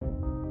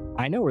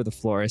I know where the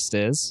florist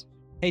is.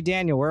 Hey,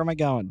 Daniel, where am I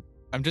going?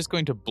 I'm just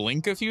going to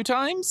blink a few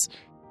times.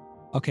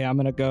 Okay, I'm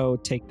going to go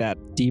take that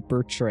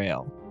deeper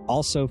trail.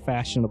 Also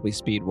fashionably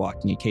speed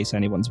walking in case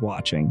anyone's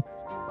watching.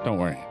 Don't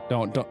worry.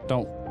 Don't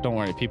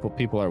worry.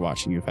 People are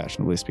watching you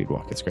fashionably speed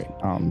walk. It's great.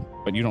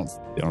 But you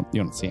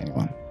don't see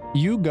anyone.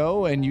 You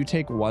go and you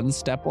take one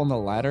step on the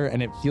ladder,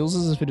 and it feels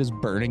as if it is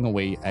burning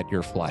away at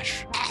your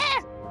flesh.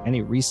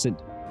 Any recent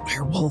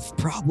werewolf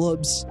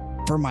problems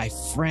for my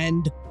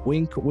friend?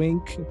 Wink,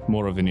 wink.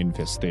 More of an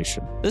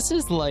infestation. This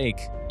is like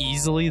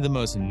easily the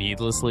most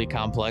needlessly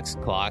complex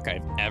clock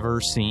I've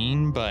ever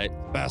seen, but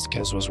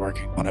Vasquez was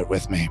working on it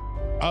with me.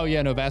 Oh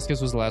yeah, no,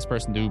 Vasquez was the last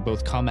person to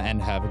both come and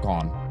have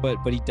gone. But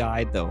he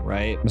died though,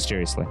 right?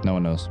 Mysteriously. No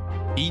one knows.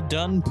 he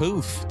done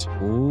poofed.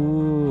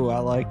 Ooh, I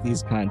like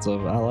these kinds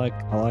of, I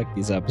like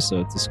these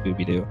episodes of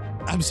Scooby-Doo.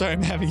 I'm sorry,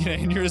 I'm having an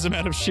aneurysm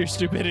out of sheer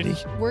stupidity.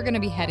 We're going to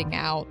be heading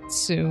out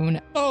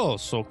soon. Oh,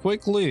 so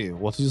quickly.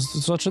 What is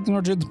such an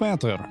urgent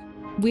matter?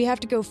 We have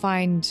to go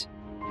find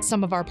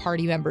some of our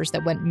party members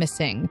that went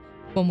missing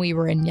when we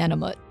were in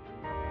Yenamut.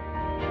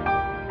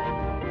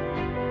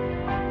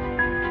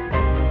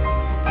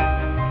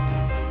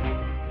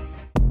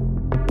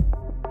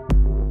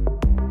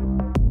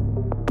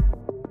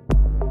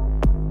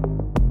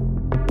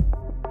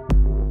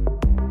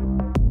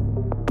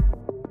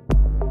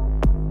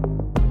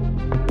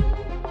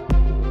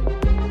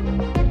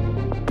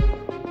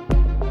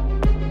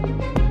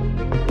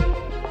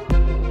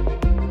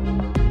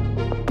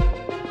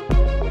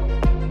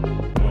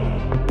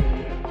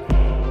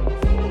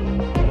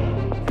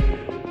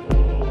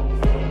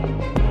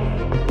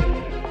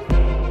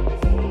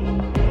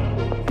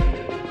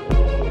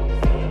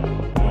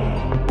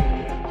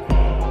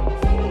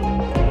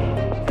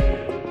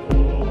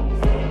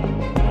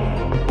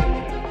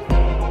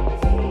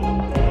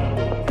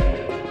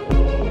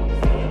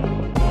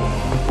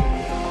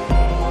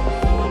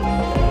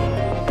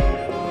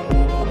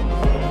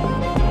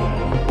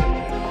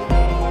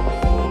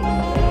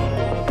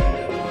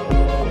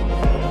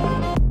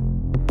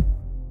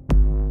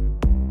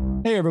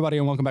 Hey everybody,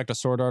 and welcome back to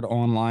Sword Art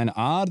Online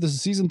Odd. This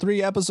is Season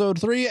 3, Episode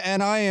 3,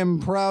 and I am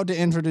proud to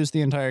introduce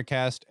the entire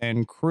cast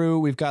and crew.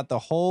 We've got the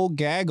whole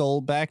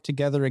gaggle back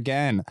together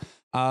again.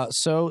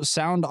 So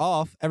sound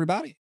off,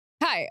 everybody.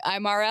 Hi,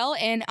 I'm RL,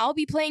 and I'll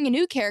be playing a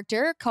new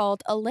character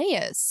called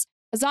Elias.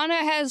 Azana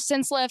has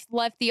since left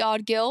the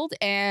Odd Guild,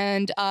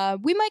 and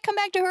we might come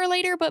back to her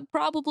later, but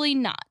probably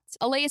not.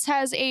 Elias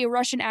has a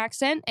Russian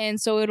accent, and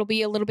so it'll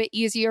be a little bit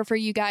easier for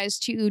you guys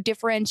to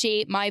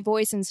differentiate my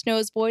voice and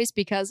Snow's voice,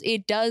 because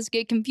it does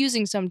get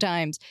confusing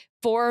sometimes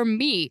for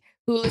me,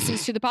 who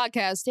listens to the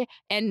podcast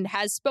and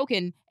has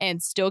spoken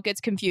and still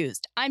gets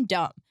confused. I'm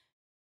dumb.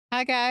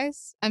 Hi,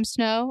 guys. I'm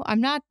Snow.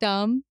 I'm not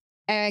dumb.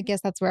 I guess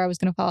that's where I was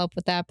going to follow up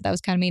with that, but that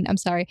was kind of mean. I'm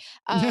sorry.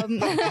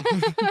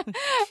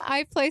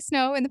 I play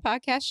Snow in the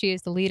podcast. She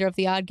is the leader of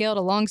the Odd Guild,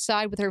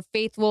 alongside with her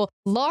faithful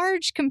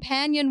large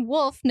companion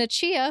wolf,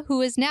 Nachia,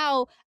 who is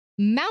now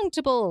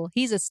mountable.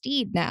 He's a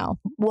steed now.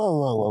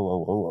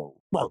 Whoa.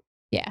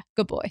 Yeah,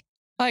 good boy.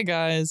 Hi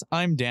guys,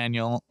 I'm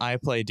Daniel. I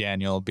play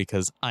Daniel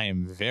because I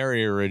am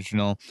very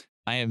original.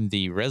 I am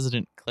the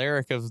resident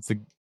cleric of the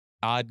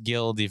Odd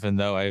Guild, even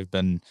though I've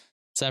been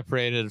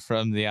separated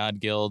from the Odd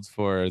Guild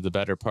for the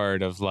better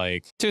part of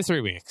like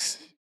 2-3 weeks.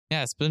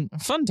 Yeah, it's been a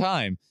fun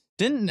time.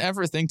 Didn't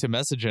ever think to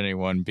message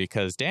anyone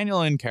because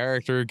Daniel in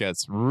character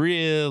gets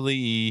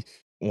really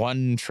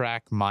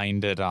one-track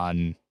minded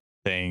on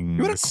things.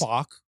 You had a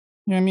clock.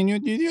 I mean,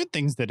 you had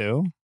things to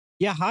do.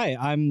 Yeah, hi,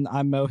 I'm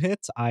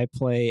Mohit. I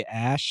play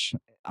Ash.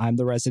 I'm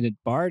the resident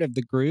bard of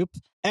the group.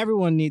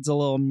 Everyone needs a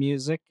little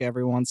music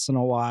every once in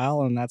a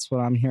while, and that's what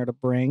I'm here to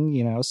bring,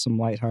 you know, some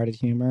lighthearted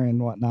humor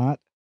and whatnot.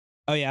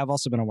 Oh yeah, I've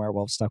also been a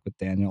werewolf stuck with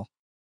Daniel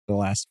for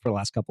the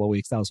last couple of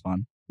weeks. That was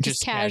fun.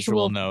 Just casual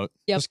casual note.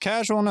 Yep. Just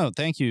casual note.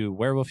 Thank you,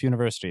 Werewolf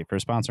University, for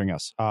sponsoring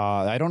us.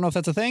 I don't know if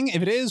that's a thing.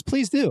 If it is,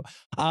 please do.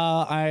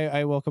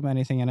 I welcome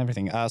anything and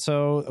everything.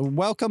 So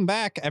welcome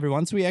back,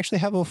 everyone. So we actually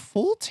have a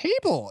full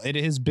table. It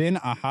has been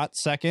a hot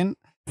second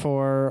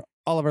for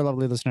all of our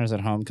lovely listeners at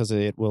home, because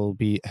it will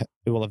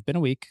have been a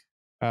week.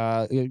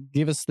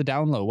 Give us the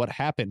down low. What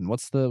happened?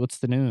 What's the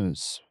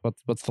news?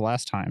 What's the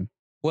last time?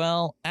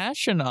 Well,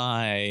 Ash and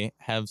I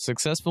have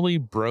successfully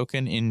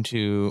broken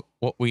into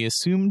what we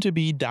assume to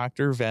be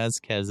Dr.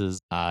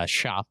 Vasquez's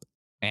shop,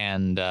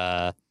 and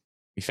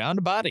we found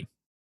a body.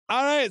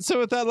 All right, so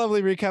with that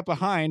lovely recap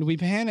behind, we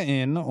pan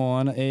in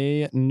on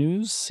a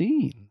news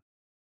scene.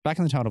 Back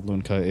in the town of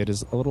Lunka, it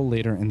is a little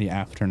later in the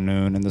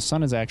afternoon, and the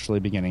sun is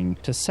actually beginning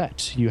to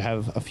set. You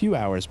have a few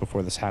hours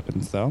before this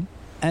happens, though,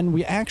 and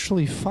we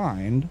actually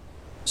find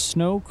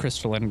Snow,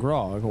 Crystal, and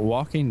Grog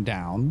walking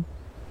down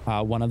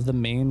one of the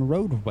main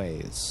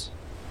roadways.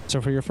 So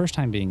for your first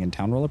time being in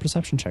town, roll a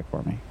perception check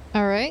for me.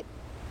 All right.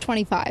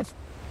 25.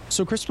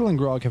 So Crystal and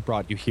Grog have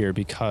brought you here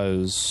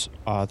because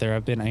there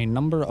have been a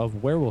number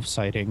of werewolf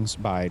sightings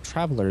by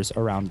travelers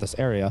around this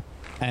area,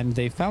 and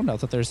they found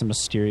out that there's a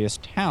mysterious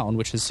town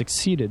which has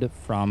succeeded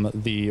from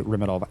the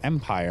Rimadov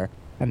Empire,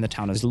 and the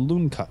town is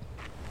Lunka.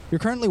 You're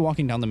currently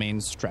walking down the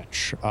main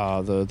stretch,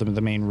 the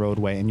main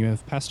roadway, and you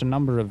have passed a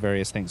number of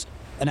various things.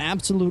 An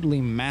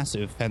absolutely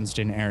massive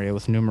fenced-in area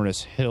with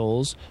numerous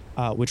hills,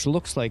 which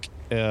looks like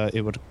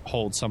it would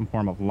hold some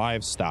form of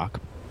livestock,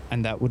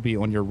 and that would be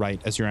on your right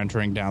as you're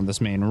entering down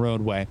this main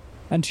roadway.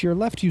 And to your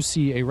left, you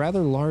see a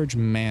rather large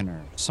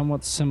manor,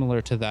 somewhat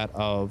similar to that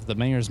of the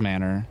mayor's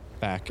manor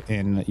back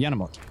in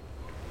Yenamut.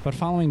 But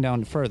following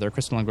down further,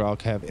 Crystal and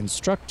Grog have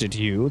instructed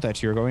you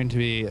that you're going to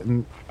be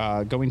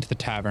going to the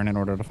tavern in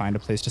order to find a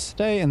place to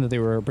stay, and that they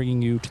were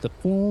bringing you to the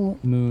Full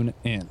Moon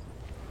Inn.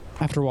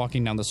 After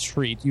walking down the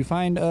street, you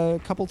find a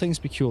couple things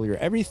peculiar.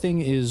 Everything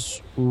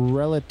is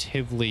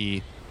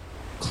relatively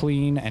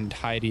clean and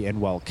tidy and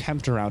well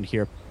kept around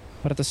here,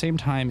 but at the same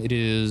time, it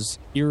is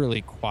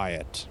eerily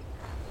quiet.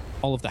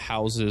 All of the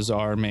houses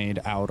are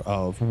made out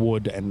of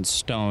wood and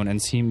stone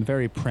and seem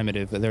very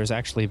primitive. There's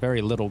actually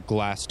very little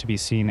glass to be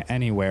seen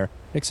anywhere,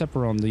 except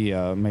for on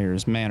the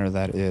mayor's manor,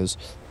 that is.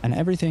 And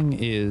everything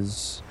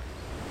is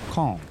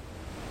calm.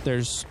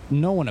 There's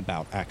no one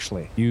about,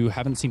 actually. You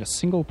haven't seen a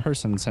single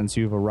person since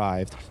you've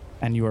arrived,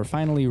 and you are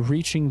finally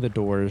reaching the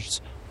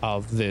doors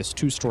of this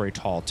 2-story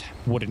tall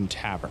wooden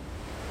tavern.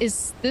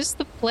 Is this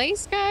the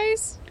place,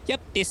 guys?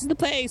 Yep, this is the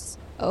place.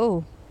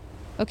 Oh,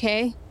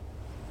 okay.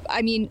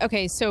 I mean,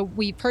 okay, so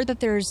we've heard that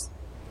there's,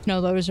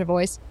 lowers her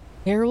voice,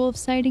 werewolf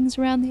sightings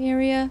around the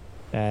area.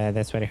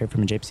 That's what I heard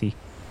from a gypsy.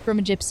 From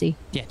a gypsy.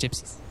 Yeah,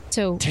 gypsies.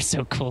 So, They're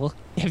so cool.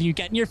 Have you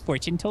gotten your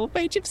fortune told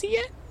by a gypsy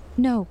yet?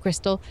 no,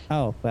 Crystal.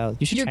 Oh, well,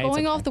 you should You're try it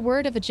going off sometime. the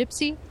word of a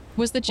gypsy?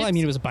 Was the gypsy? Well, I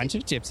mean, it was a bunch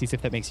of gypsies,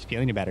 if that makes you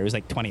feel any better. It was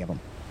like 20 of them.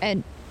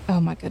 And, oh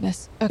my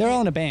goodness. Okay. They're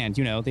all in a band,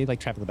 they like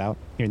travel about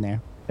here and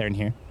there and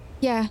here.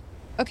 Yeah,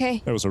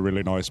 okay. There was a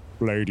really nice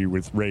lady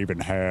with raven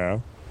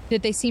hair.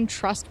 Did they seem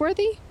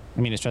trustworthy? I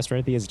mean, as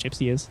trustworthy as a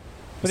gypsy is.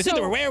 But it said So-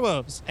 they were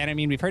werewolves. And I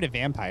mean, we've heard of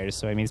vampires,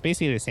 so I mean, it's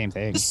basically the same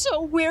thing.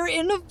 So we're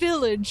in a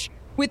village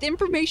with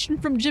information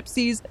from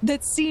gypsies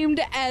that seemed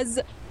as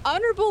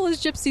honorable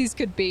as gypsies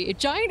could be.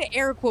 Giant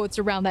air quotes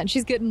around that, and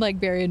she's getting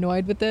very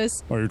annoyed with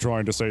this. Are you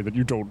trying to say that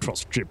you don't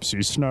trust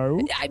Gypsy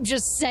Snow? I'm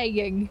just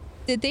saying.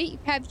 Did they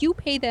have you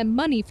pay them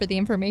money for the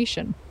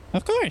information?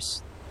 Of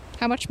course.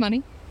 How much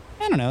money?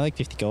 I don't know, like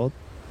 50 gold.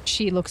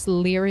 She looks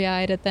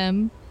leery-eyed at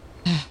them.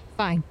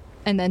 Fine.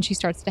 And then she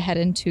starts to head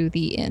into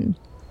the inn.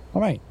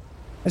 All right.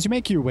 As you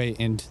make your way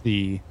into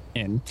the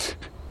inn,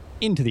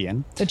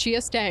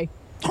 Achia, stay.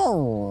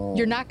 Oh.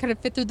 You're not going to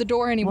fit through the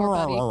door anymore,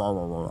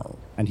 buddy.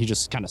 and he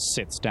just kind of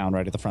sits down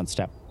right at the front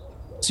step.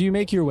 So you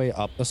make your way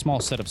up a small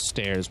set of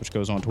stairs, which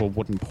goes onto a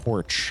wooden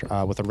porch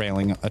with a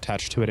railing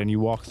attached to it, and you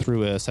walk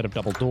through a set of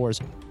double doors,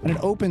 and it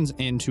opens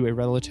into a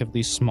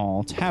relatively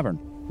small tavern.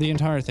 The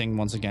entire thing,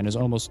 once again, is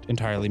almost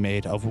entirely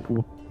made of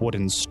wood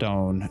and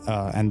stone,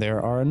 and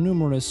there are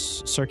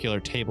numerous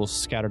circular tables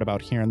scattered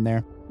about here and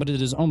there, but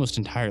it is almost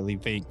entirely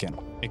vacant,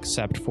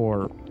 except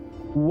for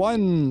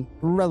one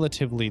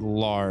relatively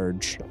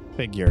large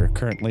figure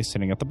currently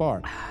sitting at the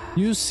bar.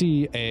 You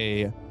see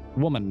a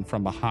woman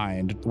from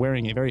behind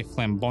wearing a very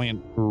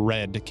flamboyant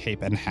red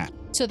cape and hat.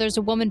 So there's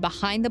a woman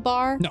behind the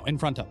bar? No, in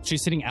front of.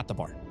 She's sitting at the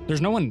bar.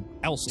 There's no one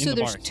else in So the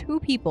there's bar. two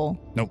people.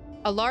 Nope.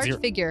 A large Zero.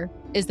 figure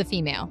is the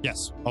female.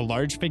 Yes, a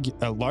large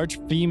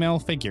female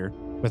figure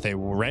with a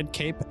red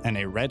cape and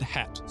a red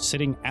hat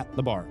sitting at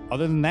the bar.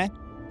 Other than that,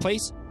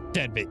 place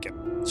dead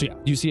vacant. So yeah,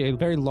 you see a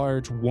very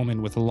large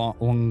woman with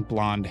long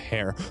blonde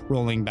hair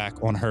rolling back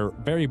on her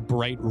very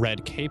bright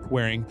red cape,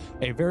 wearing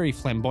a very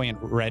flamboyant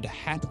red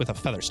hat with a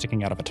feather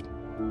sticking out of it.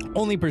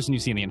 Only person you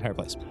see in the entire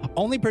place.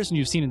 Only person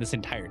you've seen in this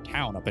entire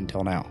town up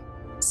until now.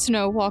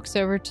 Snow walks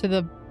over to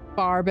the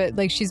bar,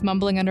 but she's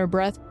mumbling under her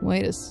breath,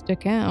 way to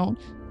stick out.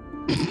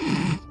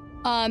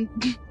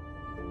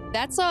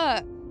 That's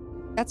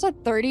a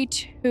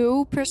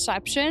 32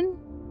 perception.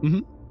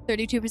 Mhm.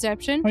 32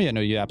 perception. Oh yeah,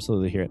 no, you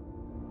absolutely hear it.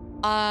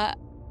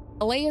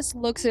 Elias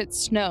looks at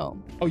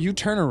Snow. Oh, you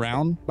turn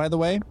around, by the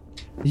way.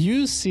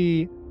 You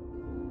see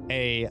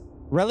a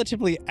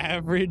relatively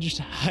average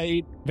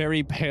height,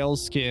 very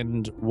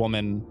pale-skinned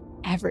woman.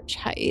 Average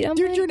height.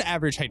 You're an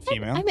average height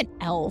female. I'm an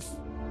elf.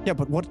 Yeah,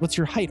 but what's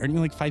your height? Aren't you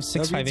like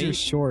 5'6", That means you're 5'8"?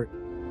 short.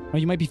 Oh,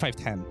 you might be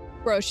 5'10".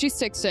 Bro, she's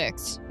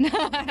 6'6".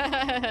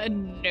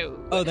 No.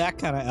 Oh, that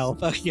kind of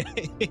elf. Okay.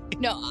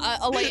 No,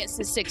 Elias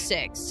is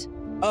 6'6".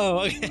 Oh,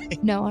 okay.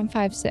 No, I'm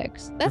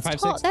 5'6". That's 5'6"?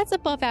 tall. That's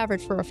above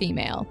average for a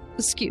female.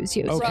 Excuse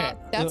you. Okay. sir.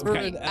 That's Okay.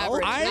 pretty For an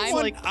elf? average. I'm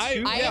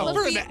like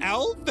for an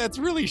elf, that's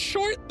really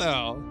short,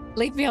 though.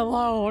 Leave me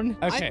alone.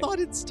 Okay. I thought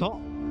it's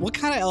tall. What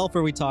kind of elf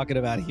are we talking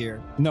about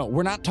here? No,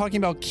 we're not talking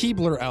about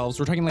Keebler elves.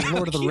 We're talking like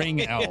Lord of the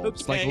Ring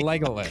elves, okay.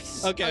 like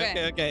Legolas.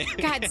 Okay.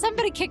 God,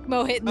 somebody kick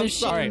Mohit in the I'm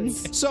sorry.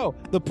 shins. So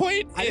the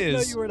point I didn't know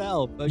is, you were an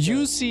elf. Okay.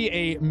 you see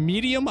a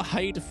medium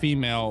height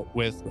female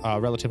with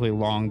relatively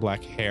long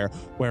black hair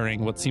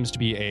wearing what seems to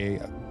be a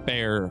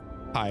bear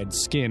hide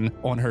skin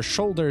on her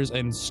shoulders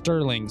and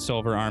sterling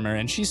silver armor,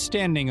 and she's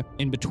standing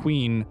in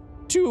between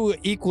two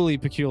equally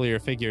peculiar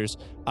figures.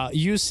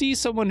 You see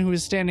someone who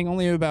is standing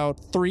only about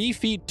 3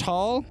 feet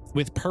tall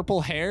with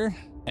purple hair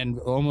and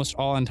almost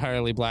all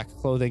entirely black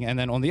clothing. And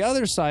then on the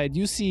other side,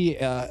 you see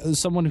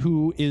someone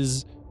who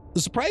is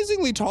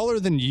surprisingly taller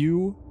than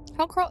you.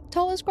 How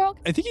tall is Grog?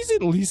 I think he's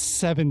at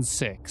least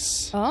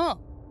 7'6". Oh.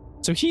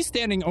 So he's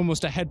standing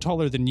almost a head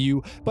taller than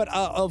you. But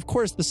of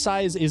course, the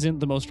size isn't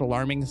the most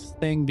alarming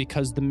thing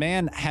because the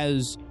man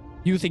has,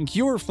 you think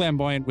you're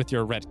flamboyant with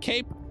your red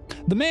cape.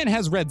 The man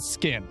has red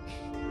skin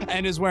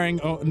and is wearing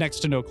next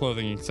to no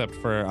clothing except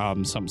for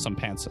some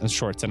pants and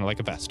shorts and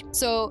like a vest.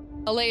 So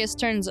Elias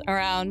turns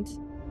around,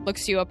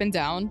 looks you up and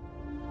down,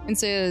 and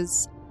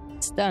says,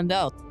 "Stand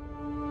out.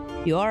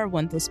 You are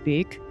one to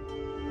speak."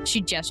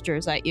 She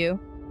gestures at you.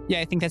 Yeah,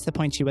 I think that's the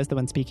point. She was the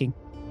one speaking.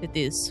 It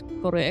is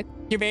correct.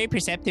 You're very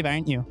perceptive,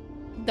 aren't you?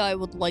 I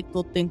would like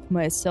to think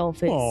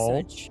myself as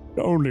Aw. such.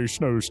 Only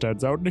Snow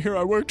stands out, and here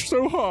I worked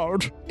so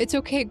hard. It's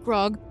okay,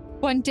 Grog.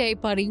 One day,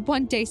 buddy,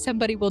 one day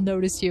somebody will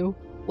notice you.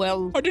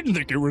 Well, I didn't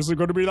think it was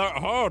going to be that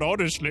hard,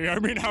 honestly. I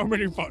mean, how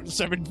many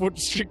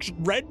 7'6"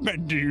 red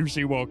men do you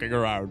see walking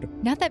around?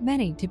 Not that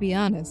many, to be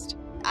honest.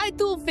 I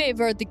do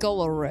favor the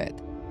color red.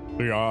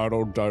 Yeah,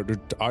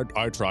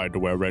 I tried to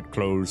wear red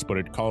clothes, but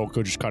it all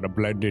just kind of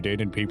blended in,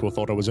 and people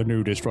thought I was a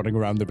nudist running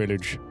around the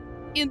village.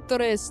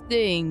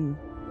 Interesting.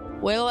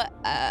 Well,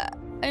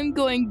 I'm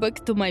going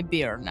back to my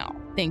beer now.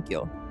 Thank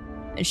you.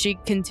 And she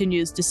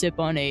continues to sip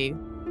on a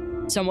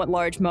somewhat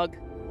large mug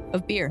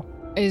of beer.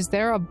 Is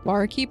there a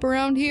barkeep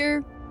around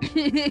here?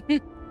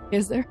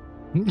 Is there?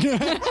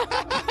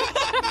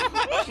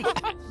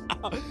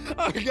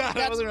 Oh God,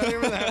 I wasn't ready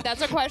for that.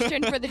 That's a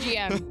question for the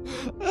GM.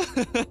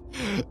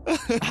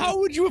 How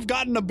would you have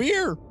gotten a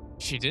beer?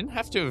 She didn't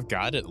have to have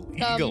got it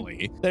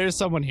legally. There's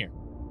someone here.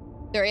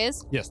 There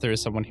is? Yes, there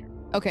is someone here.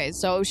 Okay,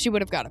 so she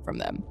would have got it from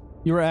them.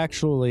 You were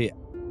actually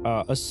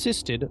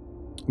assisted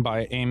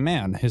by a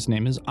man. His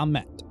name is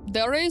Ahmet.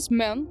 There is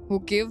men who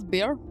give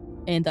beer,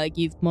 and I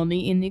give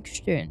money in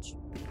exchange.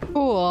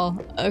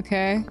 Cool.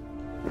 Okay.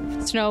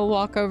 Snow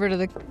walk over to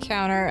the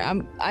counter.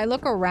 I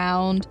look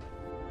around.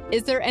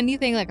 Is there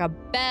anything like a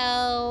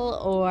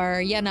bell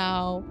or,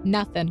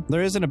 nothing?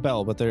 There isn't a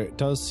bell, but there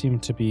does seem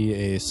to be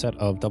a set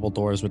of double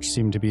doors, which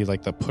seem to be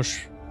like the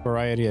push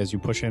variety as you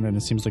push in, and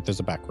it seems like there's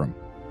a back room.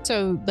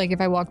 So, like, if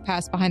I walk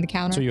past behind the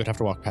counter? So you would have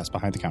to walk past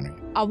behind the counter.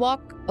 I'll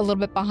walk a little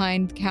bit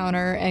behind the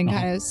counter and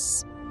kind of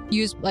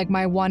use, like,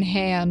 my one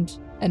hand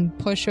and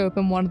push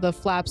open one of the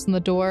flaps in the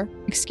door.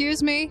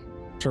 Excuse me?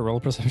 Sure, roll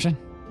perception.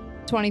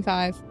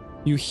 25.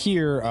 You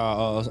hear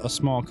a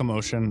small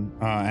commotion,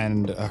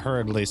 and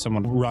hurriedly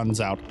someone runs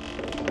out.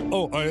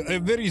 Oh,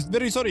 I'm very,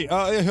 very sorry.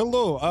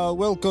 Hello,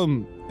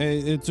 welcome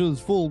to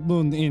Full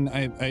Moon Inn.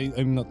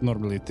 I'm not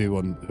normally the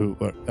one who...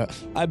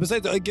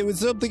 besides, it's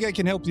something I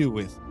can help you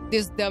with.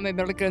 These damn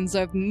Americans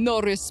have no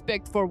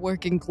respect for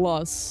working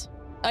class.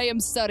 I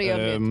am sorry of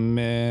it.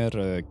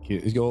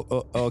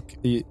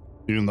 Okay.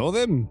 You know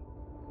them?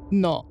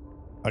 No.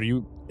 Are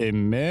you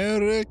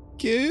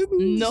American?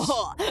 No.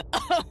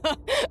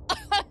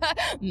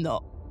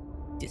 No.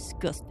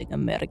 Disgusting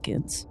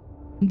Americans.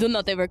 Do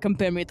not ever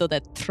compare me to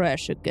that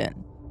trash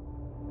again.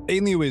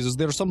 Anyways, is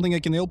there something I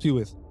can help you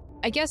with?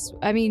 I guess,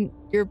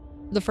 you're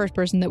the first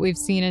person that we've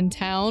seen in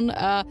town.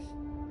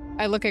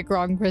 I look at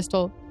Grog and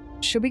Crystal.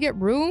 Should we get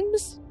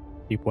rooms?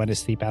 You want to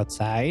sleep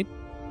outside?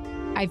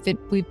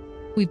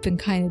 We've been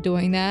kind of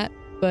doing that,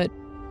 but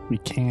We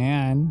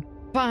can.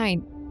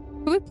 fine.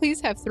 Could we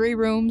please have 3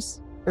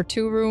 rooms or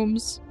 2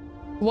 rooms?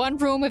 1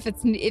 room if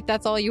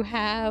that's all you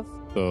have.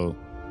 So,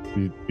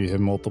 we have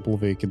multiple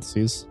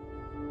vacancies.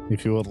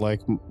 If you would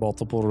like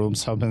multiple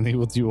rooms, how many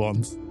would you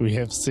want? We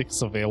have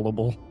 6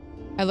 available.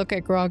 I look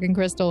at Grog and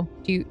Crystal.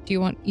 Do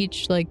you want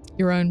each like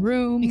your own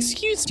room?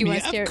 Excuse Do you me,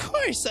 wanna stare- of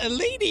course, a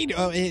lady.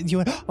 Oh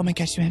my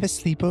gosh, you have a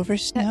sleepover,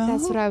 Snow?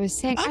 That's what I was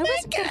saying. Oh I my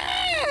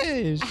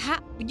was. gosh!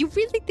 You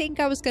really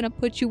think I was gonna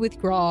put you with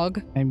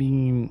Grog? I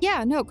mean,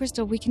 Yeah, no,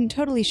 Crystal. We can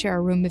totally share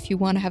a room if you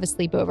want to have a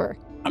sleepover.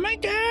 oh my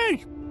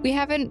gosh! We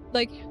haven't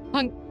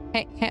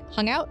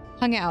hung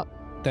out.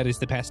 That is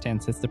the past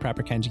tense. It's the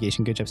proper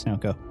conjugation. Good job, Snow.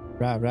 Go.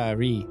 Rah, rah,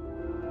 ree.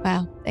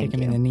 Wow, Take thank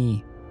him in you. the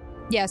knee.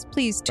 Yes,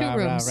 please, 2 Rah,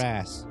 rooms. rah,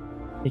 ras.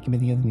 Take him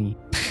in the other knee.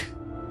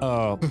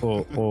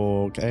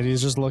 Oh. And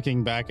he's just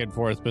looking back and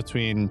forth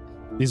between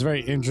these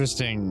very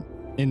interesting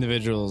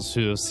individuals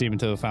who seem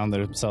to have found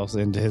themselves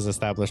into his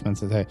establishment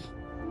today.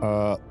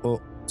 So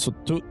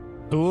two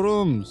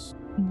rooms.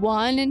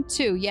 1 and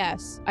 2.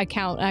 Yes, I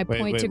count. I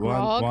point to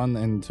Grog. One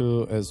and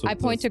 2. I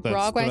point to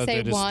Grog when I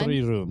say 1.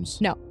 3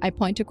 rooms. No, I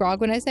point to Grog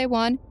when I say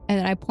 1, and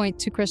then I point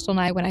to Crystal and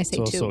I when I say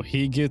 2. So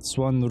he gets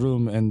 1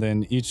 room, and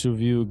then each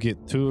of you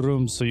get 2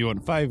 rooms. So you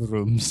want 5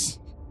 rooms.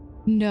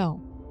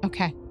 No.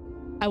 Okay.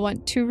 I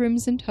want 2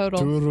 rooms in total.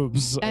 2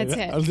 rooms. That's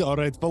it. All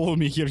right, follow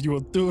me here. You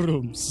want 2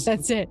 rooms.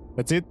 That's it.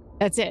 That's it?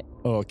 That's it.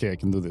 Oh, okay, I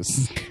can do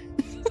this.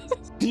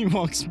 He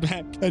walks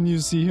back, and you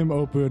see him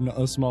open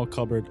a small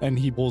cupboard, and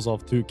he pulls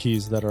off 2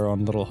 keys that are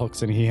on little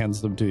hooks, and he hands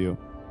them to you.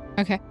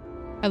 Okay.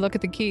 I look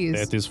at the keys.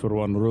 That is for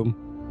 1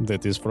 room.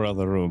 That is for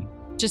other room,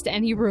 Just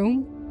any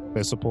room?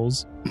 I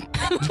suppose.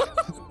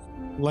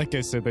 Like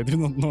I said, I do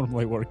not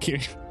normally work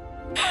here.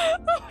 Oh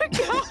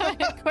my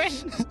god, Quinn.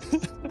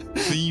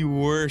 The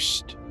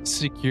worst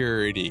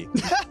security.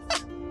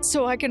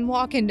 So I can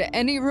walk into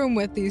any room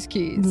with these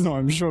keys. No,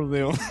 I'm sure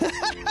they'll.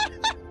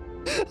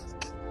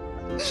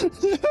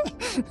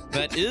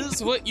 That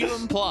is what you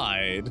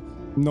implied.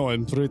 No,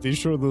 I'm pretty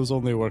sure those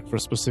only work for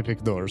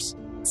specific doors.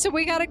 So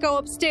we gotta go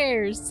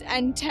upstairs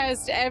and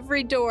test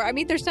every door. I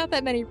mean, there's not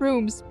that many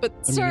rooms, but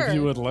I mean, if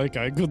you would like,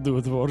 I could do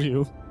it for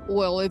you.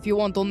 Well, if you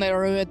want to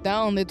narrow it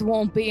down, it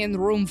won't be in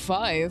room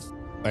 5.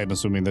 I'm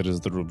assuming that is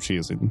the room she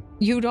is in.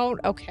 You don't?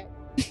 Okay.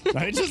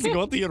 I just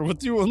got here. What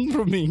do you want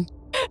from me?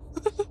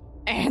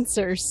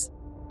 Answers.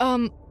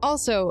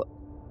 Also,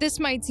 this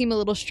might seem a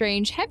little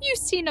strange. Have you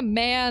seen a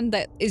man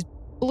that is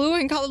blue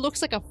in color,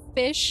 looks like a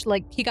fish,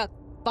 like he got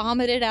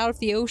vomited out of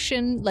the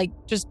ocean, like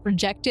just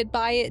rejected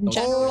by it in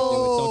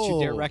general? Don't you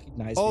dare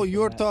recognize me. Oh, for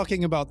you're that.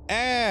 talking about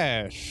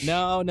Ash.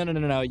 No.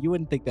 You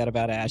wouldn't think that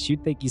about Ash.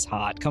 You'd think he's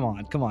hot. Come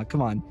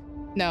on.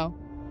 No.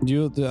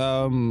 You,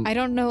 I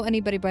don't know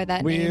anybody by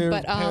that name, weird,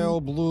 but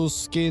pale,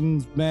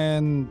 blue-skinned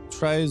man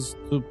tries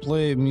to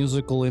play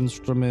musical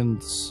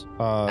instruments.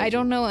 I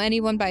don't know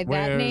anyone by that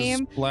wears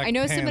name. black I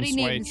know pants, somebody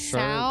named white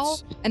Sal,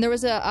 shirts. and there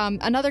was a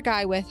another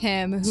guy with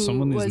him who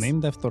Someone was is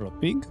named after a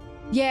pig.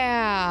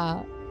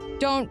 Yeah.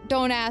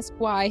 Don't ask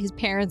why his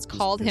parents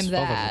called His him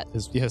father-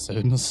 that. yes,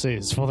 I must say,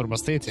 his father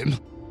must hate him.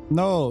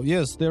 No,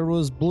 yes, there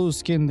was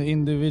blue-skinned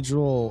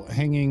individual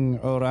hanging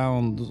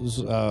around,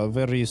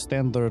 very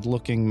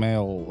standard-looking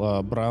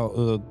male,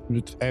 brown,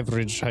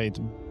 average height,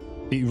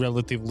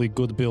 relatively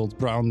good build,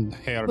 brown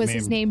hair. Was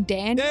his name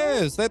Daniel?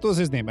 Yes, that was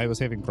his name. I was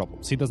having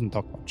problems. He doesn't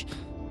talk much.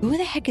 Who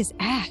the heck is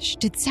Ash?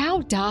 Did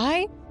Sal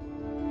die?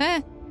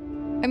 I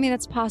mean,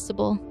 that's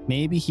possible.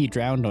 Maybe he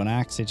drowned on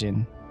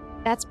oxygen.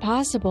 That's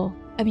possible.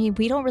 I mean,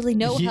 we don't really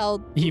know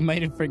how. He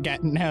might have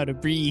forgotten how to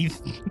breathe.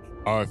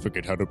 I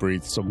forget how to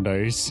breathe some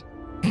days.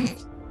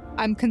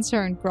 I'm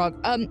concerned, Grog.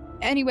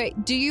 Anyway,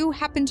 do you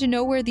happen to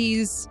know where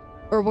these,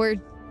 or where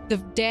the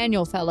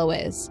Daniel fellow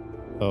is?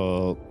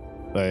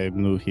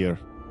 I'm new here.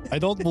 I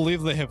don't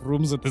believe they have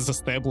rooms at this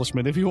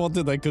establishment. If you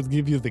wanted, I could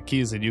give you the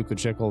keys and you could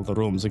check all the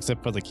rooms,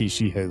 except for the key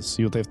she has.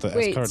 You'd have to ask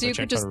Wait, her so to you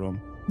check could just- her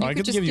room. you I could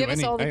could just give you give us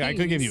any. all the I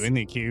could give you keys.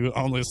 any key,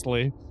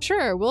 honestly.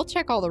 Sure, we'll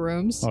check all the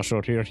rooms. Oh,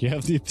 sure. Here, you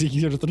have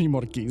your 3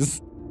 more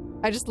keys.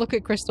 I just look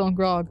at Crystal and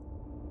Grog.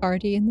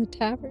 Party in the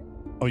tavern?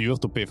 Oh, you have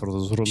to pay for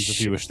those rooms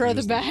if you wish. Throw to the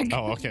use them. bag.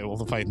 Oh, okay. Well,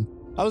 fine.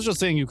 I was just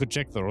saying you could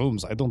check the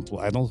rooms. I don't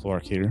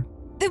work here.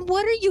 Then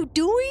what are you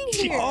doing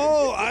here?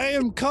 Oh, I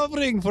am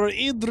covering for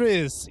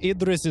Idris.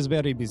 Idris is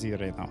very busy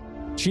right now.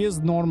 She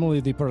is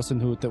normally the person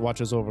who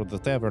watches over the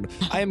tavern.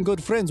 I am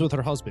good friends with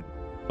her husband,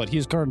 but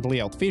he's currently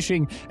out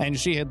fishing, and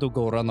she had to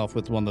go run off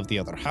with one of the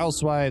other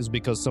housewives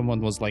because someone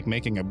was like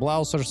making a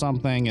blouse or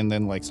something, and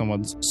then like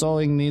someone's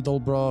sewing needle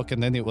broke,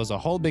 and then it was a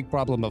whole big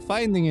problem of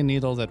finding a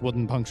needle that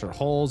wouldn't puncture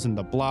holes in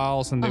the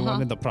blouse, and they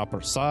wanted the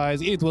proper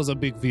size. It was a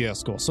big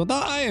fiasco. So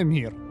now I am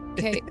here.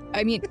 Okay,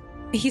 I mean,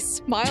 he's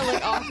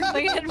smiling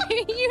awkwardly at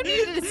me. You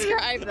need to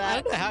describe I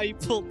that. don't know how you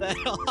pulled that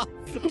off.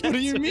 What do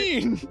you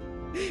mean?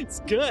 It's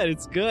good.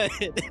 It's good.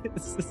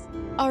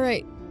 All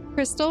right,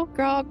 Crystal,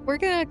 Grog, we're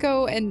gonna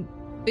go and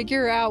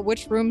figure out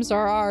which rooms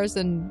are ours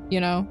and,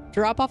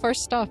 drop off our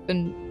stuff,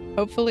 and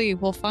hopefully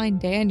we'll find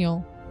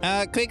Daniel.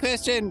 Quick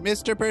question,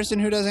 Mr. Person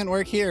who doesn't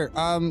work here.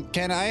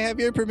 Can I have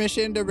your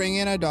permission to bring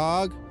in a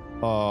dog?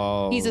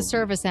 Oh. He's a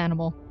service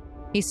animal.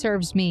 He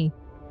serves me.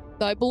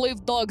 I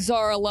believe dogs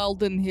are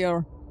allowed in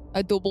here.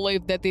 I do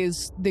believe that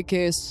is the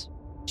case.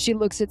 She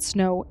looks at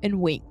Snow and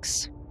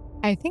winks.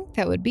 I think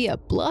that would be a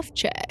bluff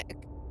check.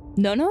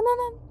 No.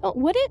 Oh,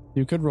 would it?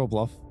 You could roll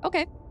bluff.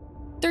 Okay.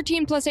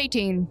 13 plus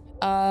 18.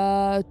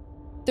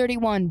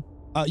 31.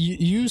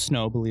 You,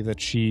 Snow, believe that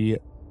she,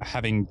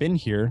 having been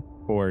here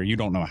for you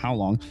don't know how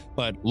long,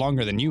 but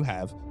longer than you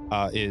have,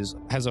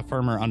 has a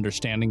firmer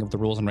understanding of the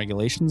rules and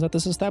regulations at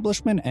this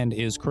establishment and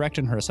is correct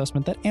in her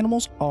assessment that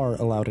animals are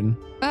allowed in.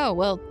 Oh,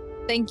 well,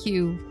 thank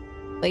you,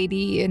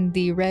 lady in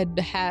the red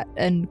hat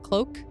and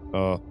cloak.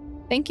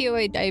 Thank you.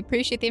 I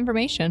appreciate the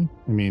information.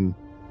 I mean,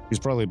 she's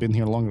probably been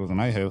here longer than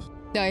I have.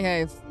 I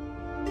have.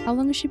 How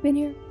long has she been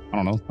here? I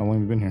don't know. How long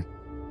have you been here?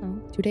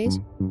 2 days?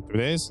 2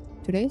 days?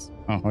 2 days?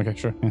 Oh, okay,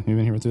 sure. Yeah, you've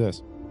been here for 2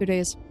 days. 2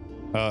 days.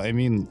 I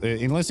mean,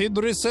 unless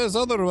Idris says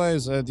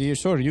otherwise,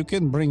 sure, you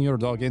can bring your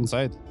dog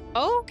inside.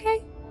 Oh,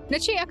 okay.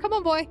 Nachia, come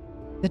on, boy.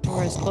 The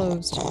door is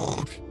closed.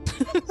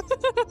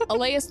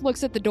 Elias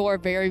looks at the door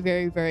very,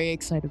 very, very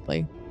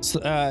excitedly. So,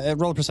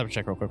 roll a perception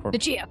check real quick.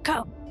 Nachia,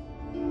 come.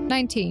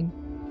 19.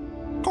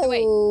 Oh,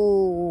 wait.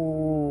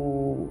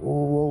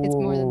 It's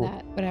more than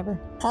that. Whatever.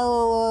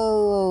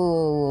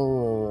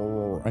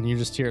 And you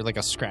just hear like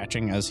a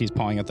scratching as he's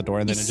pawing at the door,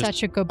 and then He's it just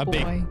such a good a boy.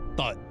 big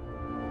thud.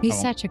 He's Come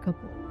on. such a good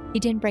boy. He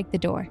didn't break the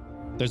door.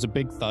 There's a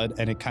big thud,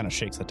 and it kind of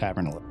shakes the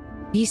tavern a little.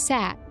 He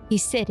sat.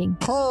 He's sitting.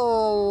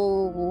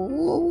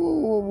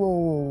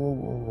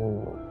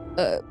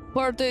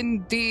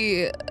 Pardon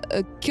the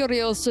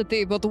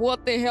curiosity, but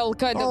what the hell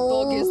kind of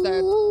dog is that?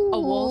 A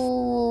wolf?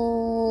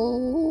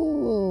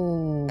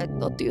 I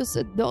thought you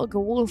said dog. A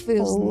wolf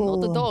is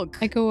not a dog.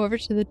 I go over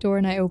to the door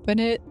and I open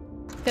it.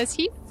 Does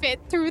he fit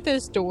through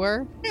this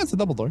door? Yeah, it's a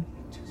double door.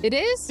 It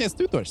is? Yes,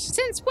 2 doors.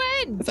 Since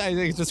when?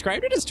 I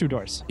described it as 2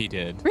 doors. He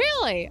did.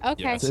 Really?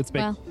 Okay. Yes, it's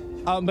big.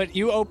 Well, But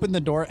you open the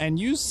door and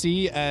you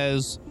see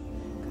as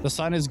the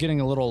sun is getting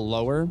a little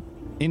lower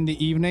in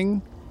the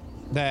evening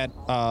that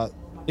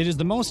it is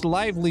the most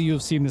lively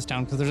you've seen this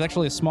town because there's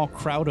actually a small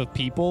crowd of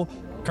people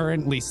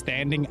currently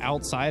standing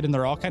outside and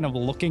they're all kind of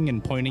looking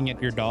and pointing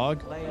at your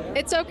dog.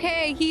 it's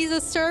okay. He's a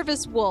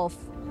service wolf.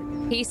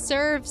 He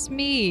serves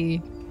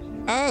me.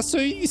 So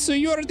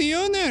you're the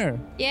owner.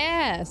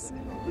 Yes.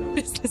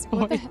 What's this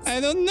voice? I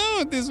don't know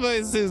what this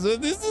voice is.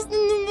 This is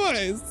the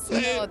voice.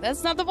 No,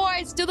 that's not the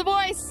voice. Do the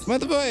voice.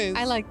 What voice?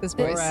 I like this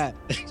voice. Rat.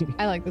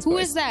 I like this Who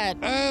voice. is that?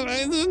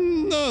 I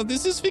don't know.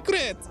 This is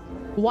Ficret.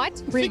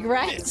 What?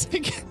 Regret?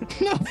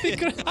 No,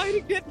 Ficret. I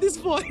get this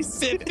voice.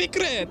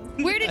 Ficret.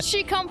 Where did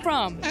she come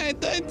from? I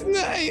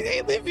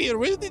live here.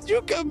 Where did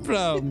you come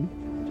from?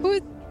 Who?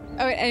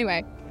 Oh,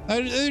 anyway. Are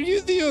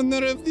you the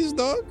owner of this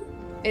dog?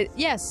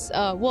 Yes,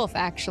 wolf,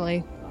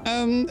 actually.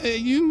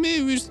 You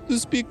may wish to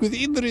speak with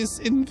Idris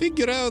and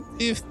figure out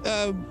if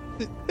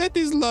that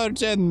is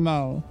large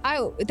animal.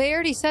 They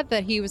already said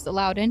that he was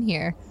allowed in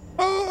here.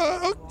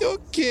 Oh,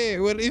 okay.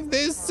 Well, if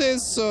they say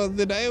so,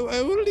 then I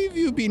will leave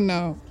you be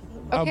now.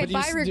 Okay, but you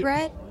bye,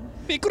 regret.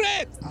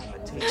 Regret.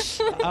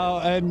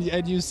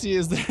 And you see,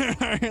 is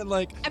there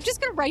like I'm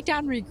just gonna write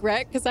down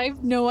regret because I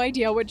have no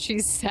idea what she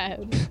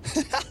said.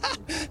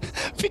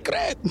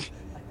 Regret.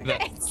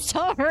 It's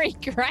so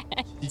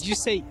regret. Did you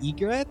say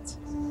egret?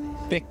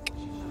 Fic.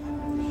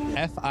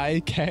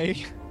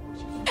 F-I-K.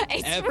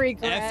 It's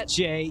regret.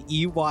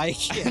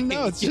 FJEYK.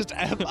 No, it's just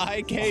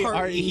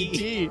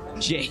F-I-K-R-E-T.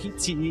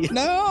 JT.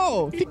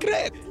 No,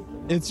 Ficret.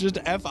 It's just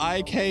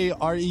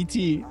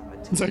F-I-K-R-E-t.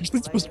 It's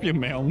actually supposed to be a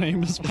male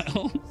name as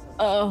well.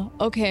 Oh,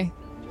 okay.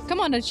 Come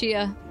on,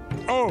 Achia.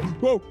 Oh,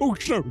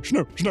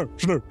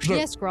 Snow.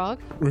 Yes, Grog.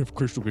 If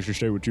Crystal gets to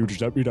stay with you, does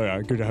that mean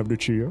I get to have the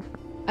cheer?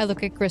 I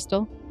look at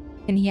Crystal.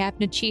 Can he have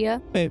Nachia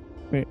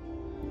Where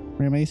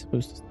am I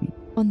supposed to sleep?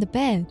 on the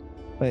bed?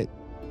 But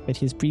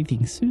his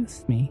breathing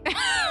soothes me.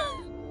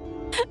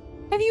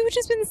 Have you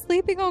just been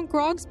sleeping on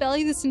Grog's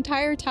belly this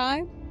entire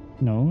time?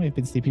 No, I've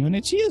been sleeping on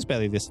Achia's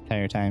belly this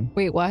entire time.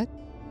 Wait, what?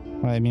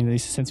 Well, I mean, at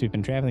least since we've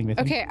been traveling with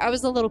him. Okay, I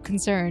was a little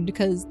concerned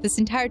because this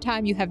entire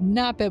time you have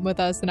not been with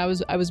us, and I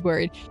was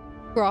worried.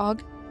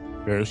 Grog,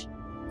 Yes.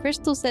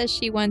 Crystal says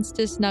she wants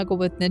to snuggle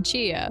with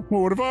Nachia.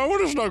 Well, what if I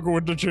want to snuggle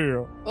with the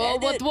cheer? Oh,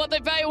 what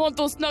if I want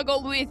to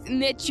snuggle with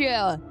Nietzsche?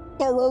 I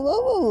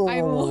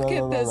look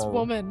at this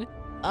woman.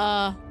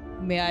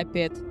 May I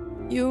pet?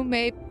 You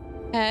may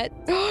pet.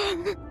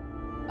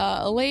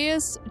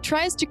 Elias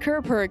tries to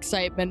curb her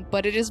excitement,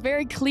 but it is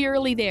very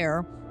clearly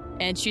there.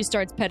 And she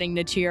starts petting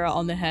Nachira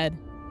on the head.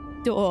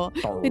 Oh,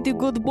 it's a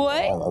good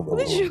boy.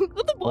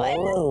 Good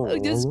boy.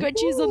 Just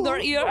scratches on their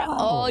ear.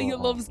 Oh, you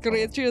love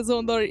scratches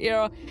on their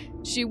ear.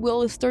 She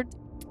will start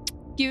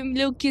giving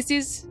little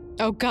kisses.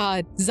 Oh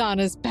God,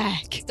 Zana's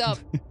back. Stop.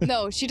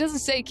 No, she doesn't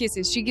say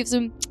kisses. She gives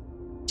him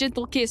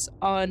gentle kiss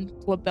on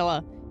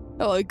Flabella.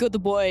 Oh,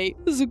 good boy.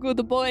 This is a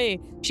good boy.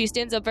 She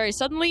stands up very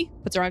suddenly,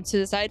 puts her arms to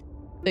the side.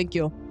 Thank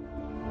you.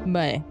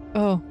 Bye.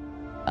 Oh,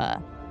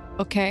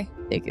 okay.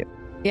 Thank you.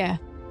 Yeah,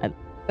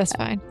 that's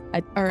fine.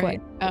 All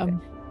right.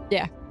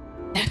 Yeah.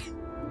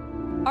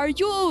 Are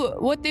you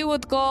what they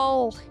would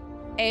call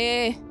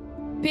a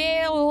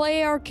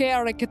player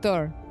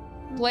character?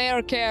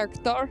 Player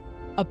character?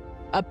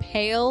 A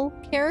pale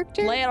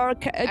character?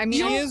 I mean,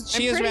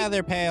 She is pretty-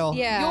 rather pale.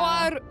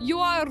 Yeah. You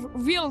are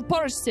real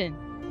person.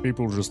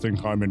 People just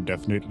think I'm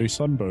indefinitely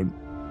sunburned.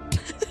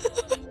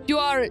 You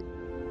are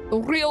a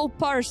real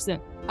person.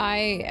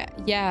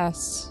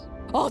 Yes.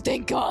 Oh,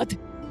 thank God.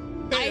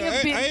 I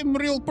am a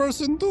real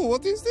person too.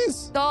 What is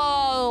this?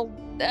 Oh,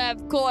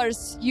 of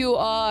course you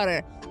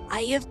are.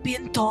 I have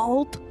been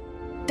told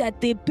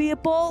that the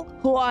people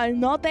who are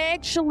not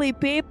actually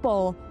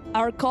people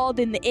are called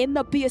an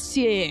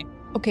NPC.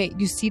 Okay,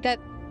 you see that?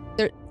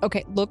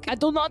 Okay, look. I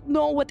do not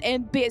know what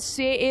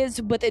NPC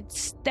is, but it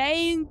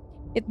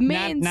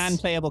means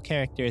Non-playable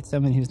character. It's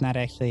someone who's not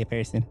actually a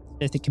person.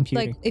 Just a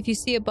computer. Like if you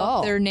see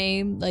above their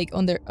name, like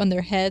on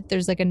their head,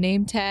 there's like a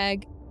name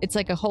tag. It's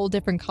like a whole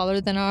different color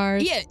than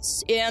ours.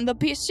 Yes,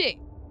 NPC.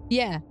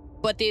 Yeah.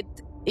 But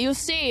you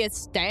see, it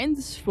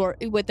stands for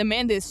what the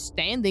man is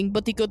standing,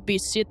 but he could be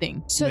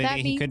sitting. So Maybe that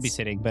means he could be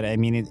sitting, but I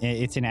mean,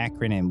 it's an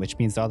acronym, which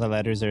means all the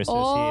letters are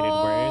associated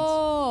words.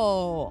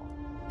 Oh,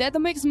 that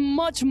makes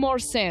much more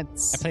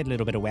sense. I played a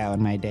little bit of WoW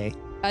in my day.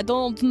 I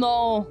don't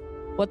know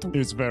what.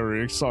 It's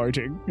very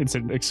exciting. It's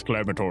an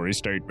exclamatory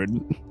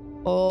statement.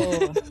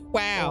 Oh,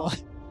 Wow.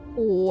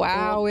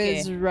 Wow Okay.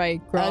 is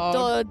right,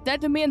 Grog.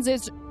 that means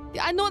it's.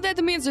 I know that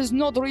means it's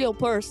not real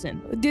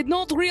person. The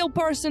not real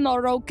person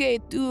are okay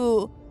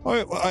too.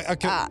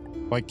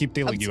 I keep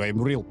telling you, I'm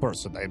a real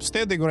person. I'm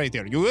standing right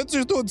here. You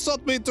just don't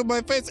insult me to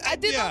my face. I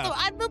did not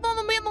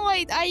mean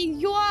like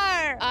you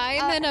are.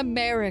 I'm an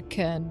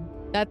American.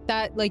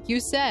 That like you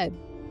said.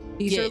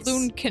 These Yes. are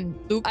Lucan.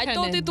 I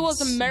thought it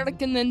was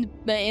American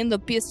in the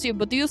PC,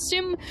 but you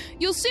seem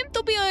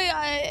to be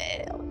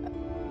a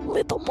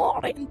little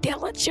more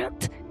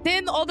intelligent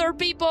 10 other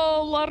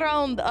people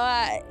around.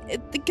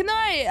 Can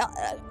I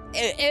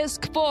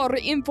ask for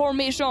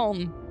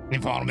information?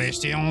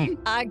 Information.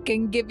 I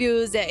can give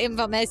you the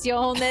information.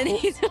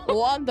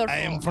 Wonderful.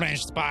 I am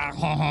French spy.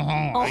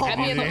 I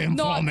mean,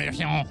 no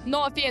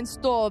offense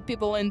to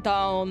people in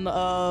town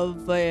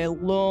of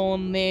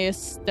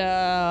Lonist.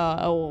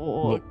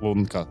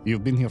 Lunka,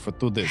 you've been here for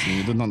 2 days and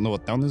you do not know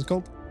what town is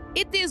called?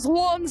 It is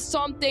Lon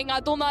something I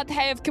do not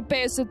have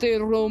capacity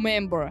to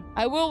remember.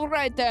 I will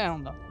write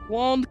down.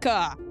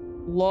 Lonka.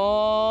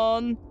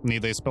 Lon.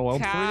 Need they spell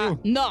out for you?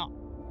 No.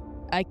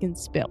 I can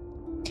spell.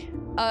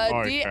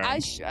 I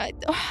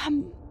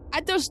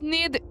just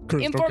need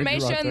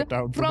information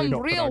from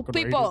real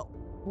people.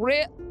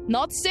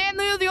 Not saying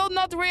you're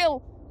not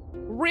real.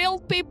 Real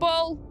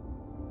people.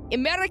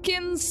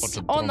 Americans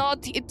or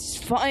not, it's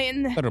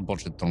fine. They're a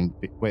bunch of dumb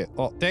Wait,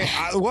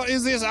 what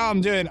is this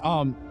I'm doing?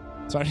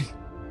 Sorry.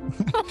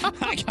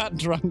 I got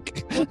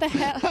drunk. What the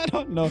hell? I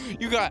don't know.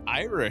 You got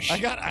Irish. I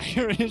got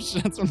Irish.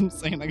 That's what I'm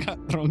saying. I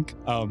got drunk.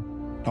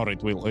 All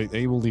right, well,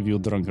 I will leave you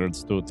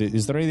drunkards too.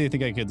 Is there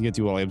anything I could get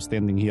you while I'm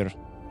standing here?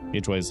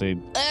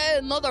 HYZ.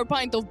 Another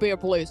pint of beer,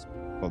 please.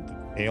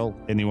 Ale?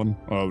 Anyone?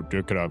 Oh,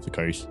 you could have the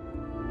case.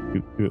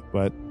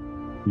 What?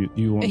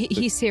 You want?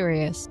 He's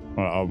serious.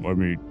 I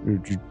mean,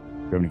 do you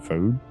have any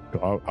food?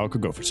 I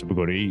could go for some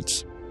good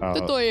eats.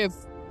 Did I have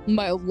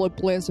mildly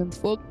pleasant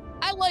food?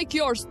 I like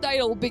your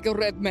style, big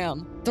red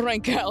man.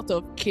 Drink out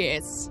of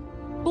case.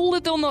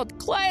 Little not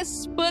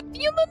class, but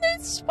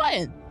it's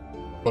fine.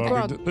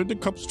 The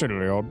cups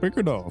generally are big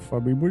enough. I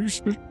mean, we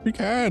just big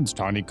hands,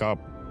 tiny cup.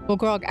 Well,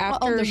 Grog,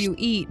 after you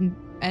eat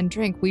and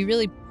drink, we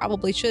really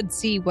probably should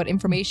see what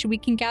information we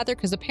can gather,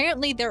 because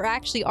apparently there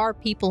actually are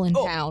people in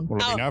town.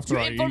 Well, I mean, after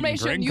I eat and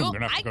drink, I'm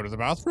gonna have to go to the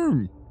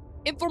bathroom.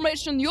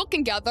 Information you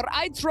can gather.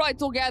 I try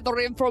to gather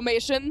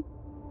information.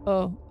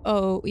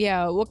 Oh,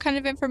 yeah. What kind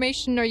of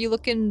information are you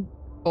looking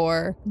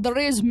for? There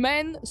is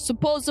men,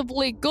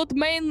 supposedly good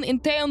men in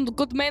town,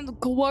 good men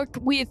who work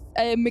with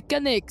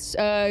mechanics,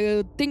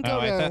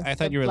 tinkerer. I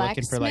thought you were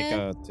looking for like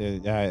I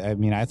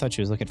thought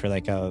she was looking for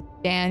like a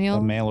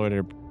Daniel? mail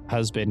order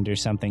husband or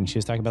something. She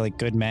was talking about like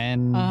good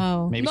men.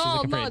 Oh. Maybe she's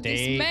looking for a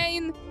date.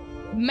 This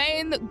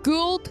men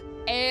good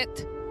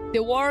at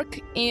the work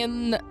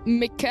in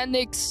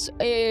mechanics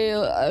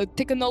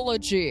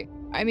technology.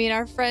 I mean,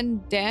 our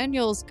friend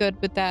Daniel's good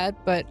with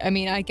that, but I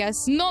mean, I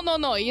guess... No.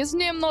 His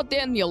name not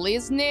Daniel.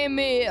 His name,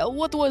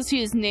 what was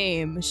his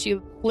name? She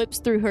flips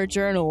through her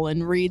journal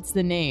and reads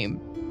the name,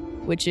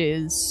 which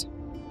is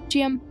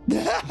Jim. Do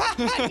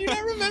you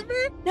not remember?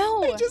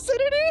 No. I just said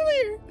it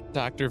earlier.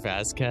 Dr.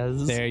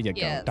 Vasquez. There you go.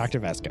 Yes. Dr.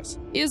 Vasquez.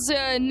 His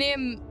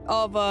name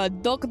of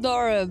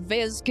Dr.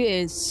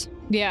 Vasquez.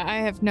 Yeah, I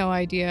have no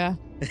idea.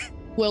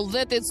 Well,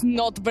 that is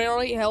not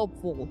very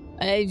helpful.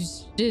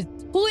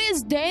 Who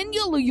is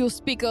Daniel you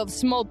speak of,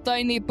 small,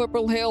 tiny,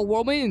 purple-haired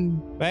woman?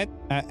 What?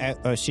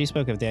 She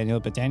spoke of Daniel,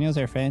 but Daniel's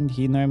our friend.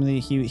 He normally,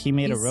 he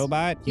made a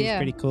robot. He's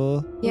pretty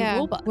cool. Yeah,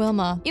 robot.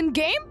 Wilma. In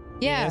game?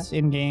 Yeah. Yes,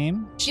 in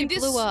game. She in this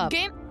blew up.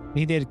 game?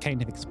 He did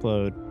kind of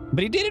explode.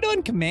 But he did it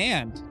on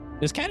command.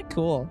 It was kind of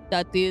cool.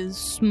 That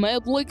is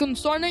mildly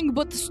concerning,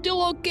 but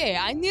still okay.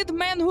 I need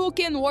men who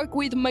can work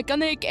with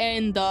mechanic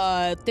and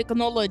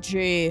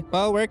technology.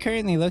 Well, we're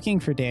currently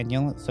looking for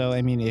Daniel. So,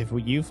 I mean, if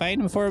you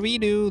find him before we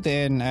do,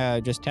 then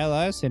just tell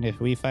us. And if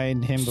we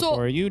find him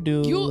before you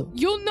do... You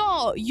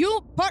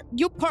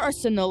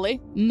personally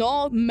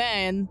know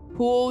man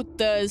who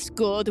does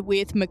good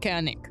with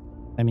mechanic.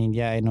 I mean,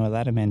 yeah, I know a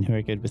lot of men who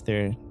are good with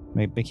their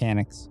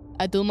mechanics.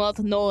 I do not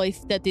know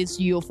if that is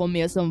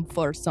euphemism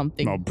for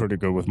something. I'm pretty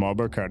good with my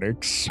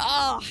mechanics.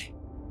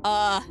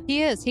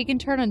 He is. He can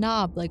turn a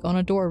knob, like, on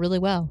a door really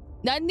well.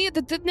 I need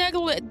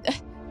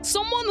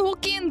someone who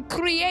can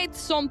create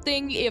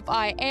something if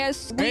I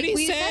ask.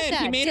 We said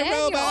he made a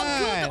robot.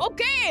 Good.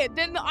 Okay,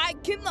 then I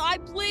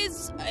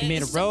please. He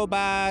made a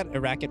robot,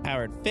 a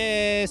rocket-powered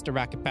fist, a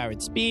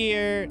rocket-powered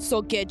spear.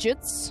 So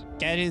gadgets.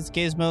 Gadgets,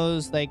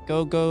 gizmos, like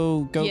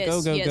go.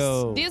 Yes.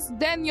 This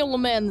Daniel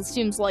man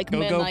seems like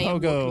man I am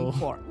looking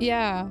for.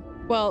 Yeah.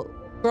 Well,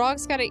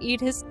 Grog's got to eat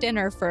his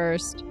dinner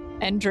first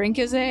and drink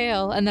his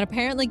ale, and then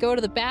apparently go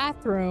to the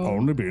bathroom. I'll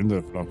only be in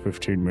there for like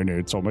 15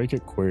 minutes. I'll make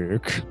it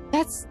quick.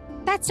 That's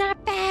not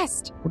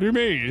fast. What do you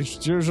mean?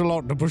 There's a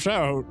lot to push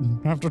out.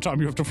 Half the time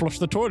you have to flush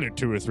the toilet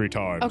 2 or 3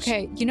 times.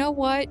 Okay, you know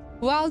what?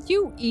 While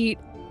you eat,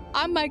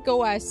 I might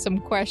go ask some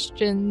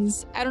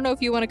questions. I don't know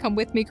if you want to come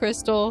with me,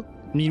 Crystal.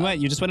 I mean, what?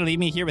 You just want to leave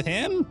me here with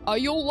him? Are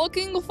you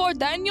looking for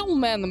Daniel,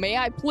 man? May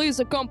I please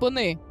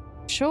accompany?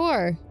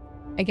 Sure,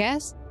 I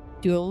guess.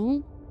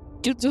 You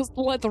just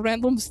let a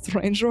random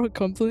stranger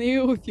accompany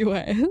you if you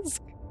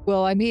ask?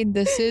 Well, I mean,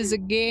 this is a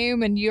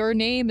game and your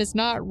name is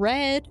not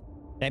Red.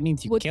 That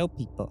means you kill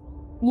people.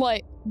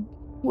 Like,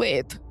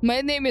 wait,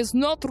 my name is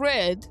not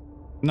Red.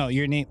 No,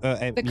 your name.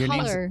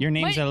 Your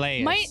name's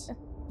Elias.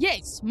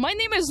 Yes, my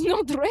name is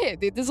not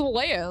Red. It is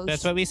Elias.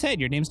 That's what we said.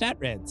 Your name's not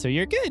Red, so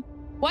you're good.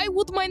 Why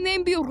would my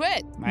name be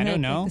Red? I don't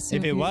know.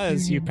 If it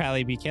was, you'd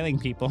probably be killing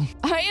people.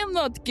 I am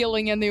not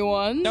killing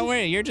anyone. Don't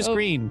worry, you're just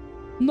green.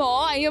 No,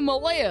 I am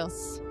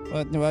Elias.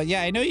 Well,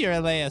 yeah, I know you're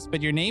Elias,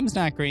 but your name's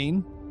not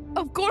green.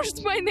 Of course,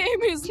 my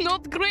name is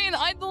not green.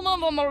 I do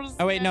not understand.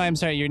 Oh, wait, no, I'm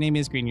sorry. Your name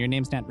is green. Your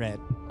name's not red.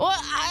 Well,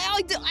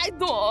 I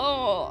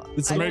don't.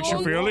 This I makes you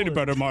don't feel know. any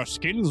better. My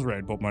skin's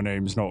red, but my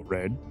name's not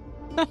red.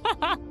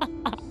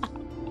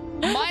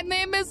 My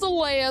name is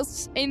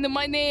Elias, and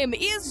my name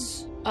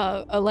is.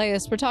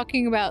 Elias, we're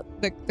talking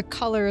about the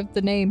color of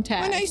the name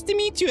tag. Well, nice to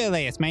meet you,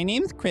 Elias. My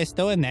name's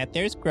Crystal, and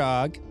there's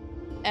Grog.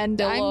 And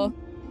Hello.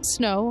 I'm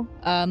Snow.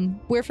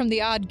 We're from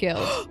the Odd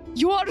Guild.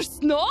 You are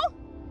Snow?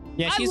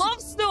 Yeah, I love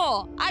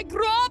snow. I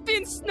grew up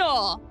in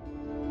snow.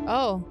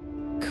 Oh,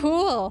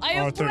 cool. I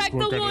am think we're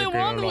practically gonna get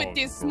one with along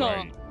this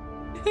snow.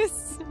 great.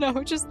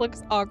 Snow just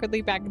looks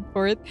awkwardly back and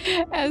forth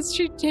as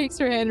she takes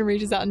her hand and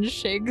reaches out and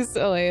shakes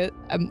Elias's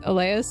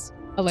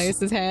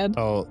hand.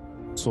 Oh,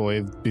 so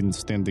I've been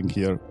standing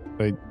here.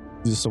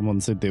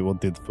 Someone said they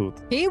wanted food.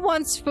 He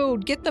wants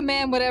food. Get the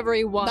man whatever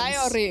he wants. I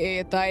already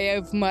ate. I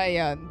have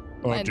my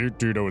Do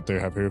you know what they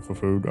have here for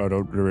food? I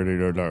don't really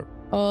know that.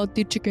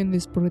 the chicken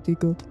is pretty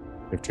good.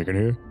 They have chicken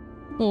here?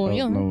 Oh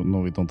yeah. No,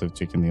 we don't have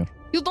chicken here.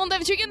 You don't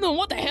have chicken? Then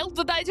what the hell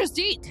did I just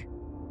eat?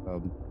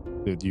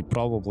 You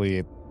probably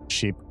ate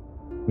sheep.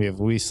 We have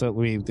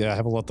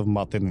a lot of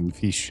mutton and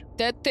fish.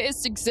 That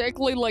tastes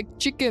exactly like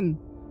chicken.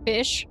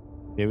 Fish.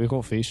 Yeah, we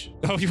got fish.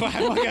 Oh,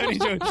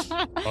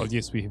 oh,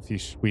 yes, we have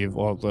fish. We have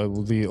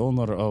the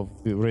owner of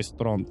the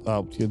restaurant.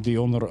 The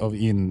owner of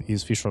inn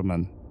is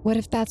fisherman. What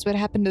if that's what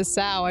happened to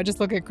Sal? I just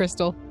look at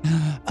Crystal.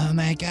 Oh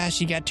my gosh,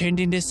 he got turned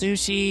into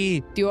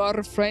sushi. You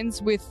are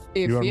friends with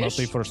a You are not fish?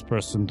 the first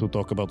person to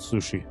talk about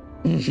sushi.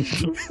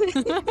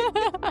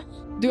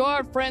 You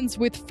are friends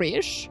with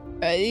fish?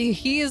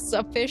 He is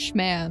a fish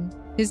man.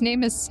 His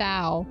name is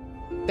Sal.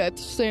 That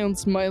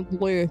sounds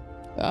mildly.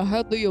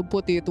 How do you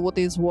put it? What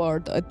is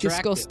word?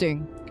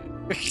 Disgusting.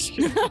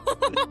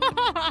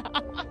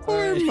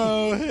 Poor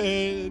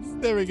Mohit.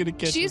 Never gonna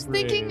catch She's a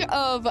thinking break.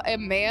 of a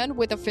man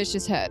with a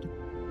fish's head.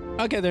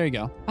 Okay, there you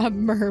go. A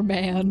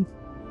merman.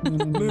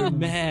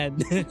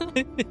 Mad.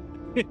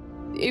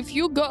 If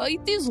you go, it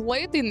is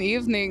late in the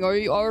evening. Are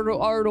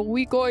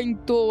we going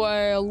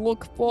to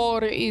look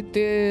for it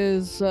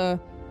is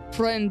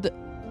friend,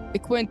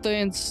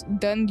 acquaintance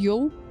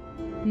Daniel?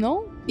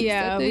 No. Is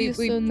Yeah, that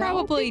we a no?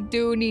 probably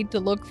do need to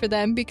look for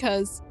them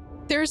because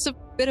there's a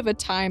bit of a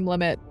time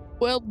limit.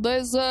 Well,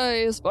 there's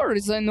as far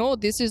as I know,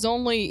 this is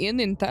only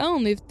in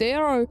town. If they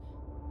are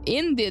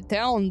in the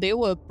town, they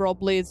will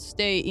probably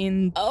stay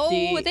in. Oh,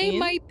 the they inn.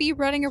 might be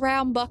running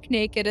around buck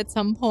naked at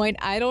some point.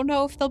 I don't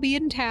know if they'll be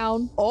in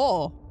town.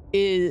 Oh,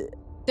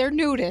 They're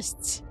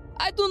nudists.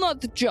 I do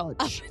not judge.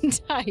 Up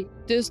and tight.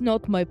 This is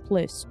not my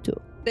place to.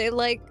 They're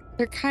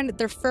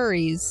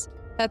furries.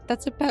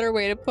 That's a better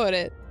way to put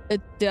it.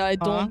 I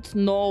don't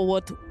know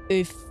what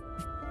if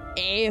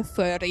a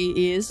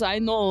furry is. I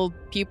know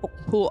people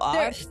who are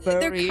They're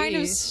furry. kind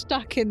of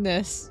stuck in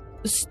this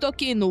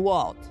stuck in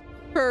what?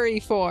 furry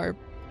form.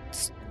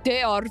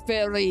 They are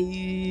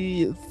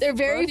very. They're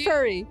very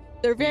furry.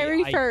 They're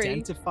very We furry.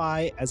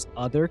 identify as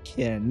other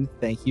kin.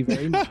 Thank you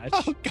very much.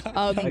 Okay.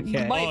 Oh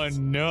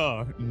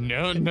no.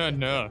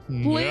 No.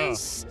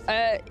 Please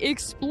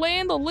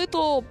explain a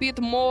little bit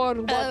more.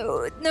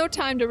 No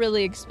time to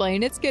really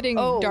explain. It's getting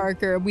Oh.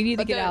 darker. We need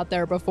to get Okay. out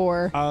there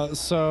before.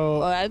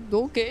 So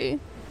Okay.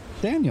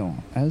 Daniel,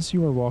 as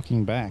you are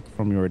walking back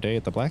from your day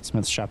at the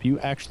blacksmith shop, you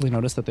actually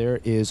notice that there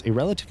is a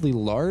relatively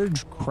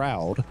large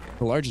crowd,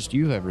 the largest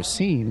you've ever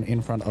seen,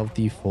 in front of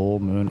the Full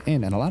Moon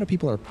Inn. And a lot of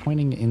people are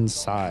pointing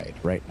inside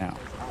right now.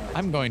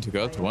 I'm going to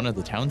go to one of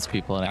the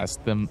townspeople and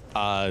ask them,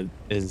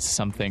 is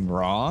something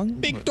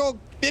wrong? dog,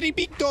 very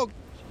big dog.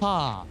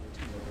 Huh.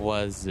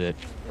 Was it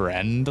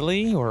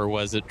friendly or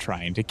was it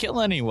trying to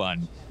kill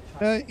anyone?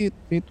 It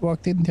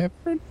walked in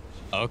different.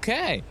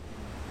 Okay.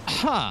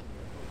 Huh.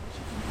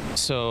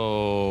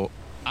 So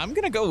I'm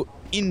gonna go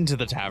into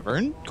the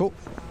tavern. Cool.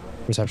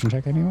 Perception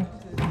check anyway?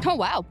 Oh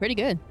wow, pretty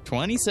good.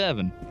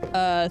 27.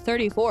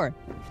 34.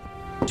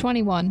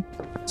 21.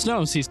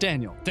 Snow sees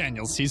Daniel.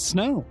 Daniel sees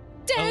Snow.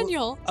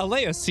 Daniel!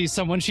 Alea sees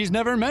someone she's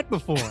never met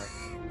before.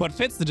 What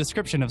fits the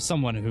description of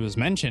someone who is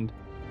mentioned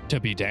to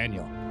be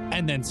Daniel.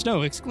 And then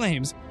Snow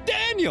exclaims,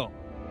 Daniel!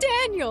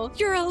 Daniel,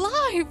 you're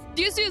alive!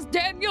 This is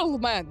Daniel,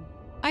 man.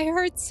 I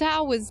heard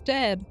Sal was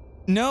dead.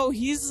 No,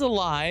 he's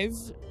alive.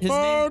 His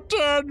name.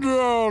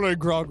 Daniel! And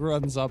Grog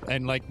runs up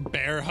and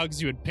bear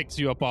hugs you and picks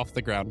you up off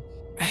the ground.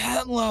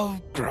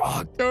 Hello,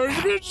 Grog.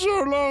 It's been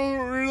so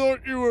long. We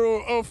thought you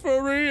were a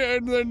furry,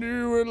 and then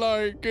you were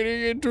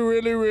getting into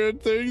really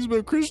weird things.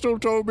 But Crystal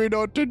told me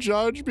not to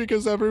judge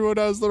because everyone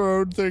has their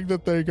own thing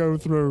that they go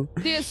through.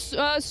 This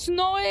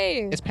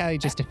Snowy. It's probably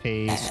just a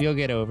phase. You'll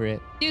get over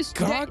it. This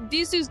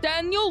is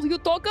Daniel you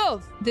talk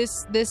of.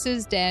 This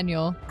is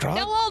Daniel. Grog?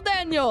 Hello,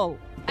 Daniel.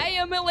 I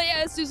am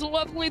Elias. It's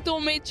lovely to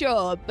meet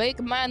you.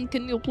 Big man,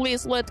 can you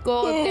please let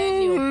go of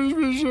Daniel? It's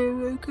been so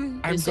okay.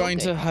 I'm It's going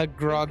okay. to hug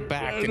Grog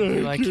back and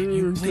be like, can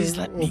you please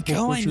let me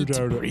go? I need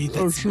to breathe.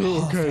 Oh, It's- sure.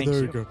 oh, Okay, thank there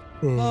you. you go.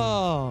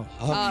 Oh,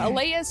 okay.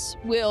 Elias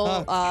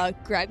will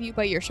grab you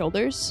by your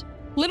shoulders.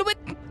 A little bit,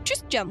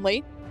 just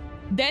gently.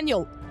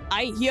 Daniel,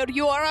 I hear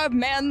you are a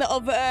man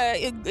of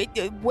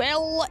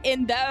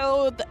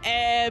well-endowed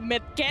No,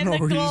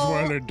 mechanical he's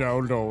well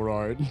endowed, all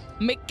right.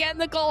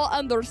 mechanical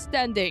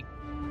understanding.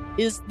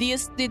 Is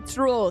this the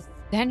truth?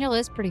 Daniel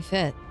is pretty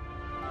fit.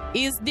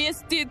 Is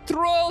this the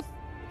truth?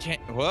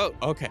 Whoa,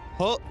 okay.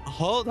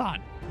 Hold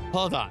on.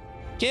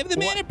 Give the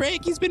man a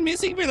break. He's been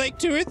missing for like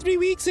 2 or 3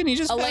 weeks, and he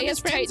just found his Elias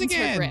friends tightens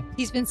her again. grip.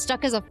 He's been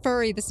stuck as a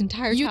furry this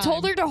entire You time.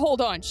 told her to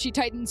hold on. She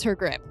tightens her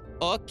grip.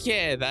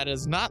 Okay, that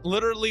is not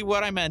literally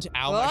what I meant.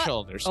 Ow, my What?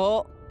 shoulders.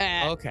 Oh,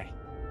 Okay,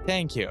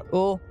 thank you.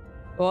 oh.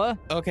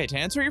 Okay, to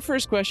answer your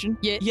first question,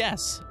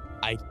 yes,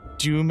 I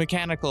do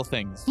mechanical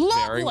things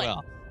very Lovely.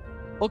 well.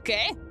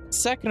 Okay.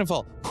 Second of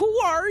all, who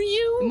are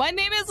you? My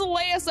name is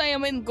Elias. I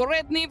am in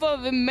great need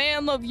of a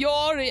man of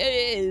your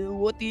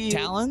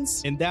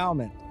Talons?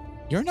 Endowment.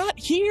 You're not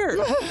here.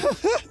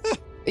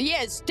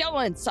 Yes,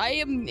 talents.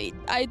 I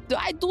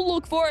do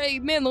look for a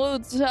man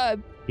who's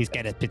He's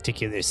got a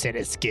particular set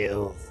of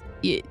skills.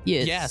 yes.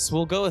 Yes,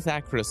 we'll go with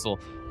that, Crystal.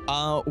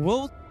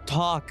 We'll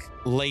talk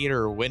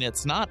later when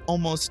it's not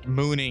almost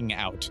mooning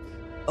out.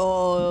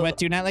 What,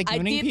 do you not like I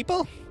mooning did-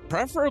 people?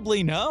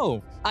 Preferably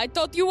no. I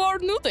thought you were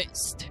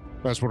nudist.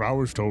 That's what I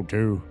was told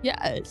too.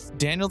 Yes.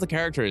 Daniel, the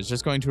character, is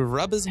just going to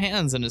rub his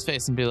hands in his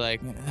face and be like,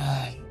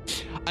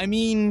 I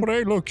mean, But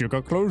hey, look, you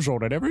got clothes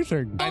on and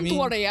everything. Don't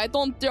worry, I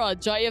don't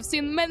judge. I have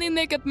seen many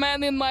naked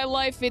men in my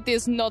life. It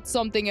is not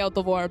something out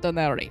of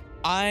ordinary.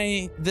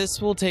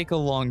 this will take a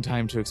long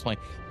time to explain.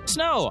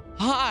 Snow,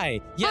 hi.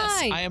 Yes,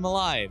 Hi. I am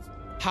alive.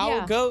 How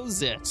Yeah.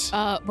 goes it?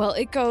 Well,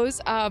 it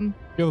goes, You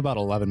have about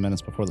 11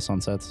 minutes before the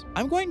sun sets.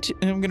 I'm going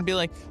to be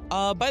like,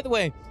 by the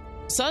way,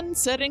 sun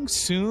setting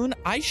soon.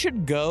 I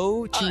should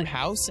go to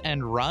house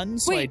and run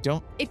so I wait.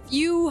 don't. if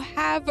you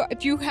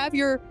have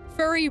your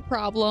furry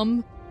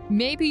problem,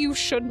 maybe you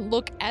shouldn't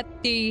look at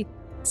the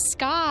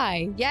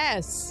sky.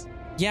 Yes.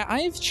 Yeah,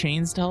 I have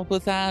chains to help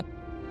with that.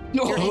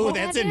 Oh,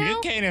 that's a new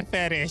kind of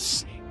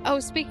fetish. Oh,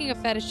 speaking of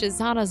fetishes,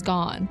 Zana's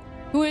gone.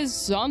 Who is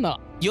Zana?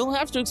 You'll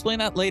have to explain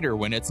that later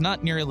when it's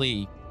not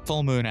nearly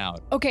full moon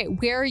out. Okay,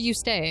 where are you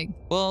staying?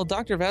 Well,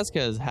 Dr.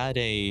 Vasquez had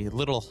a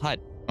little hut.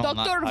 Well,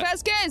 not Dr. hut.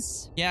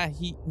 Vasquez! Yeah,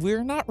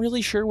 we're not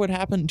really sure what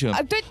happened to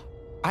him.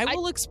 I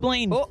will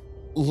explain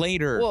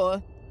later.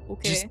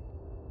 Okay. Just-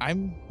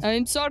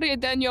 I'm sorry,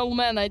 Daniel,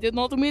 man. I did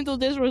not mean to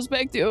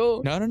disrespect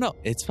you. No.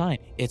 It's fine.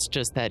 It's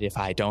just that if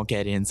I don't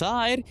get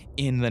inside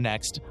in the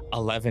next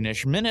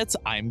 11-ish minutes,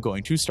 I'm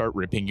going to start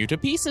ripping you to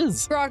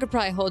pieces. Brock could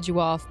probably hold you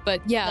off,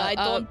 but yeah, I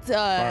don't.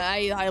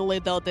 I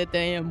highly doubt that I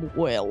am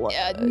well.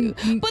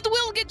 But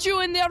we'll get you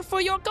in there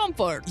for your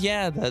comfort.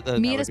 Yeah, that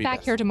meet would us be back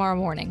best. here tomorrow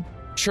morning.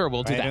 Sure,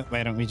 we'll do that.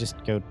 Why don't we just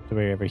go to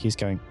wherever he's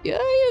going? Yeah,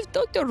 if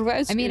Dr.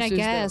 Vasquez I mean, I is there.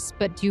 guess,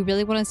 but do you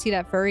really want to see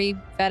that furry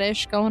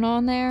fetish going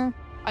on there?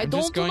 I I'm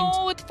don't just going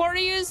know what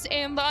furry is,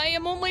 and I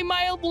am only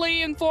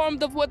mildly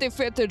informed of what a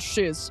fetish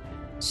is.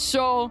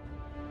 So,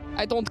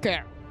 I don't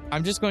care.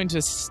 I'm just going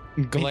to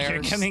glare.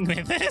 You're coming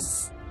with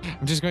us?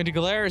 I'm just going to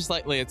glare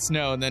slightly at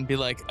Snow and then be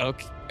like,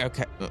 okay.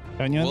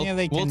 Don't you only have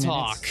like 10 we'll minutes?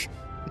 talk.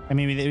 I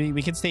mean,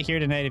 we could stay here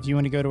tonight if you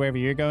want to go to wherever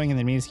you're going and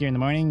then meet us here in the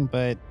morning,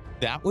 but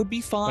That would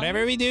be fun.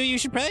 whatever we do, you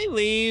should probably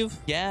leave.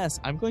 Yes,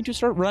 I'm going to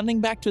start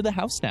running back to the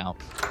house now.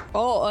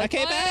 Oh,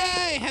 Okay, bye.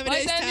 Have a Bye,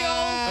 nice Daniel.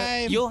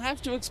 time. You'll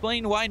have to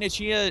explain why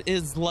Nichia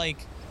is like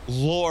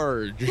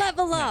Lord.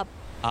 Level up.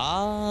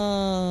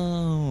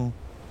 Oh.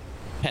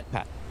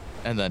 Pat.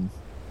 And then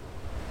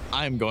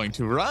I'm going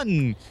to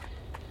run.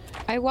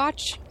 I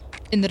watch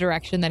in the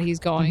direction that he's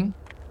going Can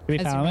we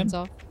as he follow him? runs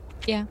off.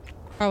 Yeah,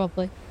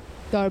 probably.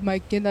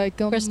 Mike, can I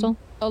come Crystal,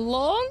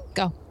 along?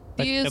 go.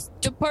 He is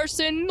the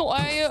person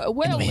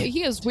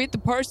he is with the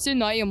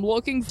person I am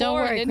looking for. Don't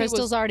worry, and it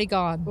Crystal's already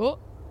gone.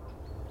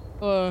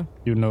 was,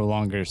 You no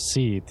longer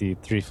see the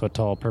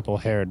 3-foot-tall,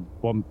 purple-haired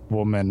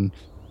woman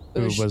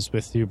who sh- was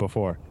with you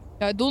before.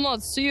 I do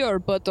not see her,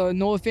 but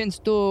no offense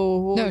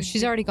to. No,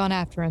 she's already gone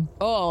after him.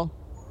 Oh,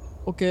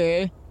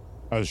 okay.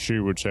 As she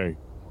would say,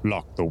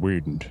 lock the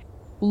wind.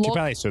 She Lock,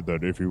 probably said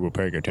that if you were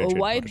paying attention.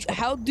 why? but it's fine.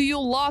 How do you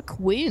lock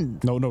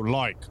wind? No,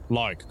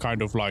 like,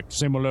 kind of like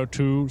similar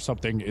to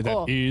something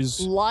that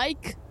is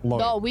Like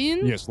like, the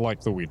wind? yes, like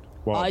the wind.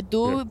 Well, I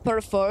do yeah.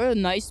 prefer a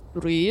nice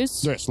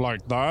breeze. Yes,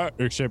 like that,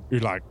 except you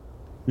like,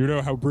 you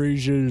know how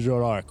breezes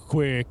are like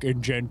quick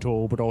and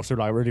gentle, but also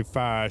like really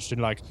fast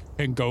and like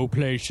can go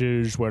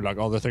places where like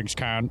other things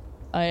can't.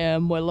 I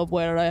am well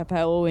aware of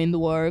how wind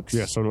works.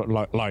 Yeah, so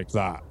like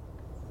that.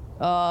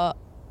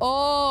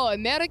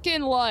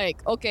 American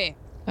like. Okay.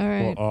 All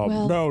right.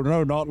 Well,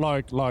 no, not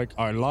like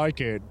I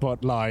like it,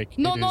 but like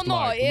No, it no, is no.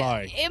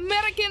 like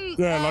American.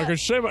 yeah, like a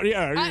similar.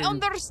 Yeah, I yeah.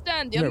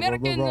 understand. Yeah,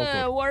 American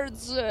well.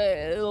 words,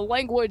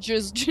 language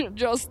is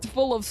just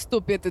full of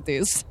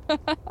stupidities.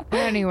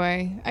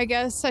 Anyway, I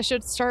guess I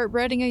should start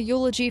writing a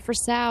eulogy for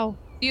Sal.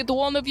 Did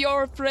one of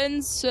your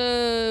friends,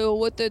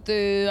 what did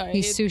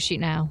He's sushi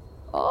now.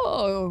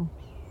 Oh,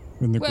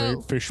 in the well-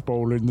 great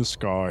fishbowl in the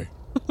sky.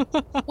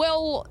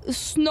 well,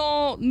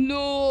 Snow,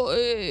 no,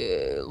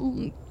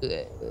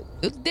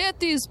 that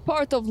is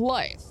part of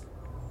life.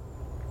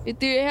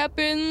 It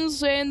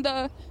happens, and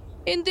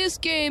In this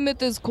game,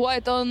 it is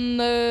quite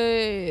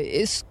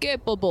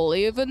unescapable.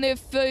 Even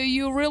if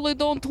you really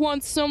don't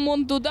want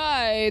someone to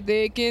die,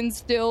 they can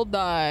still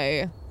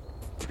die.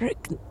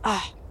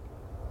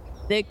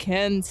 They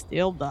can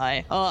still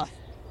die.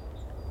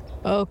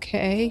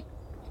 Okay.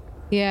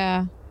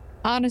 Yeah.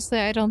 Honestly,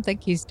 I don't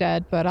think he's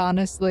dead, but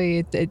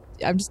honestly,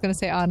 I'm just going to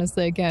say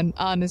honestly again.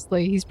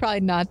 Honestly, he's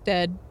probably not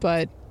dead,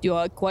 but You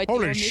are quite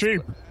Holy honest.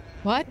 sheep!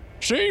 what?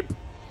 Sheep!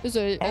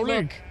 Holy,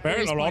 Holy!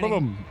 Man, a lot of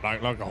them.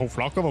 Like a whole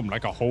flock of them.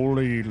 Like a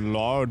wholly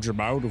large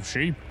amount of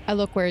sheep. I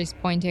look where he's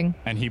pointing.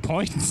 And he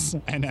points,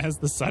 and as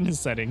the sun is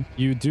setting,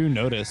 you do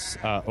notice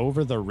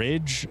over the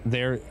ridge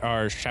there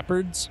are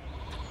shepherds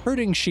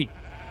herding sheep.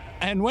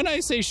 And when I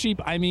say sheep,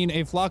 I mean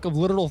a flock of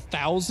literal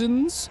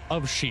thousands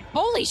of sheep.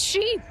 Holy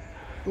sheep!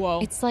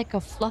 Whoa. It's like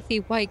a fluffy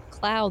white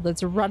cloud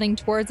that's running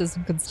towards us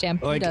and could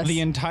stampede Like us.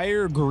 the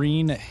entire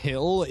green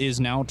hill is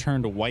now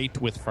turned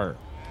white with fur.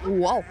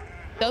 Wow.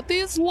 That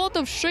is a lot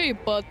of sheep,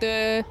 but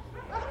this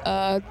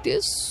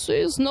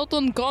is not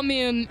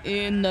uncommon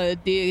in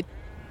the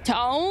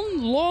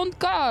town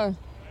Lonka.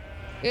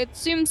 It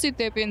seems it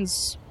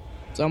happens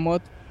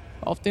somewhat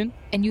often.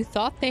 And you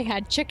thought they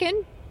had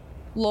chicken?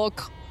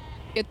 Look,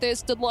 it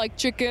tasted like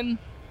chicken.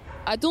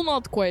 I do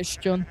not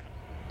question.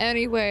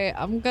 Anyway,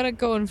 I'm gonna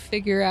go and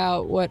figure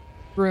out what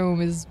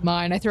room is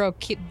mine. I throw a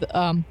key,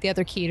 the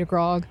other key to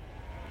Grog.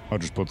 I'll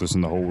just put this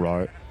in the hole,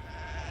 right?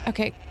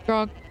 Okay,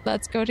 Grog,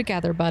 let's go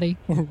together, buddy.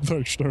 Oh,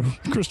 thanks, no.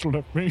 Crystal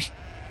left me.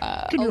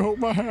 Can you hold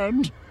my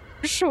hand?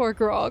 Sure,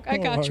 Grog. I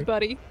got you, Alright.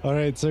 buddy. All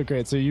right, so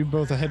great. So you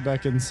both head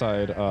back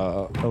inside.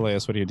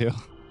 Elias, what do you do?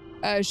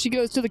 She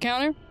goes to the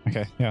counter,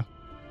 Okay, yeah.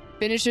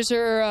 finishes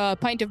her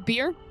pint of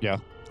beer. Yeah.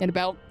 In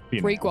about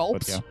You 3 know,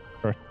 gulps. but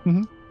yeah.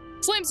 Sure.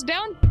 Slams it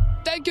down.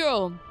 Thank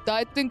you.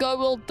 I think I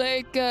will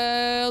take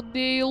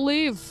the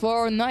leave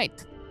for a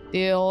night.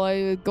 Will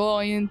I go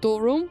into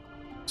room,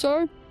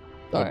 sir?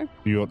 Sorry.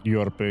 You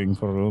are paying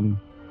for a room.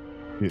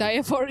 I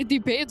have already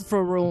paid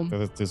for room.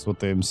 That is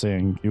what I'm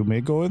saying. You may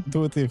go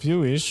into it if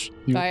you wish.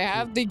 I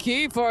have the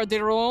key for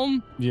the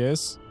room.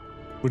 Yes.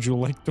 Would you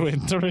like to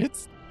enter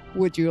it?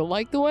 Would you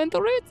like to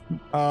enter it?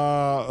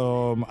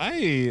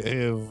 I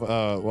have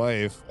a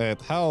wife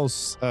at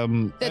house.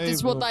 That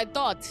is what I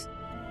thought.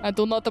 I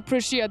do not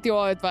appreciate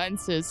your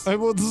advances. I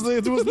would say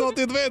it was not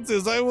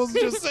advances. I was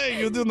just saying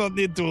you do not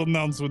need to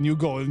announce when you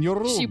go in your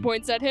room. She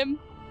points at him.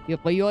 If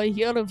you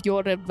hear of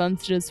your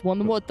advances one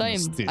more time,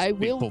 These I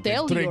will people, they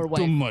tell drink your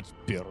too wife. much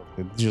beer.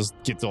 They just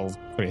get all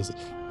crazy.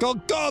 Go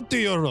to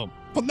your room.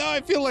 But now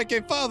I feel like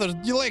a father.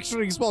 You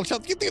lecturing a small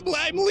child.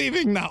 I'm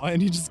leaving now. And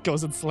he just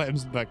goes and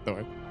slams the back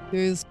door.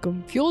 This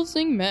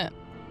confusing man.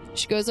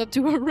 She goes up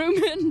to her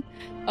room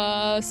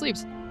and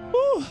sleeps.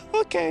 Ooh,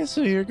 okay,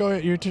 so you're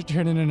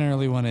turning an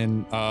early one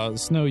in.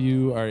 Snow,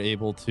 you are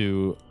able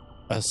to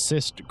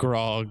assist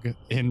Grog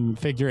in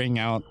figuring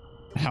out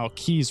how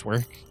keys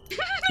work.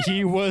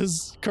 He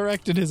was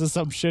correct in his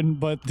assumption,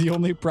 but the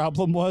only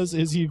problem is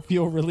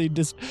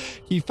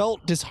he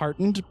felt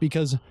disheartened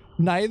because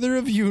neither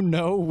of you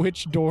know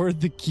which door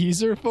the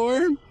keys are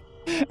for.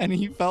 And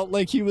he felt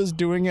like he was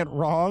doing it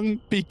wrong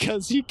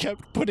because he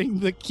kept putting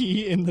the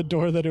key in the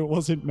door that it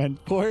wasn't meant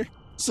for.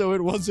 So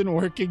it wasn't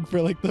working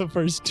for like the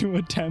first 2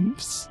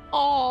 attempts.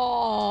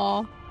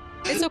 Aww.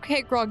 It's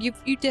okay, Grog.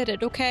 You did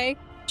it, okay?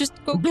 Just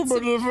go But get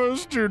some... the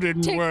first two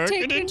didn't Take- work.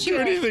 take It didn't do Nichia.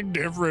 anything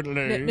differently.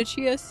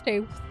 Nichia, stay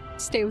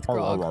with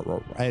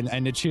Grog. And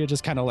Nichia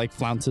just kind of like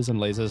flounces and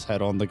lays his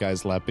head on the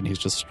guy's lap and he's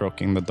just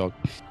stroking the dog.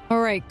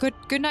 All right,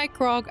 good night,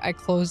 Grog. I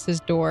close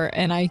this door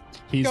and I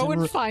He's go in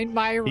and ro- find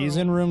my room. He's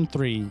in room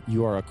 3.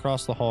 You are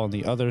across the hall on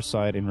the other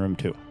side in room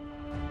 2.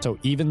 So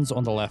evens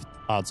on the left,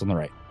 odds on the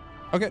right.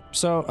 Okay,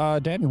 so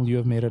Daniel, you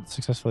have made it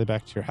successfully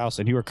back to your house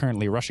and you are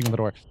currently rushing in the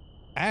door.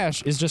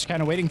 Ash is just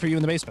kind of waiting for you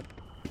in the basement.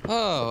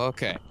 Oh,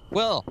 okay.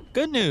 Well,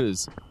 good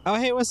news. Oh,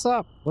 hey, what's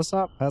up? What's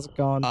up? How's it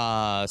going?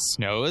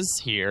 Snow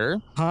is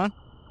here. Huh?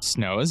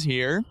 Snow is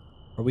here.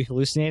 Are we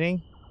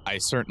hallucinating? I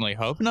certainly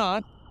hope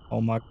not.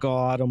 Oh my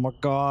god, oh my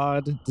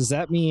god. Does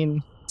that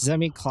mean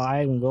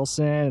Clyde and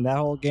Wilson and that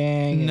whole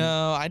gang? and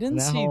No, I didn't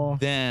that see whole-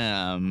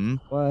 them.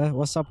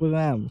 What's up with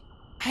them?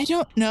 I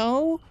don't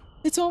know.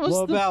 It's almost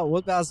What about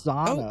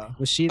Zana? Oh.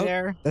 Was she Oh.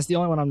 there? That's the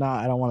only one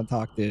I don't want to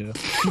talk to.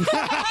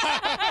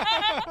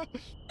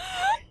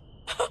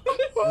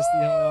 That's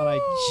the only one I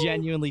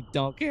genuinely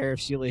don't care if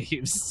she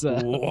leaves.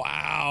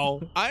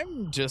 Wow.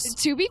 I'm just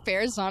To be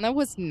fair, Zana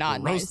was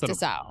not nice Roasted to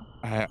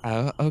him.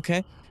 Sal.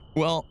 okay.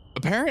 Well,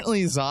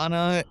 apparently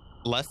Zana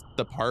left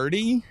the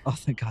party. Oh,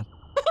 thank God.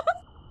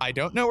 I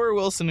don't know where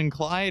Wilson and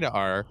Clyde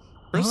are.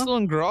 Crystal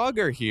and Grog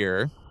are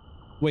here.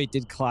 Wait,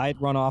 did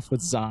Clyde run off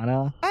with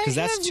Zana? I Because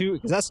that's have- two.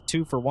 Because that's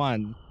 2 for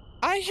 1.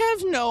 I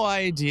have no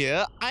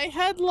idea. I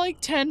had like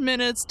 10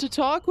 minutes to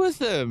talk with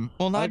them.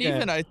 Well, not Okay.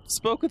 even. I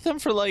spoke with them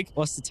for like.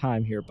 What's the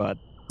time here, bud?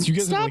 You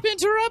guys Stop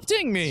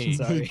interrupting me.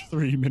 Sorry.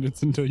 3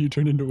 minutes until you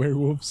turn into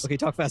werewolves. Okay,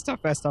 talk fast.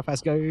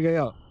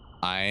 Go.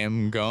 I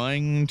am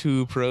going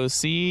to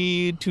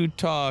proceed to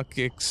talk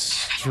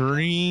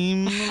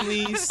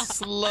extremely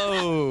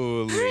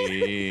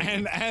slowly.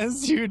 And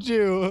as you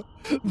do,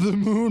 the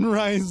moon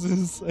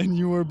rises and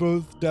you are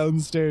both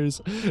downstairs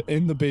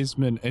in the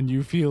basement and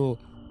you feel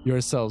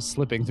yourselves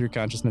slipping through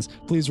consciousness.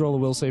 Please roll a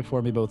will save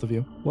for me, both of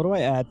you. What do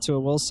I add to a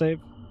will save?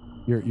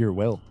 Your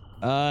will.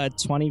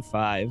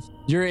 25.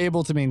 You're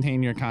able to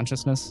maintain your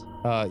consciousness,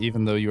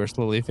 even though you are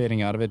slowly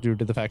fading out of it due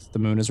to the fact that the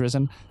moon has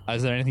risen.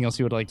 Is there anything else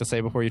you would like to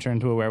say before you turn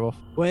into a werewolf?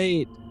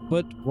 Wait,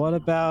 but what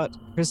about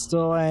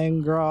Crystal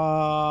and Grog?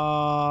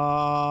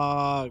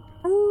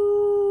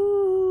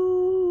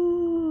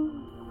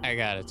 I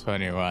got a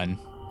 21.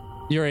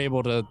 You're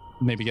able to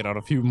maybe get out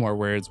a few more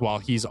words while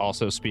he's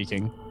also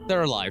speaking.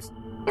 They're alive.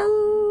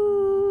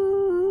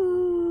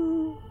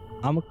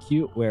 I'm a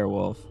cute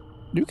werewolf.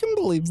 You can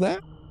believe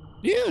that.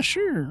 Yeah,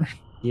 sure.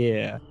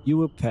 Yeah, you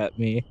would pet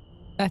me.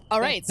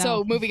 All right,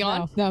 so moving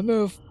on. No,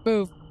 move.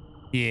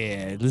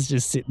 Yeah, let's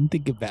just sit and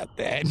think about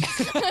that.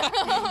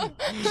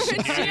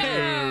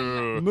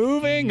 Yeah.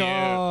 Moving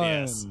on.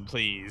 Yes,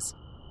 please.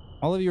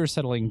 All of you are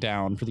settling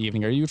down for the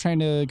evening. Are you trying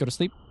to go to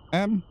sleep?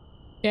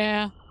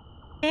 Yeah.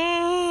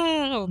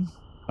 All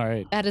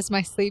right. That is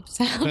my sleep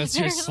sound. That's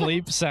your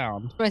sleep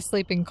sound. My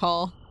sleeping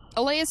call.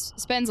 Elias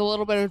spends a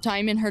little bit of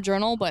time in her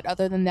journal, but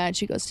other than that,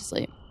 she goes to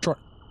sleep.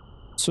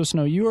 So,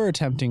 Snow, you are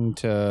attempting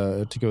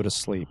to go to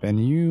sleep,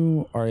 and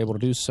you are able to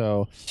do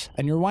so,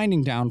 and you're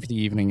winding down for the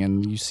evening,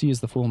 and you see as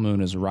the full moon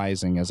is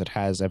rising, as it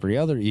has every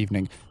other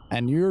evening,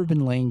 and you've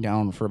been laying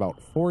down for about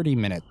 40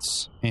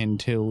 minutes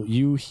until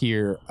you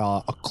hear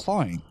a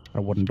clawing at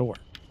a wooden door.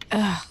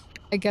 I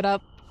get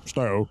up.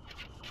 Snow.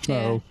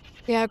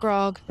 Yeah,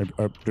 Grog. I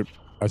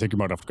think you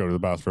might have to go to the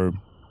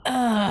bathroom.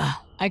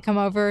 I come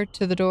over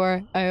to the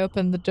door. I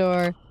open the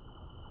door.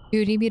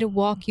 You need me to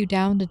walk you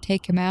down to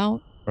take him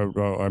out? I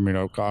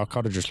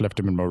kind of just left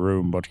him in my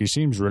room, but he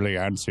seems really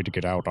antsy to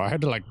get out. I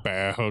had to,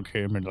 bear hug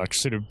him and,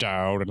 sit him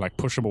down and,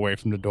 push him away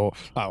from the door.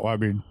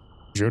 It's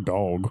your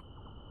dog.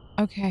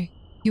 Okay.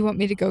 You want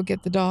me to go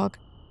get the dog?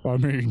 You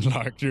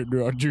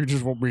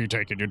just want me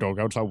taking your dog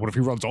outside. What if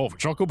he runs off?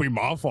 It's not going to be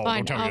my fault, Fine,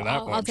 I'll tell you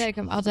that much. I'll take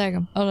him.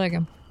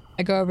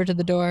 I go over to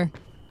the door.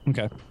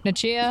 Okay.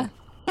 Nachia,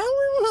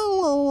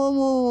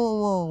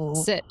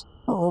 sit.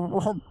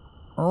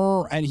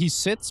 And he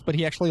sits, but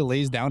he actually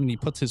lays down and he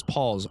puts his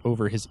paws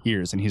over his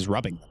ears and he's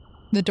rubbing them.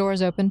 The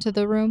door's open to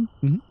the room?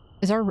 Mm-hmm.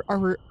 Is are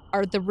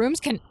the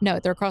rooms no,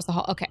 they're across the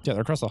hall. Okay. Yeah,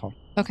 they're across the hall.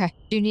 Okay.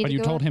 Do you need But to you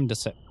go told up? him to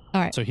sit.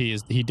 All right. So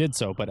he did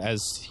so, but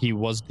as he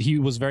was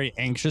very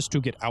anxious to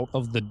get out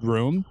of the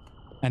room,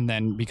 and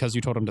then because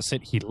you told him to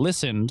sit, he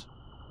listened,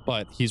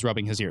 but he's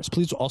rubbing his ears.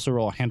 Please also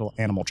roll a handle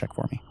animal check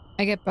for me.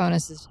 I get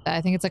bonuses.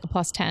 I think it's like a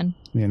plus 10.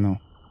 You know,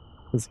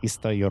 because he's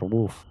still your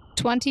wolf.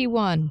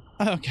 21.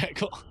 Okay,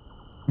 cool.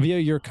 Via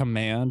your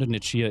command,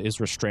 Nichia is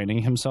restraining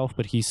himself,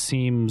 but he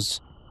seems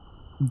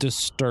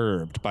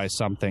disturbed by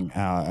something,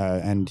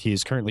 and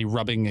he's currently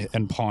rubbing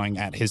and pawing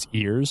at his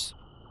ears.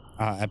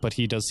 But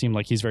he does seem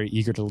like he's very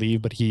eager to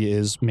leave, but he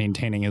is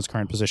maintaining his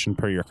current position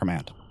per your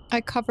command. I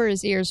cover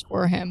his ears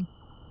for him.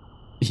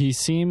 He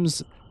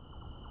seems,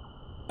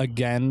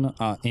 again,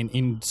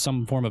 in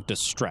some form of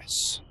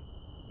distress.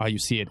 You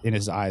see it in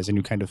his eyes, and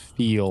you kind of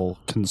feel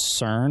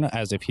concern,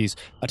 as if he's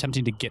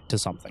attempting to get to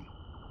something.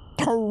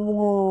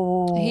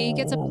 He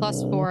gets a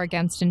 +4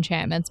 against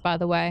enchantments, by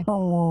the way.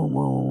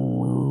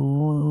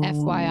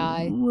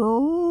 FYI.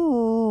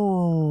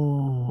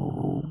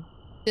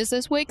 Does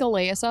this wake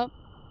Elias up?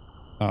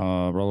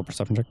 Roll a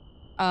perception check.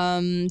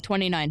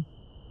 29.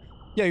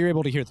 Yeah, you're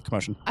able to hear the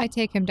commotion. I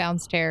take him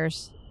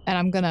downstairs, and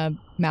I'm going to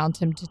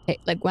mount him to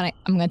take, I'm going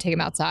to take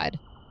him outside.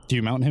 Do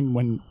you mount him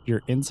when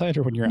you're inside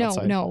or when you're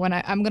outside? No, when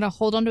I'm going to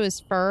hold onto his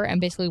fur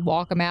and basically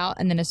walk him out,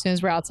 and then as soon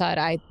as we're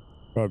outside,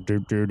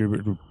 Do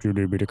you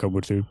need me to come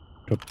with you?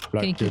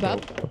 Can you keep up?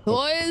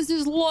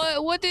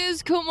 What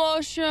is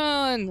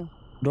commotion?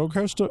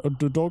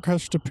 The dog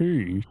has to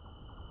pee.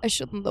 I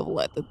shouldn't have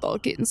let the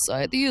dog get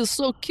inside. He is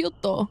so cute,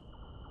 though.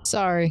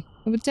 Sorry.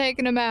 I'm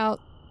taking him out.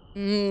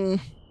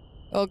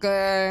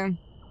 Okay.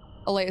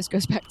 Elias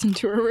goes back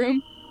into her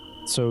room.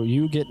 So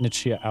you get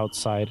Nichia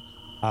outside,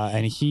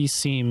 and he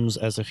seems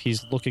as if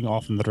he's looking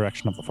off in the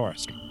direction of the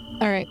forest.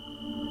 All right.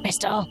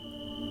 Crystal.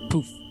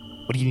 Poof.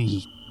 What do you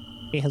need?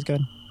 Hey, how's it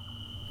going?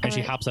 And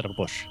she right. hops out of a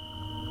bush.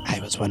 I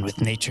was one with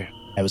nature.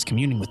 I was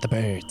communing with the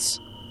birds.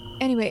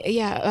 Anyway,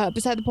 yeah,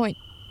 beside the point.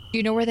 Do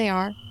you know where they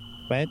are?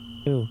 What?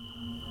 Who?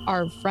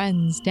 Our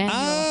friends,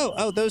 Daniel.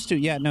 Oh, those two.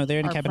 Yeah, no, they're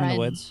in a Our cabin in the friend.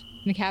 woods.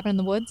 In a cabin in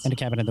the woods? In a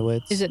cabin in the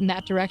woods. Is it in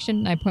that direction?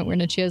 And I point where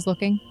Nichia is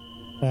looking.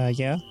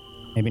 Yeah.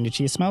 Maybe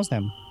Nichia smells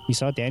them. He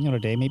saw Daniel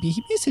today. Maybe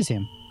he misses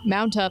him.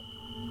 Mount up.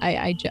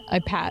 I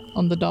pat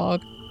on the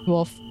dog,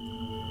 Wolf.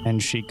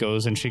 And she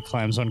goes and she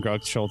climbs on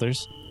Grog's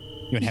shoulders.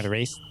 You want to have a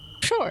race?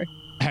 Sure.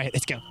 All right,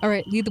 let's go. All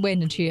right, lead the way,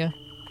 Nichia.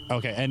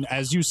 Okay, and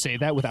as you say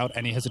that, without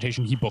any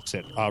hesitation, he books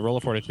it. Roll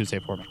a fortitude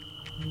save for me.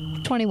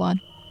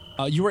 21.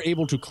 You were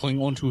able to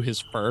cling onto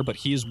his fur, but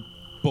he is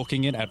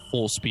booking it at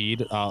full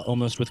speed,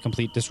 almost with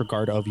complete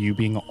disregard of you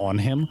being on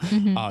him.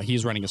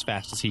 He's running as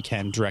fast as he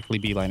can, directly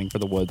beelining for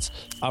the woods.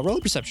 Roll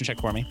a perception check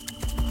for me.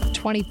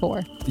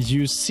 24.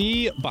 You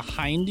see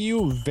behind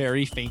you,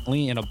 very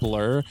faintly in a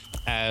blur,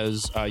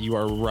 as you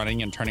are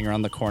running and turning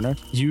around the corner,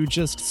 you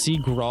just see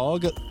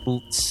Grog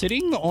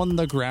sitting on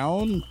the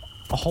ground,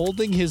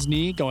 holding his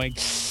knee, going,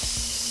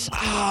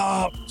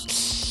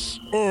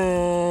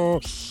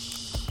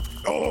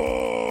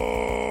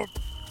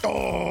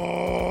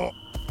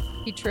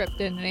 He tripped,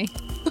 didn't he?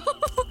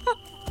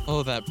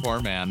 Oh, that poor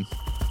man.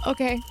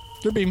 Okay.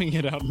 You're beaming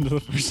it out into the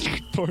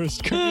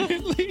forest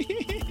currently.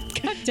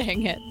 God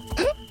dang it.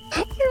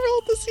 I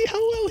rolled to see how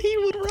well he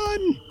would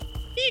run.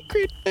 He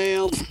crit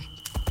failed.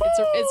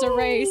 It's a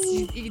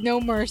race. No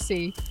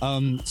mercy.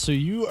 So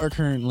you are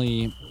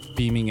currently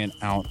beaming it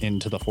out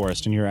into the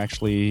forest, and you're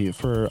actually,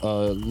 for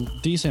a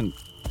decent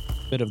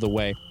bit of the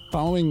way,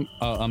 following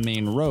a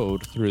main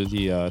road through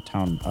the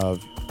town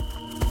of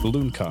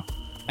Lunka.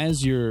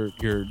 As you're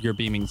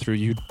beaming through,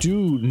 you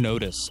do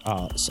notice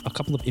a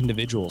couple of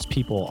individuals.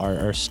 People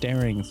are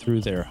staring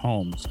through their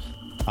homes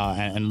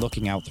and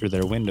looking out through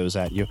their windows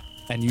at you.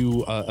 And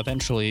you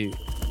eventually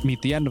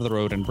meet the end of the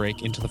road and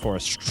break into the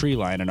forest tree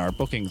line and are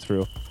booking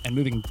through and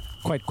moving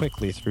quite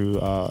quickly through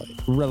a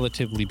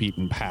relatively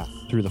beaten path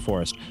through the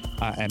forest.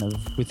 And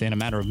within a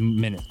matter of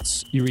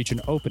minutes, you reach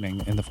an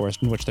opening in the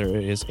forest in which there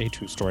is a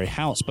 2-story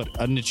house. But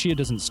Nichia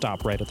doesn't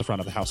stop right at the front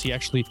of the house. He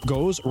actually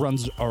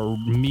runs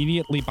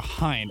immediately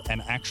behind,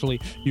 and actually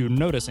you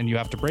notice, and you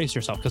have to brace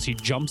yourself because he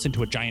jumps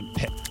into a giant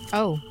pit.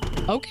 Oh,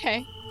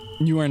 okay.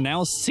 You are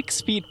now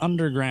 6 feet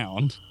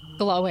underground.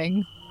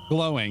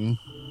 Glowing,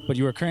 but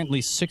you are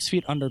currently 6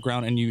 feet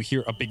underground, and you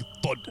hear a big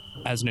thud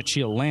as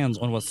Nichia lands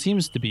on what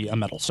seems to be a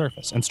metal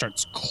surface and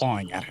starts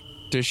clawing at it.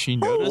 Does she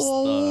notice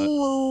the...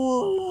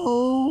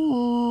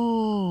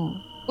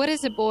 What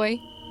is it,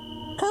 boy?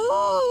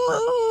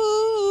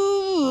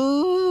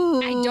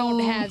 I don't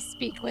have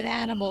speak with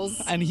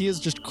animals. And he is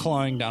just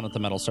clawing down at the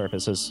metal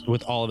surfaces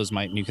with all of his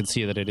might, and you can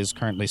see that it is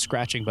currently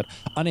scratching, but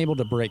unable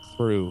to break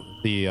through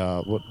the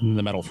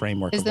metal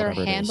framework. Is there a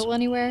handle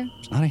anywhere?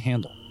 There's not a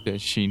handle.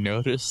 Does she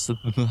notice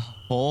the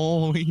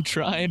hole we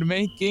tried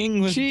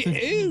making? She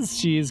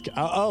is. You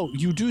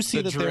do see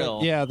The that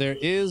drill. there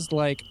is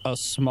like a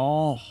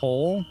small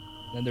hole.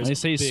 And there's They a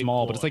say big small,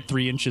 hole. but it's like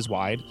 3 inches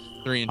wide.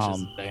 3 inches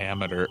in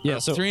diameter. yeah, Or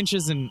so- 3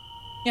 inches in...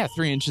 Yeah,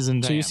 3 inches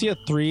in diameter. So you see a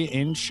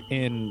 3-inch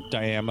in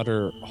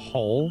diameter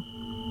hole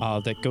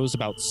that goes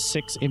about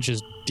 6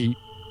 inches deep.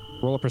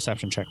 Roll a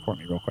perception check for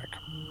me real quick.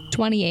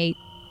 28.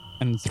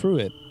 And through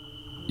it,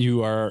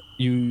 you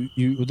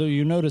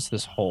notice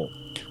this hole.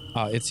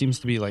 It seems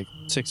to be like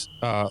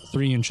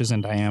 3 inches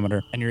in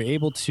diameter, and you're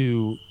able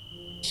to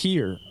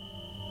hear,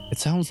 it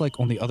sounds like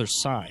on the other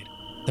side,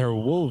 there are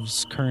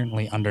wolves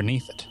currently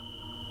underneath it.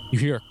 You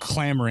hear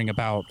clamoring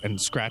about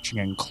and scratching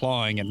and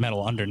clawing at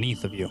metal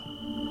underneath of you.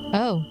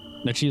 Oh.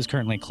 Nichia is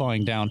currently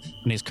clawing down,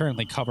 and he's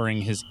currently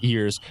covering his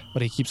ears,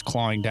 but he keeps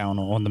clawing down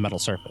on the metal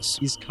surface.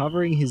 He's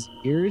covering his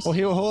ears. Well,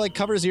 he'll like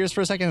cover his ears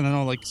for a second, and then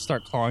he'll like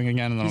start clawing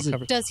again, and then he'll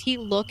cover. Does he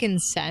look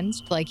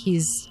incensed, like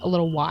he's a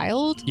little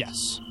wild?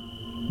 Yes.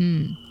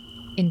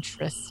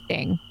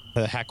 Interesting.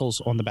 The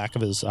hackles on the back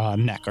of his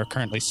neck are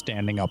currently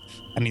standing up,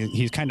 and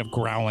he's kind of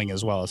growling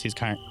as well as he's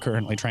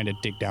currently trying to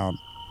dig down.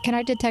 Can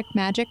I detect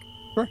magic?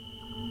 Sure.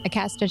 I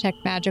cast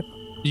detect magic.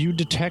 You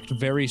detect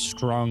very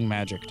strong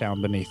magic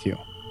down beneath you.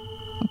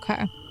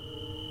 Okay.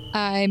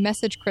 I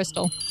message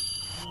Crystal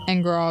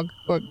and Grog,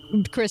 or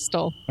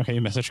Crystal. Okay,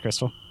 you message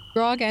Crystal.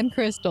 Grog and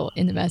Crystal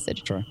in the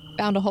message. Sure.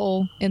 Found a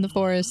hole in the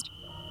forest.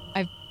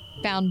 I've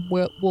found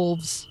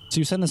wolves. So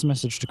you send this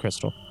message to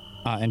Crystal,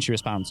 and she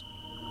responds,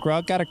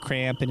 Grog got a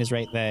cramp in his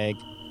right leg.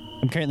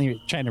 I'm currently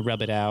trying to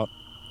rub it out.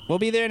 We'll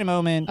be there in a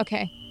moment.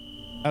 Okay.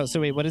 Oh, so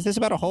wait, what is this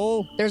about a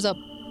hole? There's a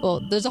hole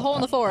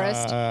in the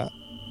forest.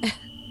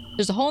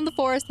 There's a hole in the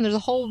forest, and there's a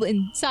hole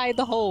inside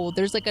the hole.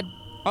 There's like a...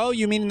 Oh,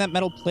 you mean that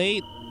metal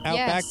plate out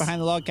Yes. back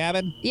behind the log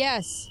cabin?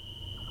 Yes.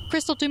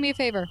 Crystal, do me a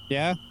favor.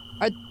 Yeah?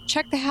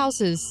 Check the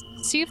houses.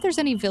 See if there's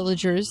any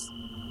villagers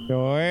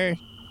Sure.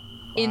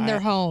 in their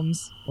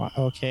homes.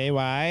 Okay,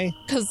 why?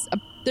 Because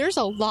there's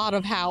a lot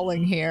of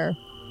howling here.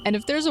 And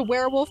if there's a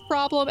werewolf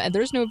problem and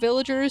there's no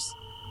villagers...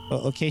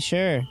 Okay,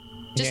 sure.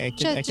 Just- I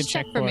can just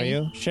check check for for me.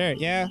 you. Sure,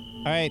 yeah.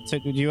 All right, so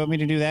do you want me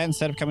to do that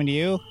instead of coming to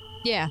you?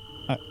 Yeah.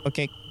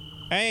 Okay.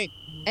 All right.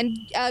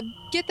 And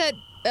get that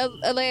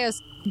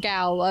Elias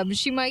gal.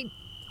 She might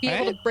be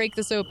able to What? break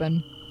this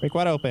open. Break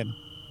what open?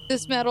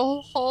 This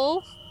metal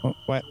hole.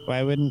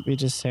 Why wouldn't we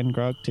just send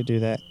Grog to do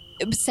that?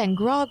 Send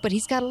Grog, but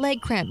he's got a leg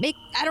cramp.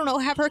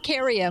 Have her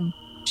carry him.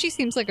 She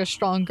seems like a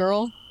strong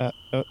girl.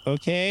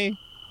 Okay.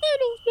 I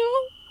don't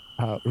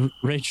know.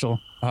 Rachel,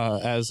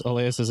 as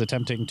Elias is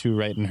attempting to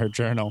write in her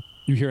journal,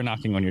 you hear a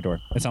knocking on your door.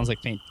 It sounds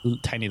like faint,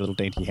 tiny little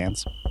dainty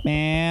hands.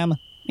 Ma'am.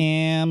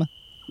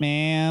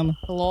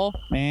 Hello?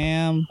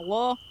 Ma'am.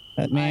 Hello?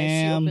 She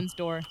Ma'am. opens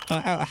door.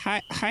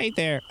 Hi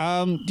there.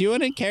 Do you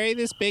want to carry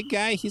this big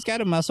guy? He's got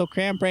a muscle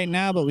cramp right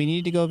now, but we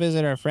need to go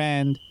visit our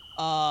friend.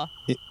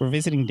 We're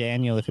visiting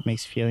Daniel, if it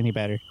makes you feel any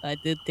better. I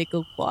did take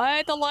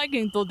quite a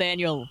liking to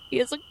Daniel. He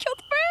is a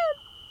cute man.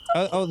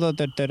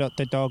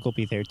 The dog will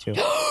be there too.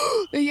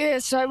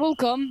 Yes, I will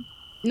come.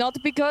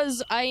 Not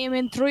because I am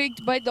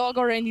intrigued by dog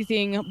or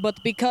anything,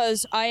 but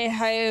because I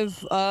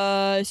have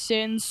a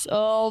sense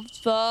of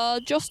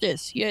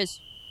justice.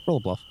 Yes. Roll a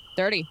bluff.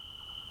 30.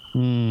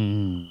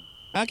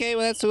 Okay,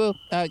 well, that's cool.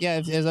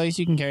 Yeah, as long as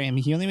you can carry him.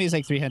 He only weighs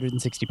like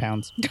 360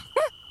 pounds.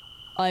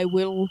 I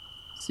will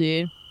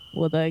see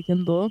what I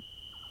can do.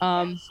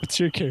 What's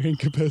your carrying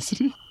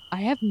capacity?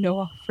 I have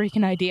no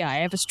freaking idea. I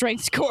have a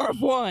strength score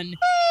of 1.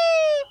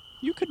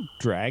 You could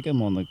drag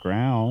him on the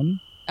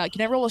ground.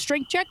 Can I roll a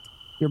strength check?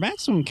 Your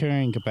maximum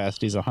carrying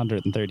capacity is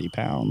 130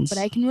 pounds. But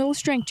I can roll a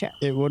strength check.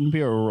 It wouldn't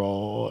be a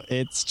roll.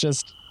 It's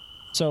just...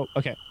 So,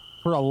 okay.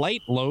 For a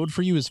light load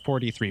for you is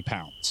 43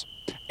 pounds.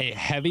 A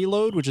heavy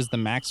load, which is the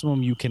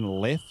maximum you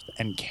can lift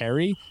and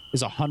carry,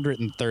 is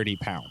 130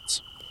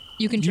 pounds.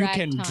 You can drag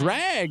You can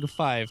drag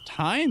 5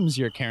 times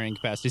your carrying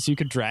capacity, so you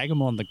could drag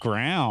him on the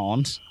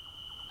ground.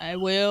 I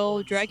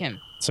will drag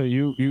him. So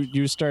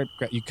you start...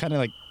 You kind of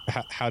like...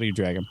 How do you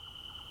drag him?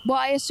 Well,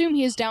 I assume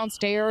he's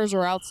downstairs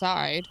or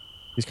outside.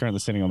 He's currently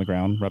sitting on the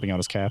ground, rubbing out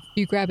his calf.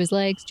 Do you grab his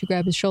legs? Do you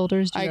grab his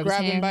shoulders? Do you I grab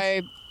grab his him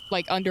hands?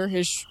 by, under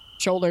his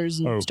shoulders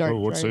and start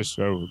what's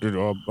dragging.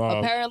 this?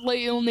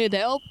 Apparently you need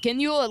help.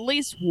 Can you at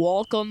least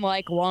walk on,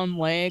 one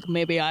leg?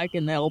 Maybe I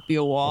can help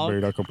you walk.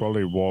 I could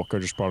probably walk. I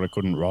just probably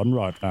couldn't run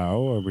right now.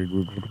 What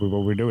are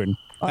we doing?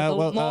 I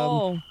don't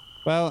know.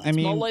 Well, I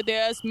mean... Small lady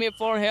asked me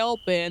for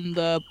help and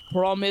the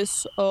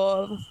promise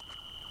of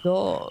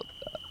dog.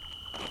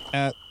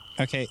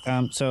 Okay,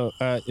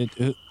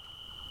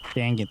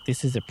 dang it,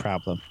 this is a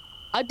problem.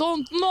 I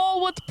don't know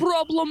what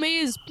problem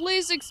is.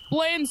 Please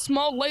explain,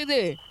 small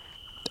lady.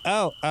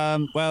 Oh,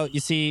 well, you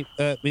see,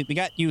 we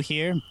got you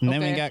here, and then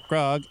we Okay. got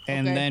Grog,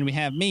 and Okay. then we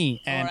have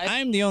me, and All right.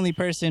 I'm the only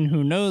person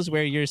who knows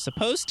where you're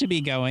supposed to be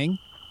going.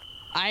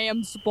 I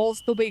am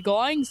supposed to be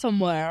going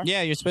somewhere.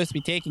 Yeah, you're supposed to be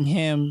taking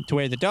him to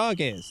where the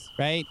dog is,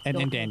 right? And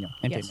Okay. Daniel.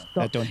 Yes,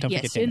 Daniel. Don't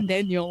forget Yes, Daniel. and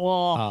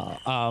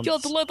Daniel.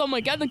 Just a little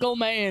mechanical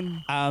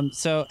man.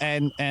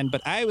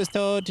 But I was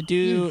told to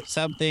do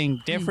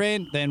something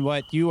different than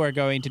what you are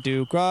going to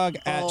do. Grog,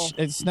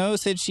 Snow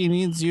said she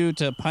needs you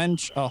to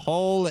punch a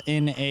hole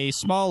in a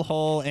small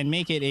hole and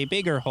make it a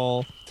bigger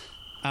hole.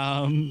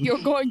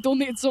 You're going to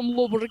need some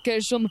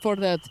lubrication for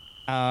that.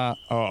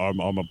 I'm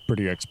a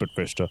pretty expert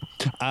fister.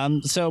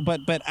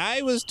 But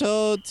I was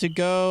told to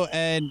go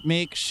and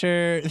make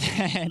sure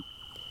that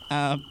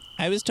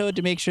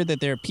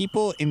there are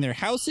people in their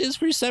houses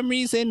for some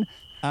reason.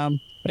 But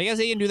I guess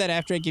I can do that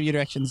after I give you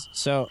directions.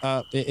 So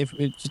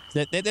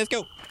let's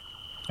go.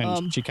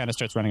 And she kind of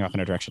starts running off in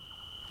a direction.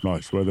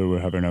 Nice weather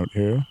we're having out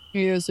here.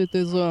 Yes, it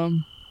is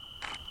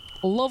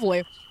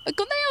lovely.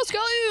 Can I ask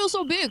how you're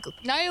so big?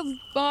 I have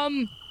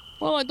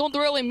I don't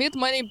really meet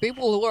many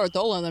people who are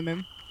taller than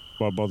me.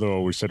 My mother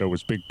always said I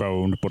was big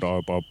boned, but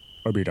I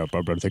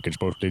think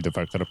it's mostly the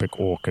fact that I pick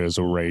orc as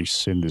a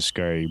race in this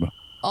game.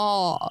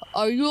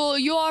 Are you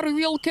are a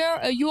real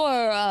you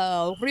are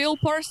a real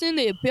person,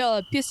 a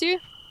pissy?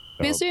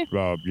 Pissy?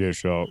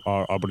 Yes,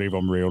 I believe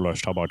I'm real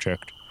last time I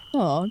checked.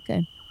 Oh,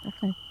 okay.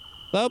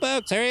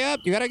 Slowpokes, hurry up.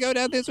 You gotta go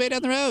down this way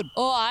down the road.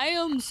 Oh, I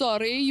am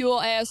sorry, you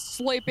a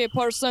sleepy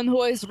person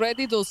who is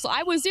ready to...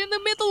 I was in the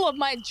middle of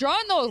my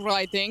journal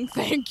writing.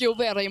 Thank you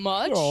very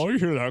much. Oh, you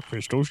hear that,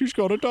 Crystal? She's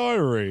got a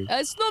diary.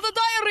 It's not a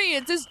diary,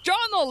 it is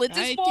journal. It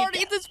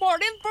is for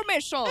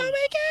information. Oh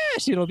my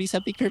gosh, it'll be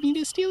something for me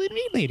to steal and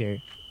read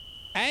later.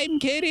 I'm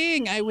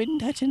kidding. I wouldn't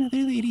touch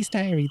another lady's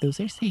diary. Those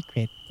are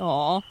sacred.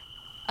 Aw,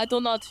 I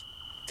do not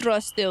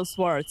trust those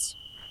words,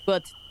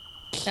 but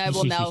I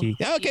will now...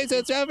 Okay, so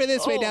it's over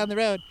this way down the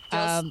road.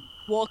 Just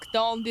walk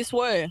down this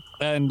way.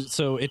 And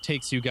so it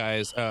takes you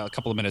guys a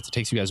couple of minutes. It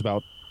takes you guys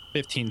about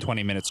 15,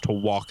 20 minutes to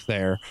walk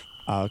there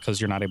because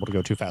you're not able to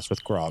go too fast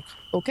with Grog.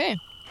 Okay.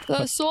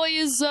 So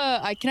is...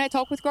 can I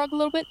talk with Grog a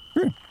little bit?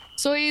 Sure.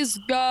 So is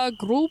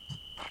group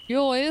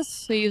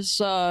yours? Is...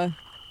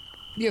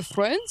 you have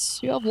friends?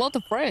 You have a lot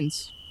of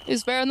friends.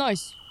 It's very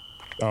nice.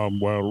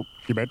 Well,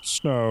 you met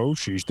Snow.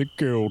 She's the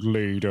guild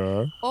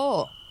leader.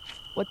 Oh.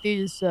 What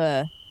is...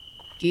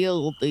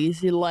 guild?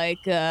 Is it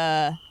like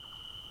a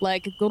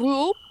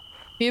group?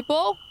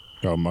 People?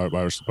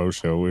 I suppose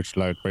so. It's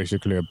like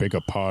basically a bigger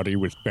party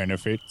with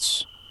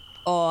benefits.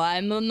 Oh,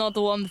 I'm not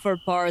one for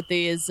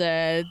parties.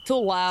 Too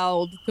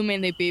loud. Too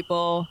many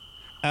people.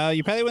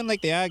 You probably wouldn't like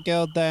the Art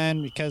Guild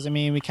then, because, I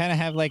mean, we kind of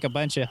have, like, a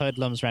bunch of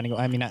hoodlums running.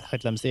 I mean, not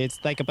hoodlums. It's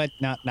like a bunch,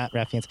 not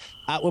ruffians.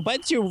 A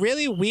bunch of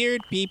really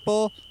weird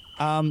people.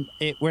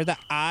 We're the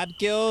Odd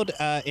Guild.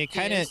 It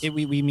kind of, Yes.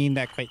 we mean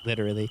that quite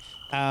literally.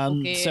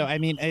 Okay. So, I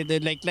mean,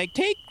 like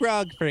take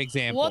Grog, for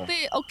example.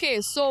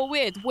 Okay, so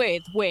wait.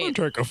 Don't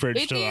take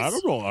offense It to that.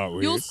 is- I'm not that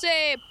weird. You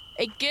say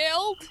a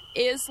guild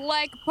is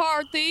like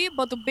party,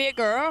 but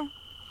bigger.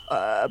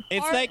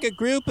 It's like a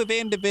group of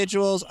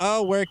individuals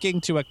all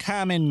working to a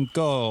common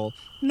goal.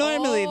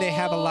 Normally they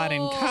have a lot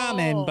in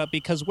common, but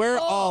because we're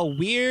all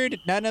weird,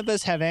 none of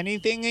us have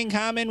anything in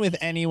common with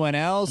anyone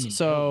else.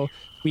 So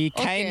we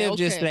kind of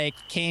just like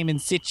came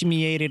and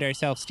situated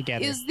ourselves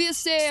together. Is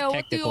this a what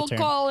do technical you term.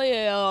 call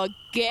a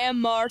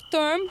gamma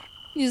term?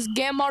 Is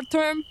gamma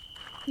term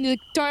the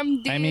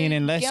term? I mean,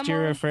 unless gamma?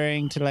 you're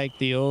referring to like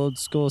the old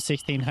school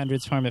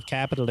 1600s form of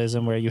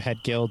capitalism where you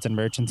had guilds and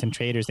merchants and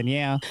traders, and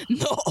yeah.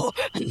 No,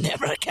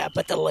 never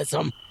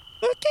capitalism.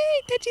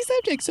 Okay, touchy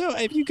subject. So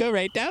if you go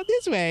right down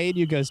this way and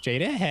you go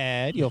straight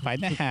ahead, you'll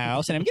find the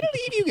house. And I'm going to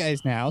leave you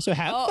guys now, so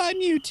have fun,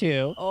 you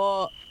two.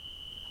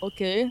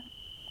 Okay.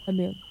 I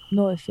mean,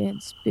 no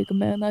offense, big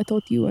man. I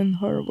thought you and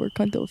her were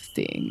kind of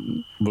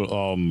thing.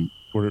 Well,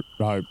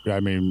 I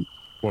mean,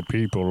 we're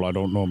people. I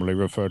don't normally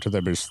refer to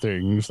them as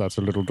things. That's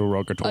a little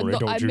derogatory, No,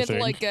 don't I you meant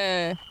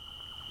think?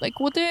 like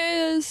what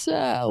is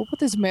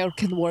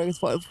American word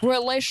for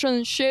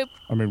relationship?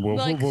 I mean,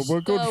 like,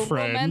 we're good friends.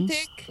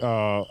 romantic?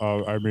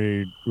 I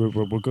mean,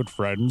 we're good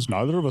friends.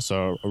 Neither of us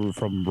are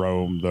from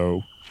Rome,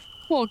 though.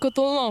 Well, good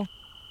to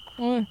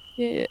know.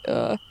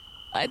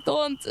 I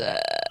don't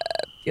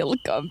feel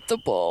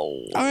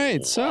comfortable. All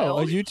right, so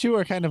Well, you two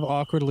are kind of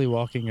awkwardly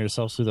walking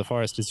yourselves through the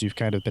forest as you've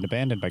kind of been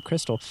abandoned by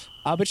Crystal.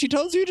 But she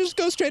tells you just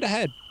go straight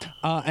ahead.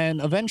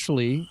 And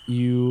eventually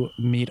you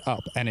meet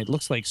up. And it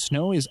looks like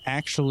Snow is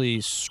actually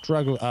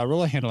struggling. Snow,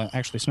 roll a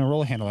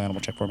handle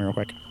animal check for me real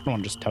quick. I don't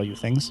want to just tell you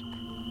things.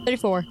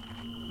 34.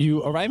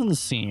 You arrive on the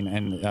scene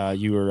and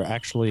you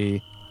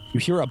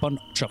hear a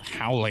bunch of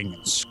howling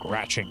and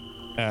scratching.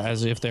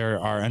 As if there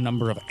are a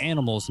number of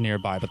animals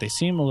nearby, but they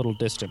seem a little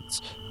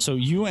distant. So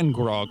you and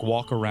Grog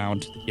walk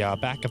around the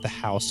back of the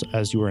house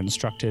as you were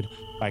instructed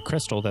by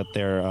Crystal that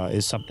there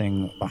is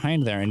something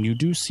behind there. And you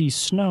do see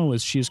Snow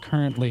as she is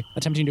currently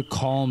attempting to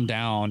calm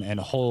down and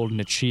hold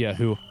Nichia,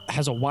 who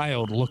has a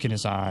wild look in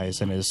his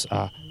eyes and his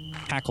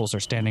hackles are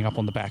standing up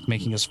on the back,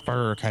 making his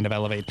fur kind of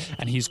elevate.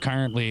 And he's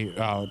currently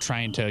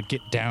trying to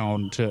get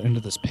down into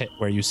this pit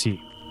where you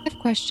see. I have a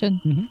question.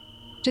 Mhm.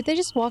 Did they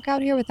just walk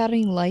out here without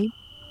any light?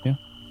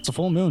 It's a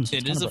full moon. So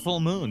It is a full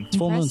moon. It's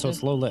full moon, so Impressive.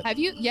 it's low lit.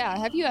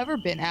 Have you ever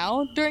been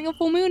out during a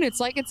full moon? It's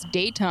like it's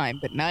daytime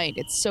but night.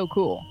 It's so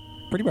cool.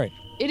 Pretty bright.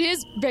 It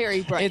is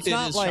very bright. It's It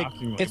not is like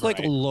shockingly it's like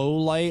bright. low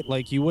light.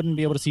 Like you wouldn't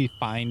be able to see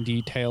fine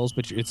details,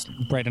 but it's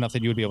bright enough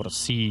that you would be able to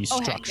see Oh,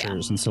 heck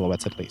structures and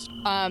silhouettes at least.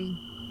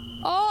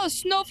 Oh,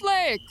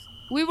 Snowflake!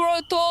 We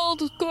were told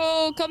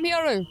to come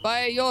here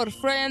by your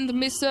friend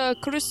Miss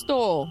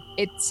Crystal.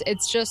 It's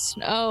just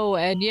snow,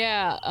 and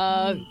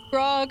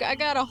Grog, I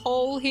got a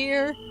hole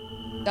here.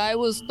 I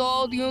was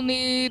told you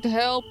need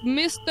help,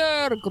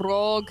 Mr.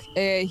 Grog.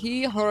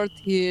 He hurt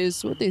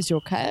his... What is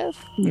your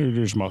calf?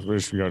 This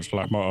is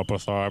like my upper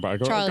thigh, but I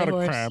got Charlie a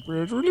horse. cramp.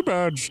 It's really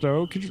bad,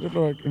 Snow. Can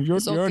you, you're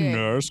It's a okay.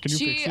 nurse. Can you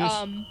fix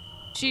this?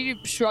 She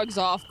shrugs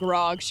off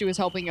Grog. She was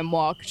helping him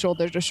walk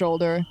shoulder to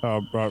shoulder.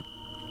 Right.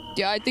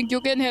 Yeah, I think you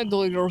can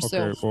handle Okay,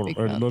 yourself. well, big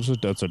man.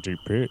 that's a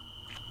deep pit.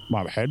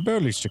 My head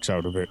barely sticks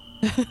out of it.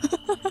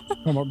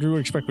 Do you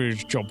expect me to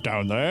just jump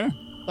down there?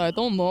 I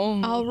don't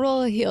know. I'll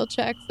roll a heal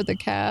check for the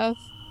calf.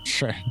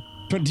 Sure.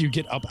 But do you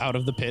get up out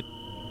of the pit?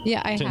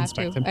 Yeah, I To have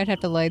inspect to. him? I'd have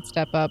to light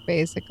step up,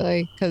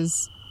 basically,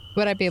 because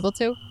would I be able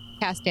to?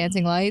 Cast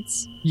dancing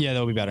lights. Yeah,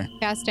 that would be better.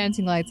 Cast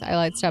dancing lights. I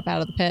light step out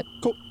of the pit.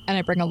 Cool. And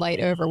I bring a light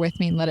over with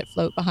me and let it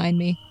float behind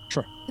me.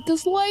 It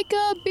is like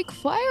big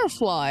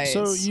fireflies.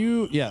 So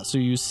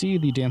you see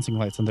the dancing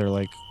lights, and they're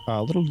like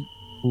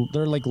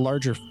they're like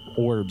larger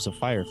orbs of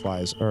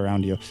fireflies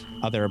around you.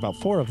 There are about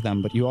 4 of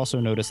them, but you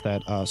also notice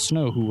that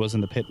Snow, who was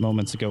in the pit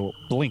moments ago,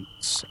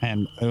 blinks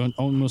and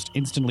almost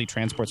instantly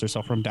transports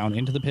herself from down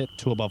into the pit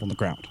to above on the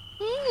ground.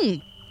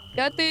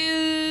 That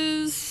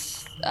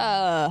is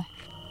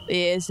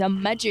a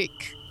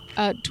magic.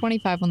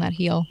 25 on that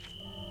heal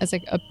as I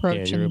approach.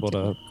 Yeah, you're and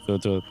able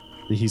to.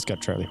 He's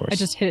got Charlie horse. I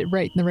just hit it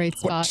right in the right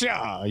spot.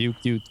 Wha-cha!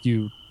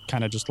 You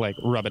kind of just like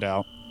rub it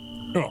out.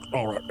 Oh,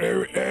 all right,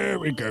 there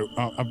we go.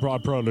 I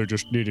probably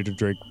just needed to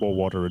drink more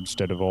water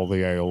instead of all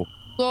the ale.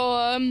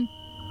 So,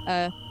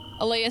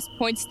 Elias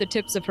points the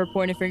tips of her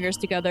pointer fingers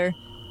together.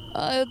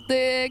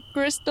 The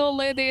crystal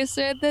lady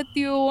said that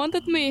you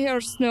wanted me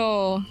here,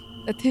 Snow.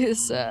 That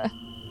is,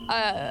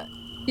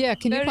 Yeah,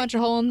 can you Very- punch a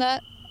hole in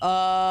that?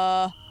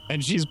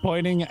 And she's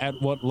pointing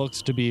at what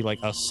looks to be like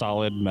a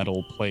solid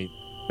metal plate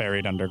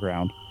buried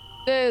underground.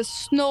 the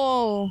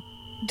snow,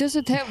 does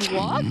it have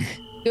lock?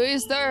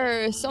 Is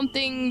there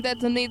something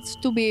that needs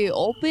to be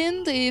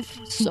opened? If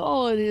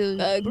so,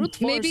 brute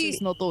force maybe- is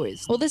not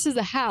always. Well, this is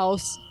a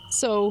house,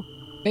 so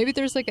maybe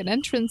there's like an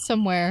entrance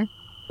somewhere.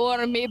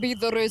 Or maybe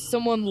there is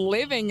someone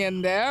living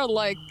in there.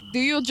 Like, do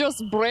you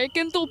just break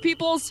into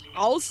people's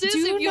houses Do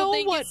you if you know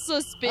think what- it's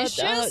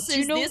suspicious? do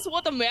you Is know- this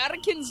what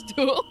Americans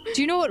do?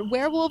 Do you know what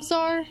werewolves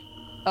are?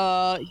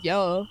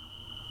 Yeah.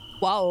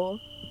 Wow.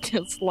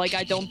 It's like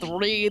I don't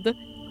read.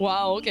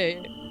 Wow,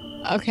 okay.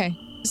 Okay,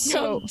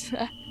 so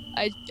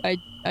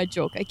I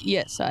joke.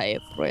 Yes, I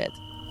have read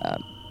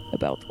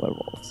about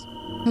werewolves.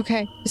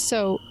 okay,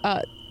 so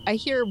I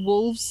hear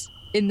wolves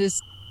in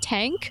this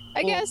tank,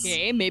 I guess.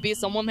 Okay, maybe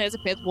someone has a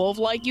pet wolf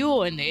like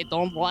you and they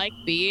don't like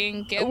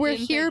being kept We're in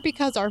here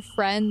because our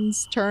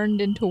friends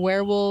turned into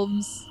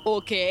werewolves.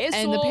 Okay, so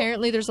And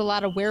apparently there's a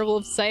lot of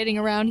werewolf sighting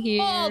around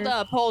here. hold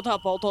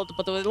up.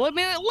 But let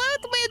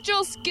me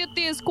just get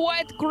this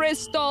quite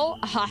crystal.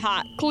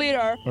 Haha,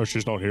 clearer. Oh,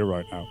 she's not here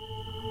right now.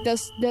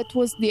 That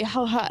was the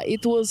haha.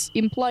 It was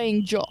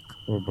implying joke.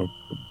 But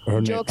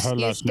her Jokes her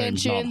is last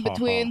name's tension not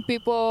between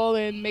people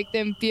and make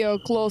them feel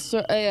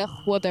closer.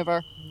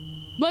 Whatever.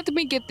 Let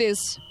me get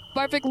this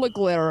perfectly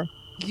clear.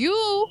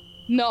 You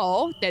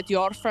know that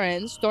your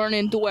friends turn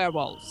into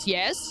werewolves,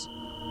 yes?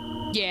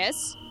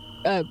 Yes?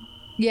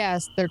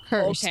 Yes, they're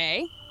cursed.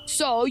 Okay.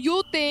 So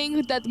you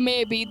think that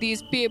maybe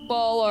these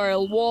people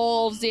or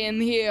wolves in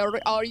here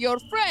are your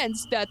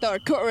friends that are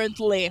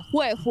currently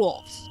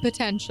werewolves?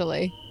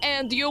 Potentially.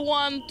 And you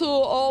want to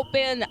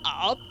open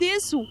up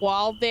this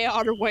while they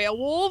are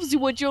werewolves?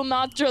 Would you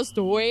not just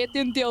wait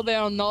until they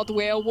are not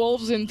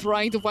werewolves and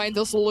trying to find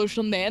a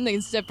solution then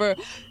instead of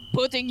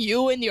putting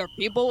you and your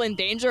people in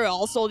danger,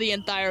 also the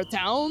entire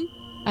town?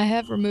 I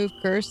have removed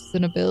curse as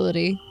an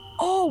ability.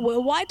 Oh,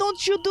 well, why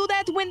don't you do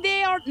that when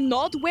they are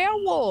not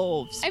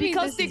werewolves? I mean,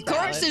 because the this is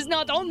curse valid. is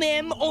not on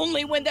them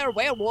only when they're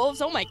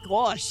werewolves. Oh my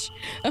gosh.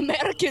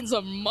 Americans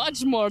are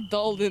much more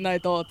dull than I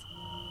thought.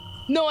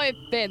 No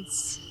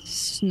offense,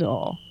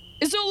 Snow.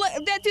 So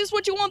that is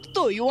what you want to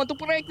do. You want to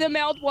break them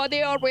out while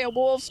they are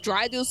werewolves,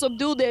 try to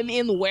subdue them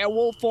in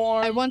werewolf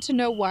form. I want to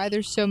know why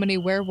there's so many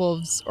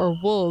werewolves or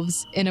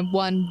wolves in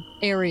one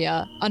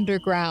area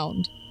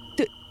underground.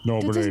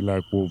 Nobody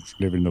like wolves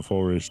live in the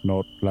forest. They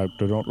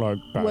don't like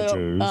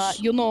badgers.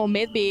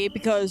 Maybe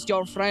because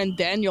your friend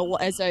Daniel,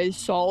 as I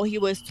saw, he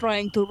was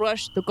trying to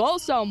rush to go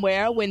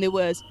somewhere when it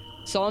was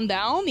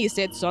sundown. He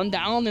said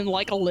sundown in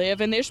like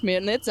 11-ish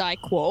minutes, I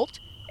quote,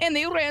 and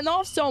he ran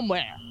off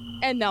somewhere.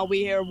 And now we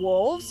hear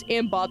wolves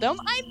in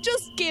bottom. I'm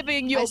just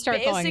giving you I start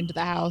basic... going into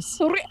the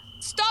house.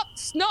 Stop!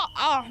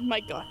 Oh my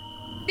god.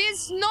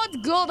 This is not a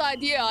good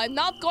idea. I'm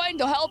not going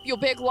to help you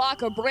pick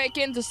lock or break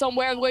into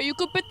somewhere where you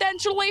could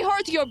potentially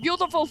hurt your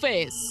beautiful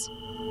face.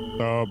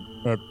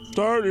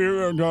 Start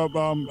here and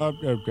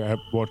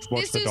watch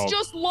This the is dog.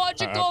 just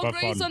logical have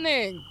fun.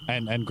 reasoning.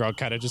 And Grog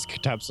kind of just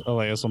taps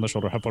Elias on the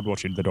shoulder. Have fun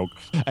watching the dog.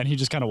 And he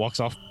just kind of walks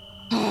off.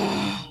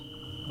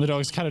 The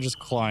dog's kind of just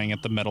clawing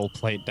at the metal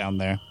plate down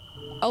there.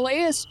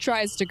 Elias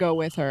tries to go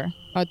with her,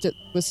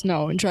 with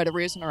Snow, and try to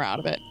reason her out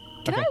of it.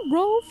 Can I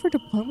roll for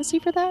diplomacy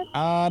for that?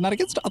 Not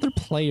against other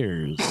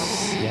players.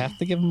 You have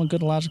to give them a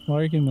good logical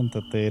argument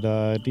that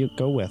they'd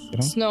go with, you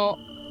know? Snow,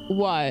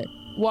 why?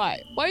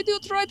 Why do you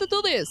try to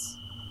do this?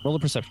 Roll a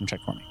perception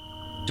check for me.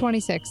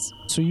 26.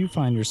 So you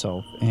find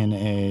yourself in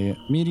a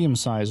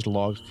medium-sized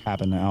log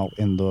cabin out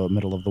in the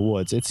middle of the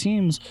woods. It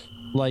seems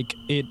like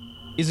it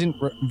isn't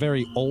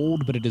very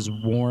old, but it is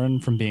worn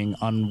from being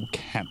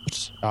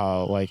unkempt.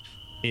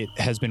 It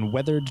has been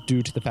weathered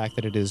due to the fact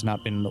that it has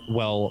not been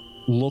well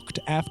looked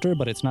after,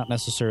 but it's not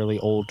necessarily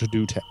old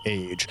due to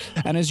age.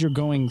 And as you're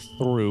going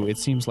through, it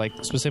seems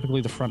like specifically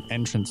the front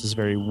entrance is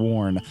very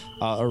worn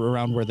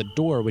around where the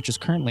door, which is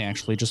currently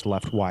actually just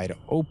left wide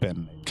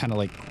open, kind of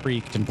like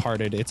creaked and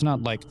parted. It's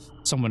not like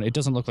it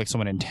doesn't look like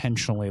someone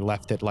intentionally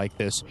left it like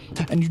this.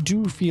 And you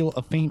do feel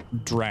a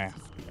faint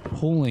draft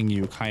pulling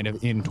you kind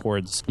of in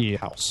towards the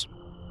house.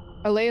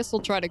 Elias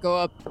will try to go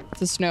up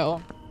to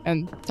Snow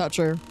and touch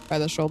her by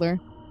the shoulder.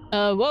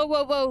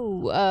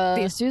 Whoa.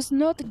 This is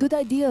not a good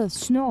idea,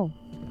 Snow.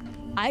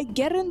 I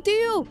guarantee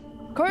you,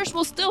 Curse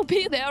will still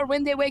be there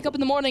when they wake up in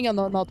the morning and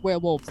they're not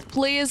werewolves.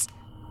 Please,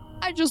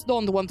 I just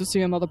don't want to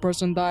see another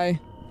person die.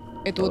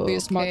 It would be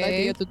a smart Okay.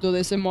 idea to do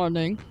this in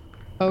morning.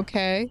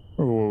 Okay.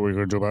 What are we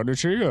going to do about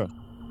this here?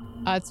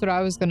 That's what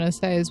I was going to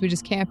say, is we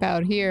just camp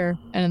out here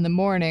and in the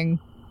morning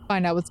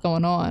find out what's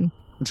going on.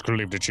 I'm just going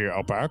to leave the chair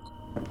out back.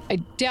 I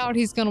doubt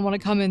he's going to want to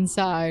come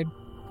inside.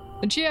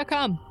 And Chia,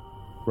 come.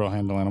 Roll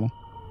handle animal.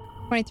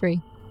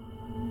 23.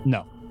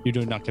 No, you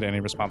do not get any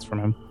response from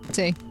him. Let's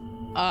see.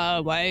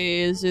 Why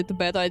is it a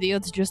bad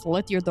idea to just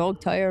let your dog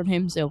tire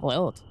himself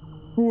out?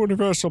 What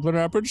if something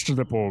happens to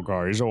the poor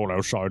guy? He's all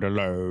outside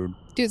alone.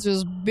 This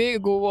is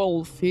big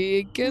wolf.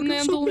 He can Give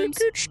handle some big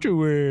himself. kids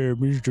to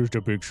him. He's just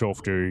a big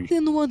softie.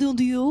 Then why don't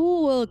you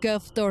look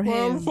after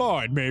Well, him?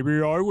 fine.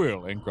 Maybe I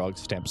will. And Grog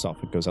stamps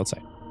off and goes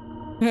outside.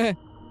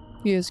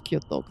 He is a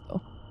cute dog, though.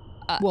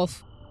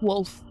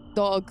 Wolf,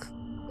 dog.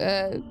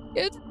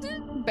 It's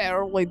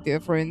barely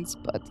difference,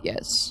 but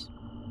yes,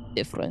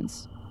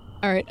 difference.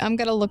 All right, I'm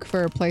going to look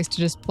for a place to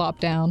just plop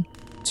down.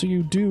 So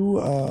you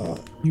do,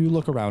 you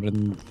look around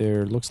and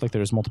there looks like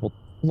there's multiple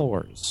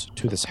floors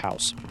to this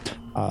house.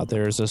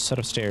 There's a set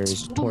of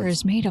stairs. Floor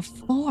is made of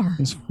floor.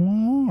 This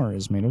floor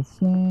is made of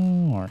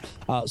floor.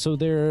 So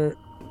the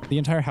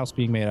entire house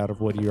being made out of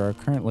wood, you are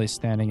currently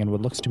standing in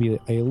what looks to be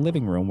a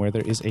living room where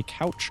there is a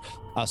couch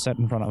set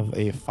in front of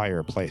a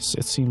fireplace.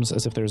 It seems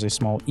as if there's a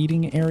small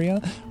eating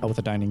area with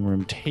a dining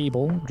room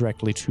table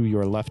directly to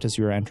your left as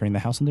you're entering the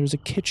house, and there's a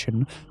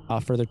kitchen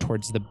further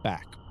towards the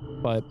back.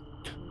 But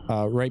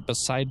right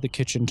beside the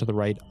kitchen to the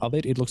right of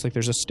it, it looks like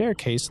there's a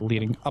staircase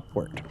leading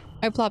upward.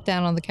 I plop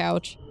down on the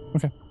couch.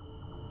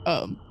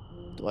 I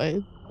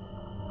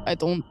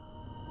don't.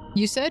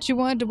 You said you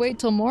wanted to wait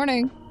till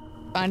morning.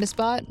 Find a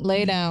spot,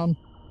 lay down.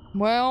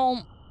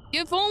 Well,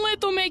 if only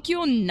to make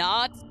you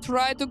not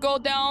try to go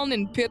down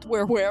in pit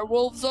where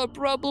werewolves are,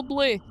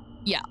 probably.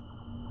 Yeah.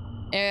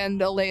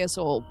 And Elias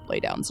will lay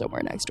down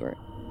somewhere next to her.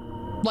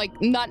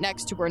 Like, not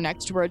next to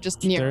her,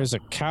 just near. There's a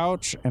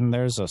couch and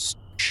there's a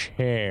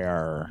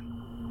chair.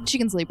 She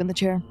can sleep in the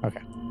chair. All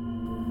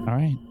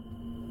right.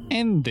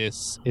 And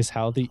this is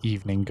how the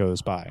evening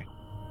goes by.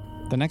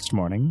 The next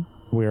morning,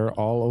 we're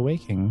all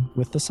awaking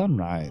with the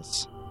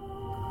sunrise.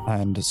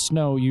 And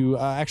Snow, you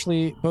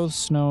actually, both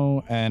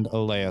Snow and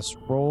Elias,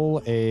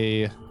 roll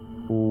a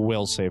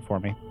will save for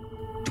me.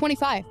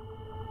 25.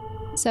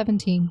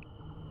 17.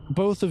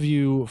 Both of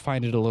you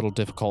find it a little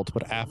difficult,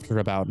 but after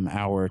about an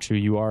hour or two,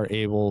 you are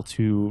able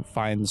to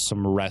find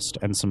some rest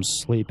and some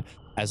sleep,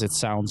 as it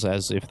sounds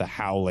as if the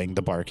howling,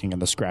 the barking,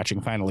 and the scratching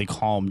finally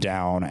calmed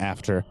down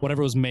after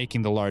whatever was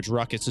making the large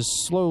ruckus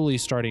is slowly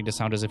starting to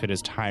sound as if it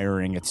is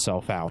tiring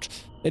itself out.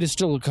 It is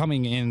still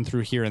coming in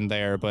through here and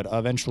there, but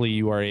eventually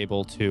you are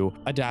able to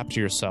adapt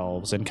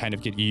yourselves and kind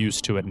of get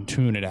used to it and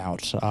tune it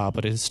out.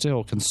 But it is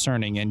still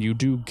concerning, and you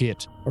do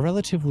get a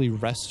relatively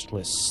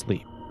restless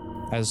sleep,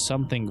 as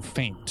something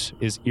faint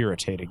is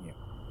irritating you.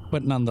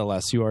 But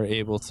nonetheless, you are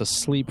able to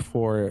sleep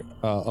for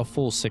a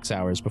full 6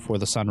 hours before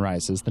the sun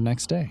rises the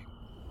next day.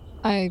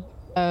 When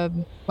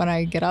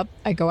I get up,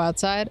 I go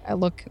outside, I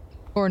look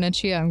for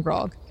Nichia and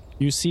Grog.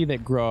 You see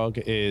that Grog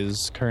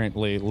is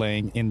currently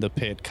laying in the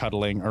pit,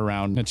 cuddling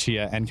around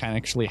Nichia, and kind of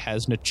actually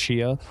has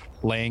Nichia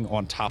laying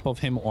on top of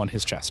him on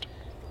his chest.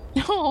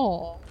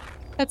 Oh,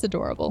 that's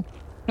adorable.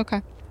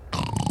 Okay.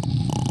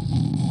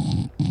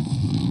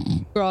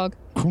 Grog.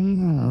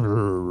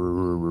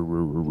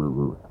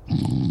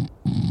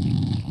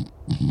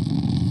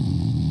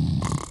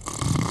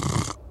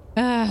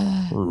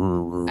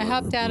 I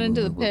hop down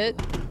into the pit.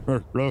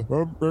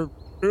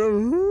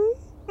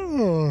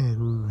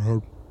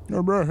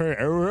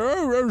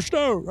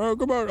 Snow,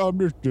 come on.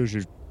 This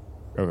is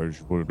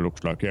what it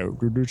looks like. Yeah,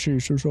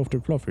 she's so soft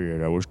and fluffy,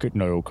 and I was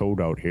getting a little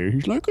cold out here.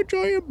 He's like a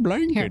giant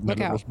blanket. Here, and look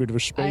a out. little bit of a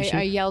space.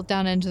 I yelled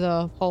down into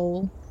the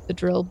hole, the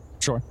drill.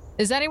 Sure.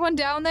 Is anyone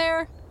down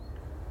there?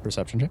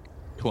 Perception check.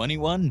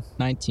 21.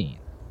 19.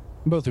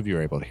 Both of you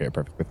are able to hear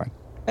perfectly fine.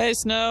 Hey,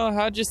 Snow,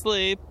 how'd you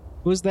sleep?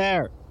 Who's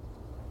there?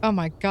 Oh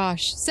my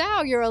gosh.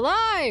 Sal, you're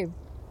alive!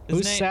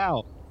 Who's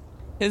Sal?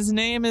 His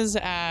name is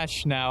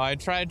Ash now. I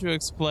tried to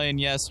explain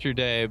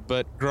yesterday,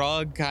 but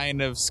Grog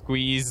kind of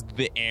squeezed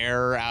the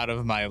air out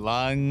of my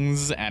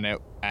lungs and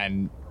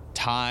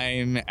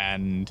time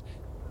and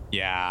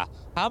yeah.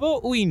 How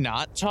about we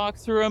not talk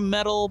through a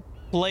metal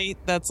plate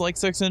that's like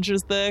 6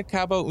 inches thick?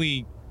 How about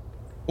we'll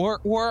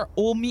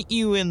meet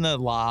you in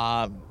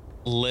the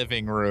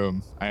living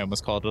room. I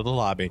almost called it a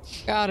lobby.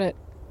 Got it.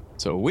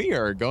 So we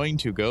are going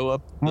to go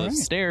up the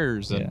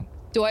stairs and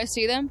Do I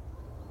see them?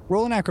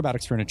 Roll an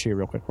acrobatics for Nichia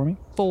real quick for me.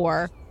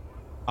 4.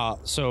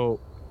 So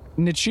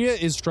Nichia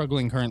is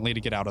struggling currently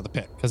to get out of the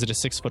pit because it is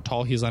 6 foot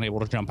tall. He's unable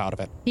to jump out of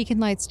it. He can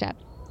light step.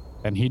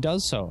 And he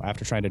does so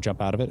after trying to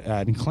jump out of it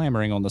and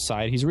clambering on the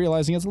side. He's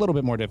realizing it's a little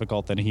bit more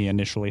difficult than he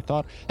initially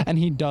thought, and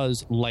he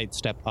does light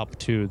step up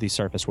to the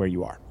surface where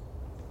you are.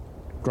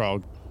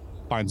 Grog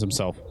finds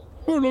himself.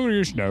 Oh, look at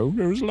you, Snow.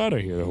 There was a ladder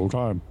here the whole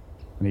time.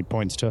 And he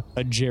points to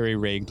a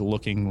jerry-rigged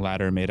looking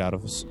ladder made out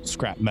of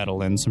scrap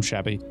metal and some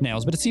shabby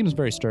nails, but it seems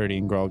very sturdy,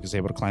 and Grog is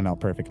able to climb out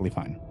perfectly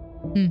fine.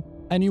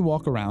 And you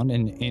walk around,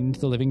 and into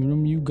the living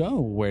room you go,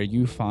 where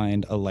you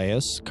find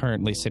Elias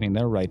currently sitting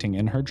there writing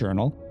in her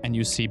journal, and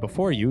you see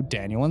before you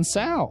Daniel and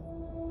Sal.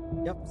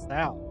 Yep,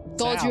 Sal.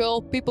 Told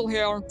you, people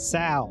here.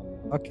 Sal.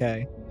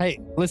 Okay. Hey,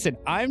 listen,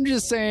 I'm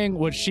just saying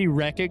what she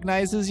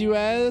recognizes you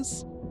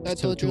as. I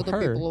So told you to the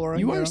her, people were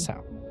you here. are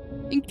Sal.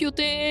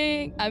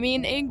 Including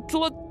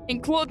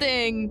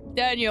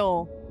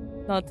Daniel.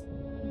 Not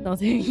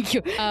thank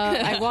you.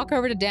 I walk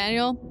over to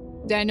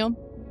Daniel. Daniel,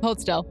 hold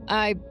still.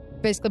 I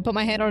basically put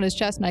my hand on his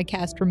chest and I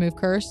cast Remove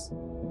Curse.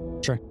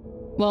 Sure.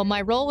 Well,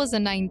 my roll was a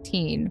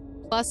 19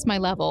 plus my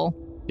level,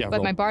 Yeah, but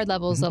roll. my bard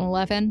level is an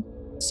 11.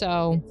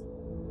 So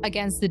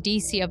against the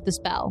DC of the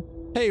spell.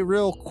 Hey,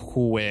 real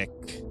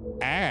quick,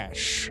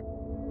 Ash.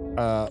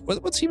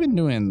 What's he been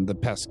doing the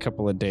past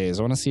couple of days?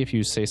 I want to see if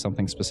you say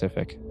something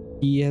specific.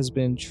 He has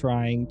been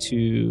trying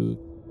to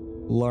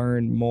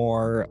learn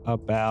more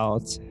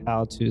about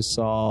how to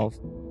solve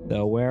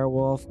the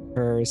werewolf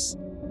curse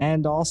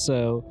and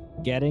also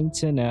getting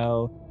to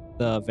know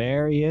the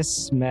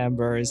various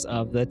members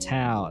of the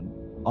town,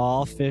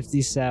 all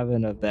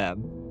 57 of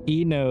them.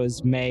 He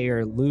knows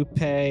Mayor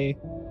Lupe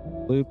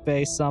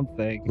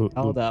something.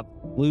 Hold up.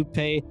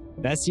 Lupe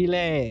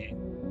Vesile.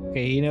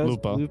 Okay, he knows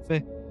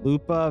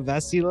Lupa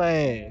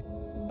Vesile.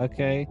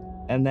 Okay.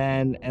 And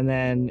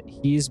then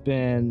he's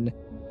been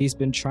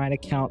trying to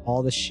count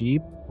all the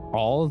sheep.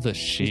 All the He's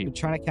sheep. been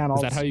trying to count all.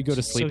 Is that how you go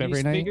to sleep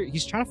every night?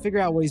 He's trying to figure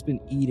out what he's been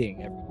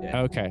eating every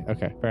day.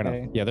 Okay, fair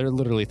enough. Yeah, there are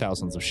literally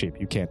thousands of sheep.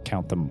 You can't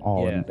count them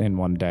all in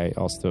one day.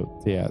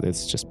 Also, yeah,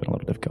 it's just been a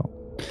little difficult.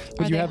 But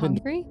Are you they have been.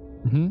 hungry?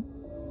 Mm-hmm.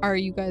 Are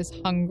you guys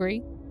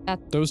hungry?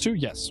 Those two,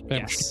 yes.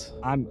 Yes.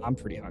 I'm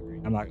pretty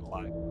hungry. I'm not gonna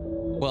lie.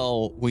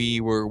 Well,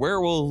 we were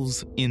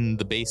werewolves in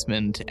the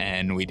basement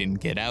and we didn't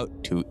get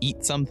out to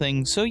eat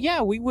something. So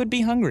yeah, we would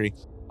be hungry.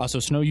 So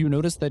Snow, you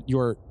notice that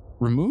your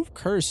remove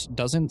curse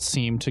doesn't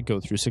seem to go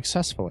through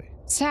successfully.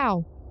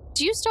 Sal,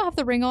 do you still have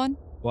the ring on?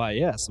 Why,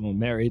 yes, I'm a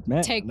married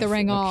man. Take the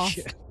ring off.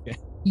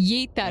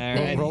 Yeet that All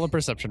thing. right. Roll a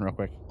perception real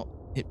quick.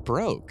 It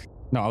broke.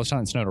 No, I was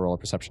telling Snow to roll a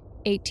perception.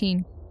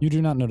 18. You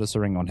do not notice the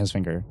ring on his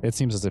finger. It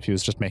seems as if he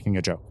was just making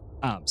a joke.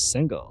 I'm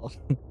single.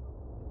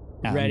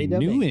 A Ready to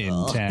new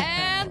mingle. intent.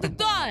 And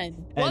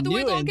done. A What are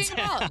we new talking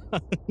intent.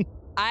 about?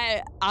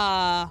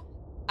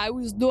 I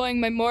was doing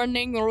my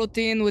morning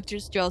routine, which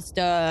is just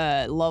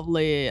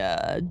lovely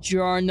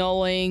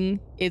journaling.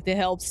 It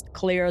helps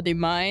clear the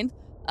mind.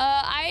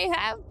 I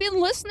have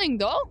been listening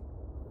though.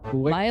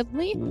 Quick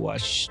Mildly.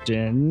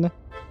 question.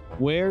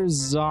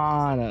 Where's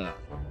Zana?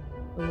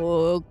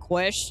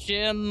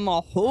 Question: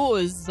 who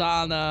is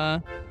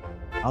Zana?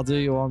 I'll do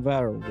you one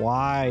better.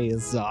 Why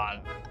is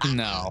Zana?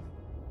 No.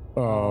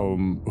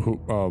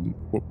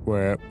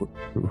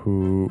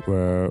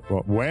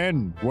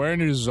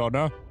 When is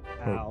Zana?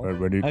 Ow.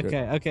 When he-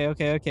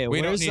 Okay.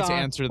 We don't Where's need to Zana?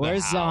 answer the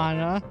Where's how.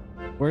 Zana?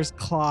 Where's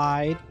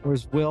Clyde?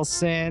 Where's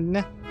Wilson?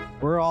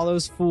 Where are all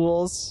those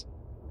fools?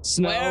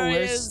 Snow,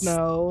 where's is-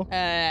 Snow?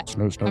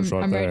 Snow's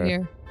I'm right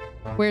here.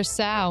 Where's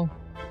Sal?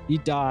 He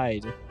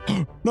died.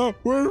 No,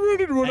 where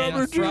did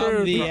whatever And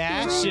From the did?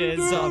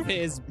 ashes of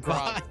his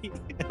Grog. body.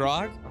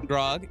 Grog,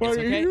 Why, it's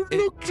okay. you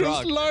look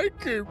just Grog,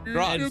 like him. You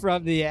Grog. And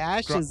from the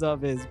ashes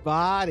of his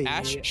body.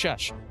 Ash,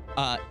 shush.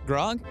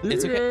 Grog,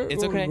 it's okay.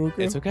 It's okay.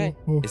 It's okay.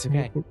 It's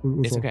okay.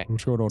 It's okay.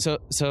 What's going on?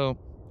 So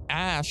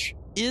Ash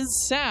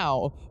is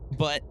Sal,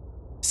 but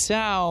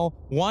Sal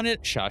wanted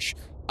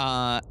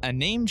a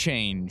name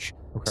change.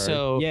 Okay.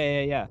 So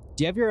Yeah.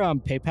 Do you have your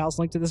PayPal's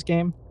link to this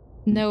game?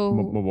 No.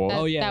 what?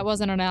 Oh, yeah. That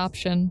wasn't an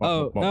option.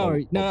 Oh, no,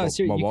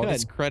 seriously, you what? could.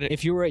 his credit,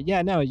 If you were,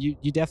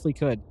 you definitely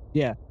could.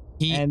 Yeah.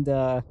 he, And,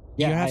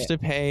 you have to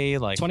pay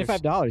like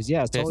 $25.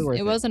 Yeah, it's totally worth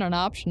It it. wasn't an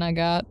option I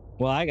got.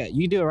 Well,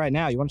 you can do it right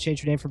now. You want to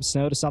change your name from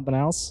Snow to something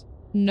else?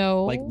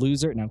 No. Like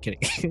Loser? No, I'm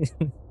kidding.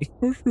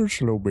 What's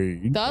slow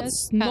bean?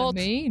 That's kinda not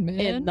mean, a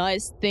man.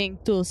 nice thing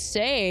to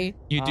say.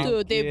 You do. To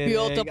the kidding.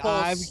 beautiful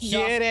I'm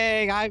Snow.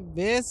 kidding. I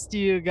missed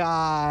you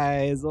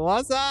guys.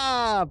 What's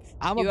up?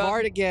 I'm a You have-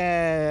 bard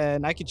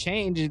again. I could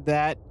change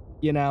that,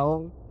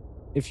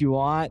 if you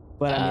want.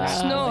 But I mean, I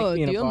Snow, like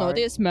being do a you know bard.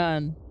 this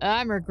man?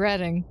 I'm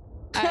regretting.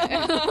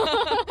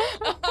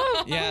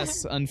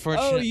 Yes, Oh,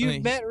 unfortunately.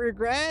 you've met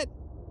Regret?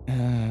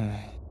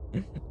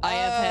 I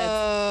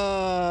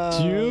have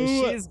had.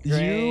 She's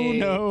great. You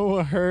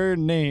know her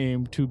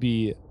name to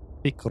be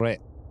Thickret.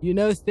 You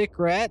know Thick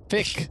Rat?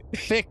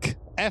 Thick.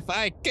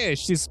 F-I-K.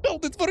 She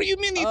spelled it for you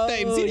many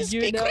times. It is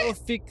you Thick know Rat.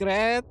 Thick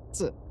Rat?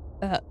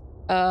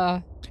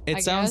 It I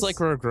sounds guess. like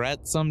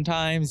regret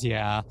sometimes.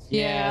 Yeah,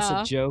 Yeah, it's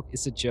Yeah. a joke.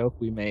 It's a joke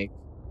we make.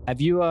 Have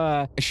you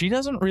she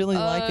doesn't really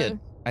like it.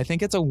 I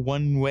think it's a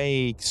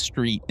one-way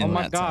street. In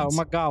that sense. oh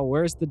my god,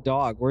 where's the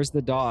dog? What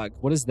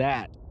is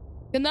that?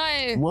 Can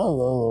I?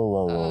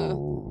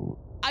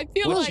 I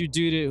feel What like did you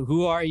do to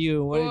who are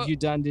you? What have you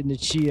done to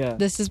Nichia?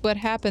 This is what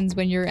happens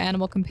when your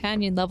animal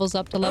companion levels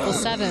up to level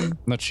 7.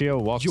 Nachio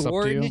walks up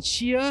Your to you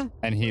Nichia?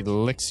 and he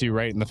licks you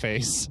right in the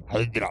face.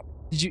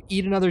 Did you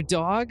eat another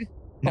dog?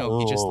 No,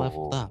 he just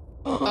leveled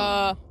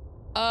up.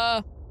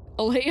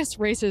 Elias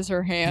raises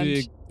her hand.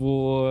 Big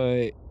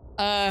boy.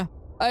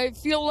 I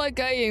feel like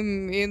I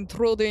am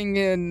intruding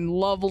in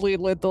lovely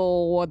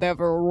little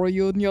whatever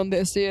reunion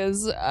this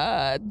is.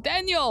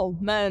 Daniel,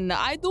 man,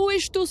 I do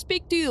wish to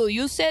speak to you.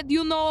 You said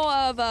you know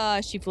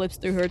of, she flips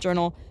through her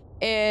journal.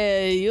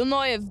 You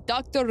know of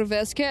Dr.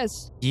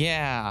 Vasquez?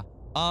 Yeah.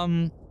 How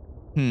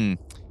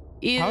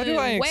do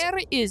I Where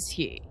is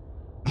he?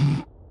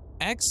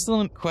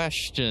 Excellent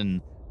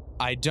question.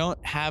 I don't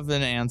have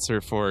an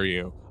answer for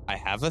you. I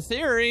have a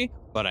theory,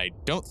 but I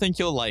don't think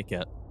you'll like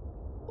it.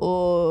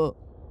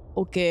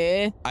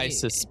 Okay. I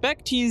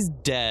suspect he's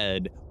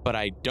dead, but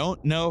I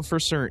don't know for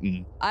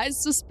certain. I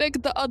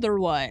suspect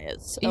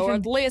otherwise. Or Even-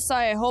 at least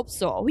I hope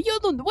so. You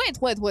don't. Wait.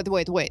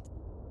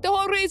 The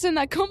whole reason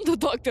I come to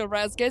Dr.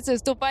 Vasquez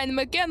is to find a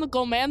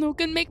mechanical man who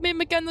can make me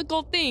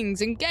mechanical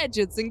things and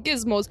gadgets and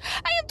gizmos.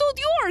 I am told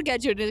you are a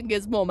gadget and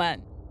gizmo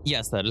man.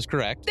 Yes, that is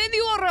correct. Then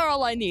you are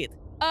all I need.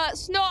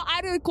 Snow,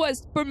 I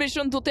request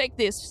permission to take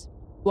this.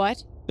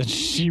 What?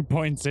 She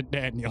points at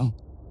Daniel.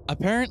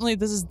 Apparently,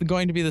 this is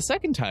going to be the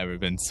second time I've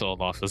been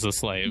sold off as a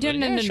slave. No, but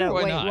no, yeah, no, sure, no.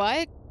 why Wait, not?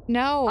 what?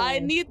 No. I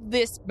need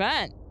this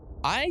man.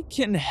 I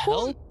can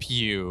help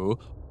you,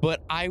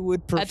 but I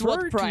would prefer At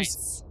what to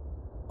price?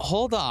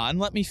 Hold on,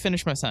 let me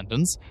finish my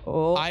sentence.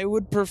 Oh. I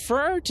would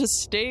prefer to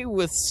stay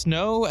with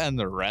Snow and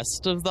the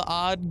rest of the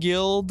Odd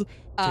Guild,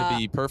 to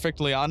be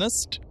perfectly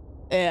honest,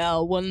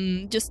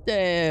 one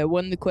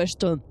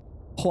question.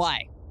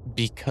 Why?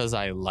 because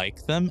I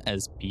like them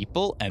as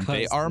people and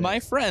they 'Cause are they're- my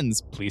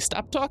friends. Please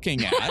stop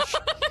talking, Ash.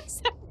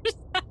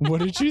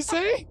 What did you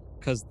say?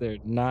 Because they're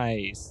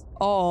nice.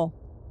 Oh.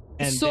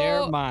 And So-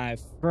 they're my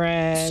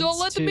friends. So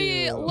let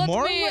me too. let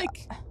More me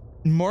like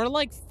More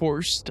like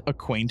forced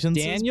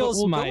acquaintances. but Daniel's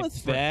we'll go my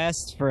with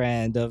best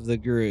friend of the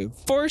group.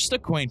 forced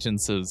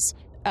acquaintances.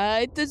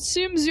 It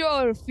seems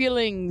your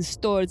feelings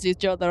towards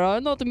each other are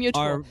not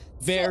mutual. Are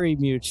very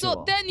mutual.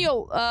 So,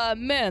 Daniel,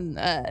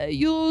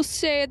 you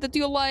say that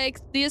you like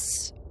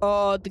this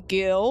odd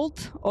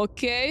guild,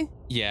 okay?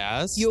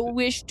 Yes. You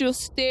wish to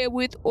stay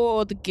with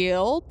odd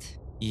guild,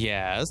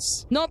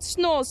 Yes. not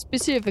Snow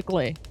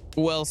specifically.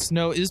 Well,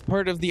 Snow is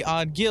part of the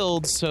Odd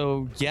Guild,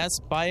 so yes,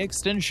 by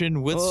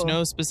extension, with Oh.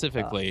 Snow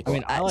specifically. I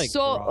mean, I like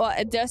so,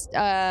 Grog. just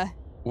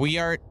We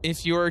are,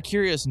 if you are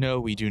curious, no,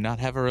 we do not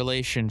have a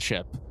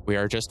relationship. We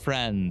are just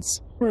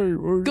friends.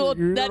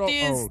 good.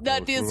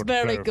 That is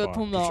very good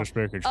to know. Just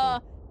making sure.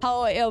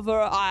 However,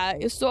 I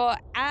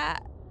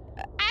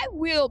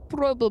will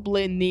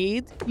probably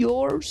need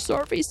your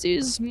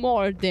services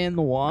more than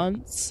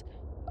once.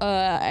 is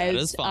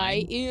As fine.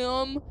 I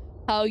am,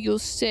 how you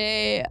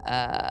say,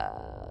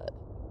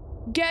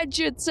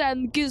 gadgets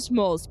and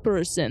gizmos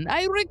person.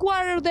 I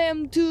require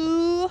them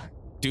to,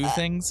 Do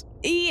things?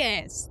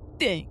 yes,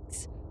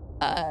 things.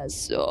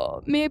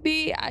 So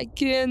maybe I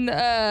can,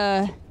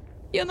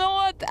 you know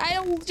what?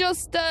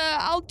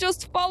 I'll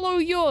just follow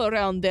you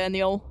around,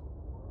 Daniel.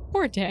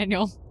 Poor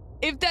Daniel.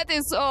 If that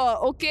is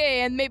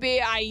okay, and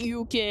maybe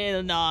you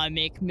can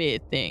make me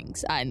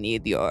things. I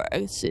need your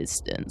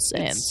assistance,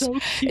 and So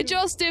cute.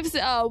 just if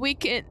we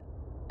can,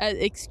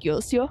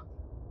 excuse you,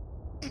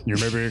 You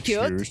may be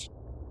Cute. excused.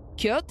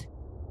 cute.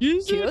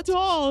 You're Cute.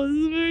 tall.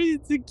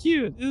 It's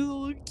cute. It's a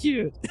little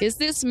cute. Is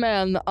this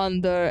man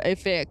under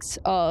effects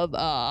of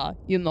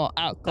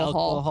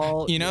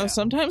alcohol? You know,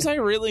 sometimes I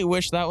really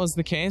wish that was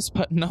the case,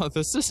 but no,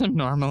 this is him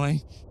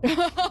normally.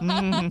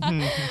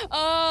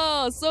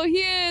 Oh, so he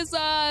is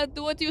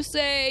what you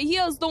say? He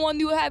is the one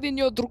you have in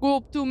your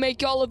group to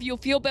make all of you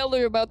feel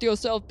better about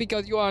yourself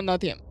because you are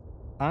not him.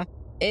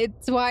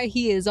 It's why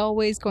he is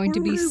always going to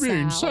What be do you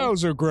mean? Sal.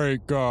 Sal's a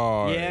great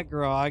guy. Yeah,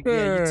 Grog. Yeah,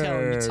 you tell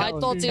him. You Hey. tell I him,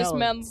 thought you this tell him.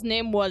 man's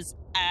name was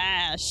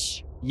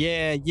Ash.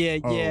 Yeah.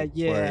 Wait,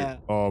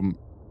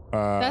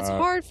 That's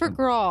hard for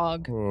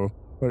Grog.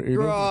 But he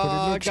looks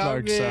I like Sal.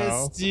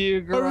 missed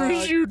you, Grog. I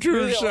miss you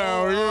too,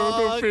 Sal. You're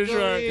the fish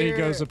come out. He here.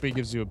 goes up, he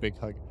gives you a big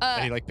hug,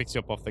 and he like picks you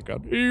up off the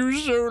ground. You were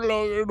so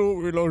long, I know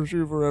we lost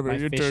you forever. My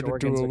You fish turned into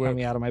organs a are whale.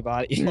 coming out of my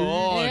body.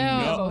 Oh, Ew.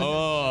 no.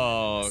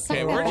 Oh,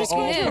 okay. So We're just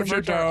going bad. to push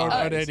it down.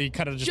 and then he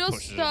kind of just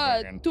pushes Just it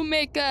back in. to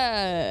make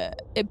a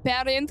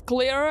parent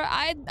clear,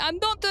 I'm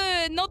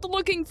not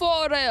looking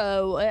for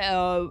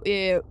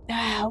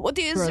what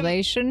is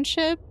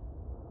Relationship?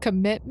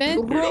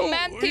 Commitment?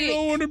 romantic. You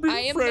don't want to be I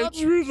am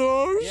friends not- with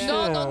us?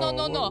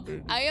 Yeah. No.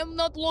 I am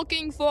not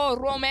looking for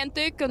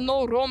romantic,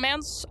 no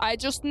romance. I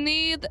just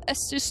need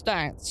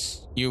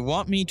assistance. You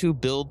want me to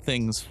build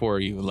things for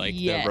you, like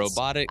Yes. the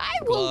robotic I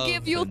will glove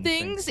give you and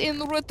things in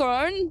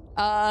return.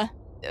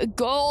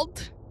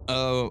 Gold,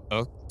 Oh, How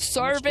much gold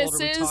are we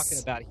services. talking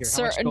about here?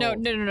 How much No.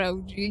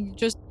 gold? You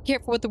just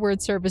careful with the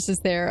word services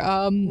there.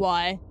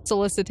 Why?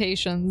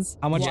 Solicitations.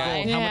 How much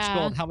Why? gold? How much Yeah.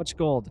 gold? How much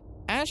gold?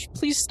 Ash,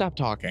 please stop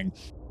talking.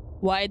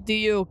 Why do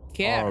you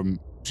care?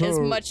 As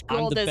much I'm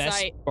gold the as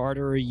best I.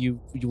 barterer you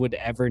would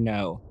ever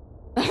know.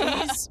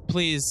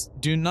 Please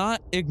do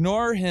not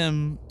ignore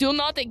him. Do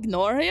not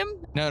ignore him.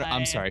 No,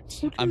 I'm I- sorry.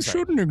 You I'm sorry.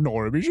 shouldn't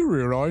ignore him. He's a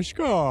real nice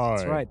guy.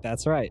 That's right.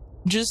 That's right.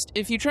 Just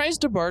if he tries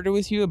to barter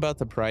with you about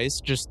the price,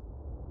 just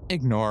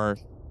ignore.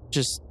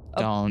 Just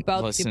don't About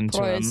the listen to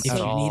him price. If at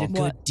you all. need a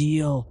good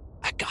deal,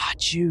 I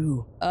got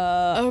you.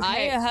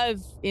 I have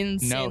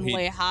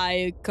insanely No,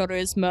 high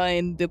charisma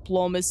and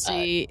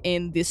diplomacy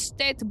in the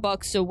state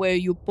box where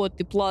you put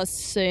the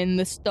plus and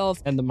the stuff.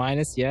 And the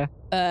minus, yeah.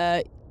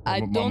 I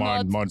do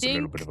not mine's a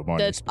little think bit of a that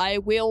minus. I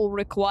will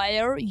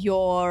require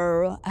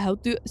your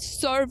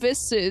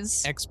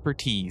services.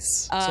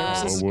 Expertise.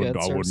 Services is good. I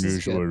wouldn't Services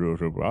is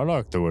use it. I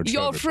like the word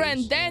Your services.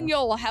 friend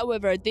Daniel,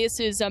 however, this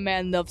is a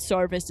man of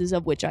services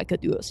of which I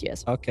could use.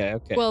 Yes. Okay.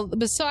 Well,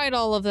 beside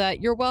all of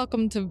that, you're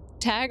welcome to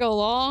tag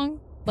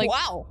along. Like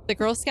wow. the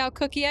Girl Scout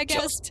cookie, I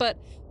guess. But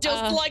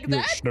Just like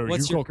Yeah, that. Snow,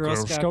 What's you your got Girl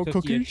Scout cookie of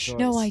cookies? choice?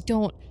 no, I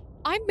don't.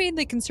 I'm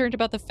mainly concerned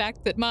about the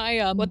fact that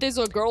my What is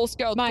a Girl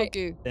Scout My-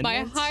 cookie? Thin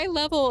my ones? high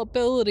level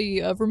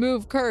ability of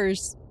remove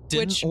curse,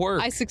 Didn't which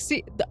work. I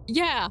succeed.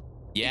 Yeah,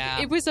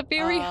 yeah. it was a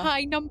very Uh.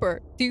 high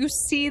number. Do you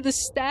see the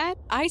stat?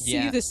 I see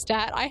Yeah. the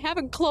stat. I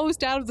haven't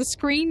closed out of the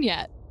screen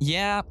yet.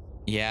 Yeah.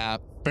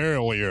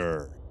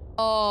 Failure.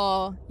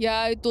 Yeah,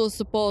 I do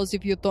suppose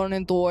if you turn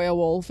into a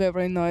werewolf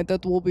every night,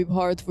 that will be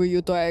hard for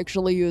you to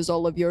actually use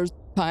all of your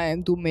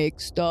time to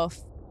make stuff.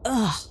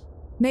 Ugh.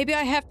 Maybe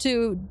I have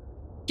to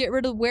get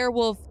rid of the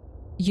werewolf.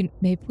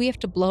 Maybe we have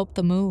to blow up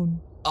the moon.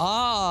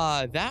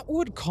 That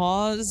would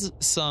cause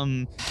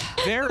some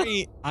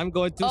very. I'm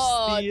going to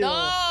Oh,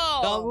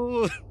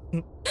 steal.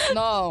 no!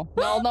 No,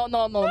 no.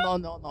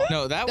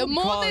 No, that The would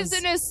moon cause is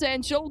an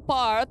essential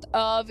part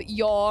of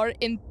your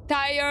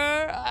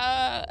entire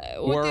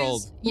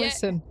World.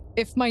 Listen,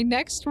 if my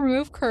next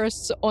remove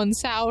curse on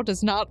Sao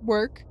does not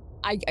work,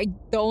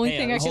 the only Hey,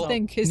 thing I hold could on.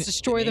 think is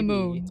destroy the Maybe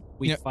moon.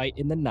 We Yeah. fight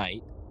in the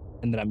night.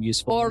 and that I'm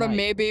useful. Or at night.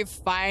 maybe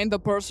find a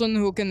person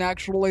who can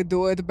actually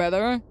do it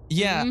better.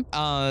 Yeah.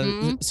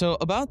 Mhm. So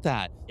about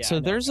that. Yeah, I so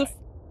know there's a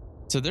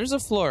a there's a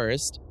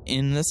florist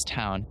in this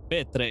town,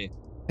 Petre.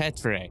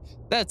 Petre.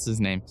 That's his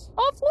name.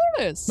 Oh,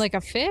 Flores. Like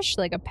a fish?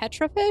 Like a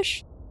Petra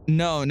fish?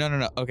 No.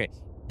 Okay.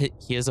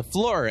 He is a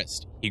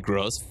florist. He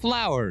grows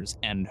flowers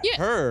and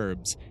Yeah.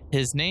 herbs.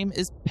 His name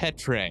is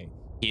Petre.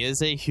 He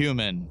is a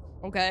human.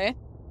 Okay.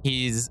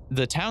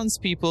 The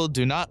townspeople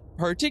do not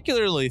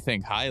particularly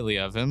think highly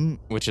of him,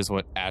 which is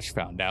what Ash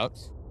found out,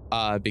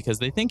 because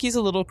they think he's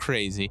a little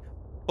crazy.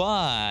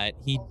 But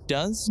he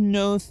does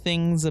know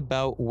things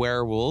about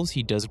werewolves.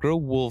 He does grow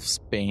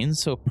wolfsbane,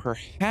 so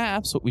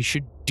perhaps what we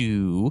should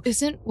do.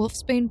 Isn't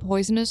wolfsbane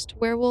poisonous to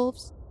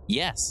werewolves?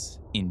 Yes,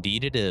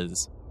 indeed it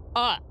is.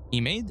 Ah,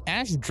 He made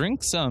Ash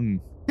drink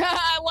some.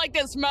 I like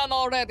this man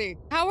already.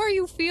 How are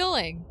you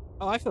feeling?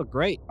 Oh, I feel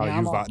great. Oh, Yeah,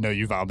 I'm all-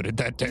 you vomited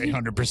that day,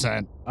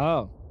 100%.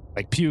 Oh.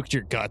 Like puked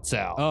your guts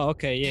out. Oh,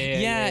 okay.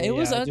 Yeah. It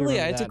was I do ugly.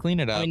 remember I had to that. clean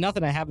it up. I mean,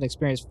 nothing I haven't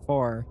experienced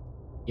before.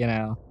 You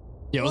know.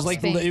 Yeah,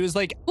 Wolfsbane. it was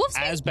like Wolfsbane's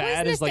as bad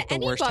poisonous as like to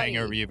the worst anybody.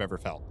 hangover you've ever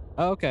felt.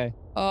 Oh, okay.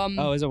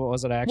 Oh, is it? What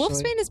was it actually?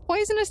 Wolfsbane is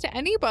poisonous to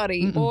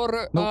anybody. Mm-mm.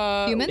 Or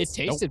Humans? It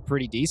tasted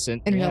pretty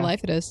decent. In yeah. real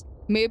life, it is.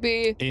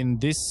 maybe In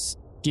this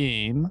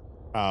game,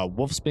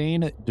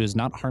 Wolfsbane does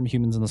not harm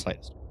humans in the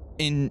slightest.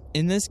 In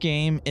this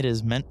game, it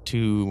is meant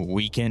to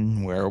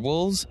weaken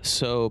werewolves.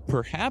 So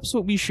perhaps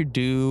what we should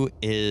do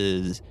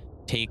is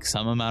take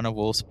some amount of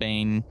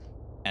wolfsbane,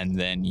 and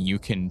then you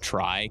can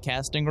try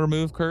casting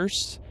Remove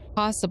Curse.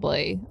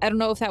 Possibly. I don't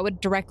know if that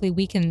would directly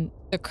weaken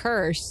the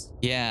curse.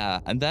 Yeah,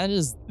 and that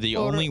is the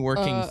Or, only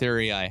working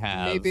theory I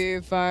have.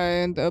 maybe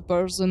find a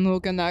person who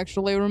can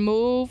actually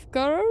remove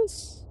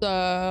curse.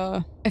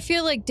 I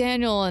feel like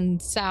Daniel and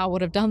Sal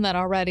would have done that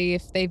already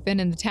if they've been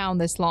in the town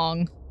this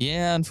long.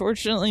 Yeah,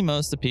 unfortunately,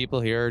 most of the people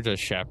here are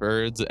just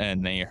shepherds,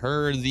 and they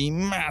herd the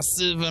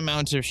massive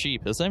amount of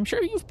sheep, as I'm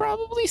sure you've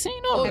probably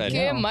seen already.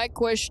 Okay, my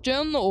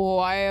question: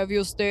 why have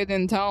you stayed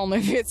in town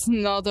if it's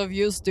not of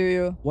use to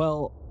you?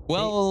 Well,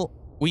 Well,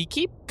 we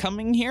keep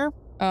coming here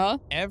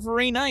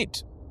every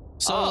night.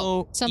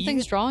 So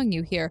Something's drawing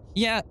you here.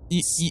 you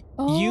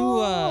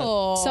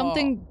Oh.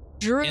 Something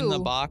drew in the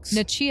box.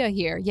 Nachia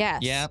here.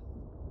 Yes.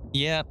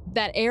 Yeah.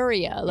 That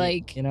area.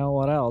 Like, you know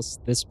what else?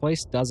 This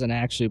place doesn't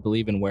actually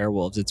believe in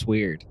werewolves. It's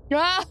weird.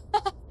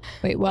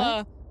 wait,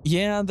 what?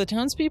 Yeah, the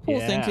townspeople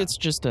think Yeah. it's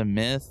just a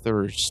myth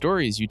or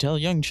stories you tell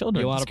young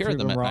children You to want to scare prove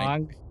them them at night.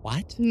 wrong?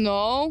 What?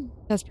 No.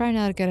 That's probably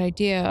not a good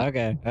idea.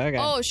 Okay.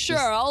 Oh, sure,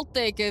 I'll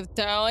take it.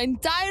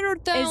 Entire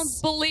town's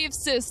Is- belief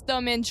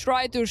system and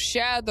try to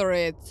shatter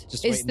it.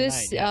 Just wait Is in the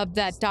this night, yeah.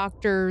 that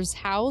doctor's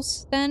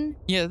house then?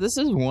 Yeah, this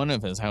is one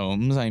of his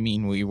homes. I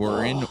mean, we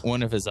were in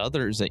one of his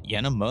others at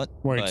Yenamut.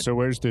 but so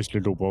where's this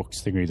little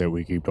box thingy that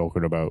we keep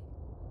talking about?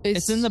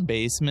 it's in the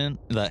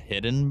basement, the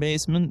hidden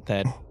basement.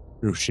 That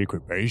Your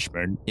secret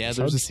basement. yeah,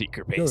 there's a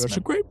secret No, that's a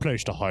basement. great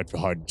place to hide for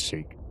hide and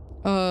seek.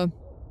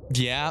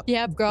 Yeah,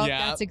 Yeah, Grub,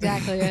 Yeah. that's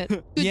exactly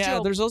it. yeah.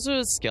 job. There's also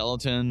a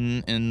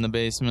skeleton in the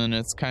basement.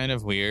 It's kind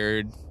of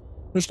weird.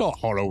 It's not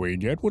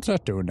Halloween yet. What's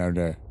that doing down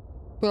there?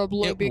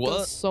 Probably It because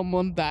was-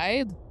 someone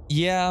died.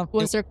 Yeah.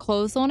 Was there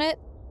clothes on it?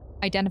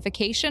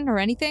 Identification or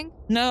anything?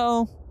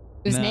 No.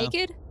 It was No.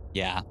 naked?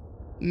 Yeah.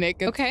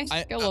 Naked Okay.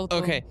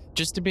 skeleton. Okay,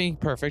 just to be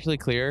perfectly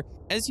clear,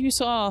 as you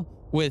saw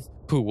with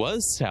who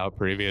was Sal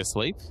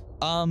previously,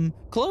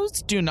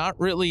 clothes do not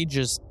really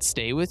just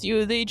stay with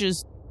you. They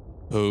just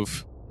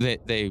poof.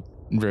 They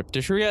rip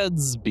to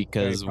shreds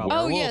because Very Oh,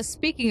 werewolf. yeah,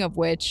 speaking of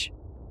which,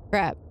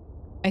 crap.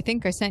 I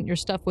think I sent your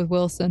stuff with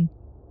Wilson.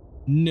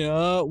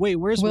 No. Wait,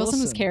 where's Wilson?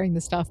 Wilson was carrying the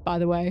stuff, by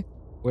the way.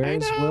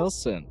 Where's I know.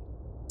 Wilson?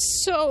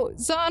 So,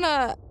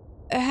 Zana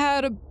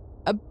had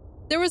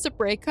there was a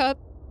breakup,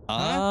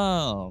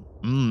 Oh,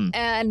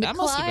 and that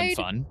must have been Clyde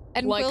fun.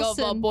 and Like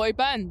Wilson. of a boy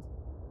band.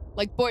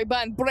 Like boy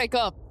band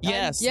breakup.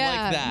 Yes, yeah,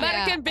 like that.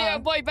 American Yeah, beer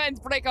boy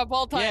band breakup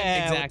all time.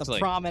 Yeah, with exactly. the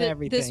prom and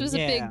everything. This was a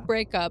yeah. big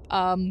breakup.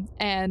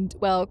 And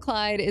well,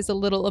 Clyde is a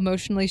little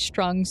emotionally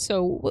strung,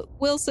 so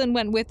Wilson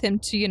went with him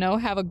to,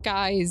 have a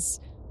guy's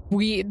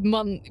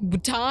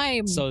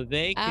time. So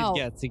they could Ow.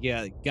 get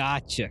together.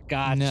 Gotcha.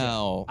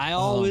 No, I Oh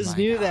always my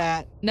knew God.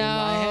 that in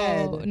my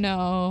head.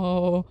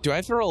 No. Do I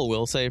have to roll a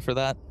will save for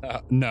that?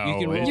 No, You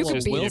can it roll You could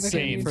just beat him if Wilson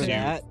you pains for need to. you.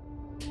 that.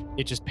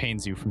 It just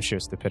pains you from sheer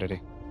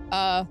stupidity.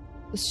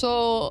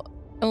 So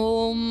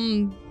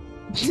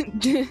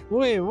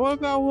Wait, what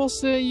about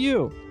Wilson and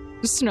you?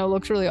 Snow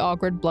looks really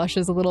awkward,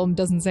 blushes a little, and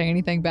doesn't say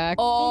anything back.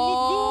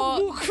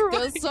 oh,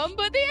 does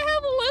somebody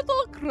have a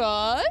little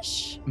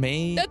crush?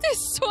 May That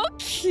is so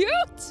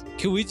cute.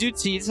 Can we do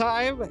tea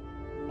time?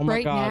 Oh my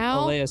Right god, now?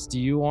 Elias, do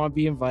you want to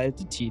be invited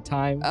to tea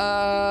time?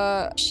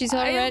 She's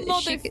I am already.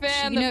 not a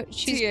fan of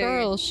she's tea.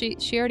 girl. She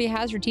already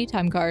has her tea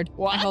time card.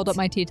 What? I hold up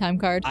my tea time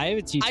card. I have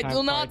a tea I time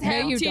do not card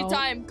have now. you tea don't.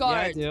 time Yeah,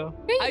 I card. do.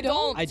 I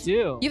don't. I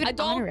do. You have I an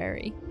don't-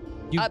 honorary.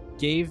 You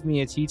gave me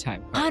a tea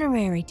time card.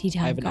 Honorary tea I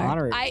time have an card.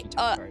 honorary I, tea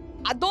time card.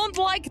 I don't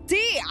like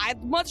tea.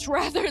 I'd much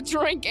rather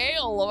drink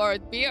ale or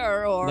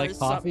beer or Like some-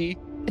 coffee?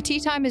 Tea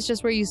time is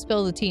just where you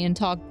spill the tea and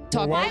talk.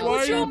 Why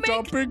would are you you make-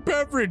 dumping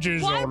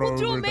beverages Why all would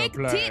you over make the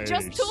place? tea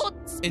just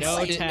to No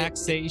it-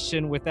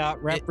 taxation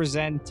without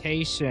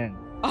representation.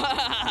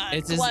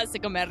 It's just-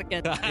 classic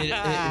American?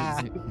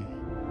 it-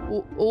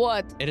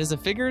 What? it is a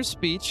figure of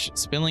speech.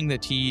 Spilling the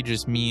tea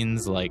just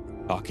means like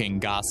talking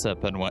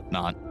gossip and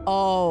whatnot.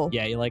 Oh,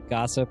 Yeah, you like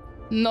gossip?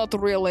 not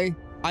really.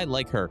 I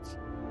like her.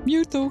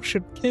 You two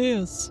should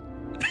kiss.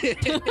 You,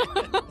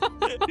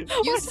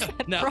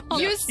 No.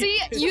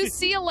 you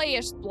see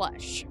Elias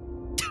blush.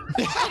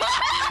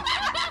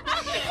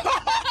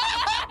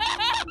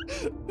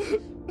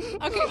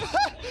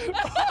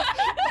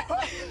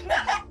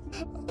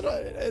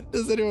 Okay.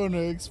 Does anyone want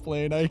to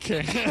explain? I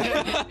can't.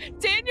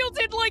 Daniel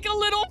did like a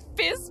little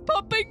fist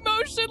pumping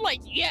motion,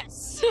 like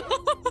yes.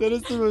 That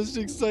is the most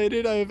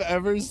excited I have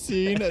ever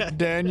seen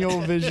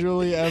Daniel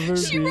visually ever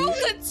She be. rolled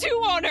a 2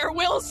 on her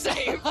will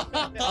save.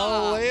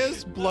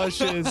 Elias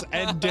blushes,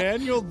 and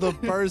Daniel, the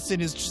person,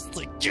 is just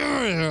like,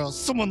 yeah,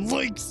 someone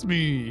likes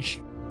me.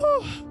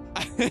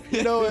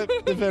 You know,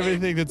 if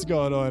everything that's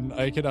gone on,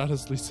 I can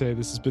honestly say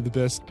this has been the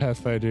best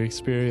Pathfinder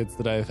experience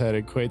that I've had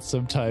in quite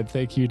some time.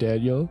 Thank you,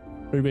 Daniel,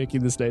 for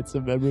making this night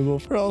so memorable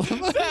for all of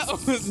us. That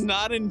was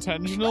not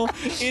intentional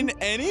in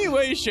any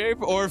way,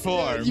 shape, or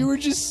form. You were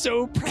just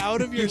so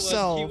proud of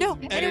yourself. No,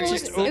 and it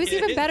was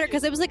even better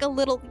because it was like a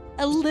little one.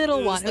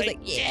 It was like,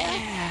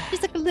 yeah,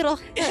 just like a little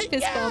fist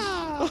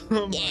bump.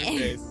 Oh, my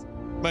face.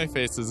 My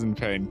face is in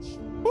pain.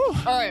 All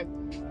right.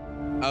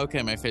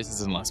 Okay, my face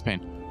is in less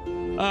pain.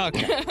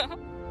 Okay.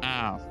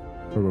 Ow.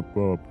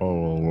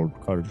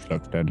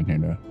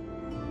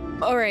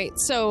 All right,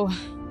 so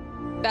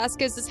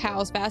Vasquez's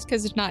house.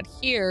 Vasquez is not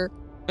here.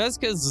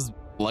 Vasquez is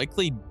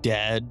likely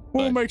dead.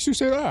 What But, makes you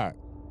say that?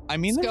 I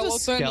mean, there's a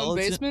Skeleton in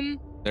the skeleton.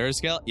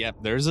 basement. Yep,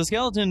 there's a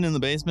skeleton in the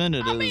basement.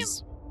 It is. I mean, Who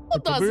It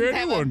could be doesn't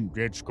have a anyone.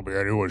 It could be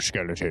anyone's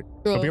skeleton.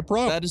 Could be a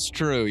prop. That is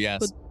true.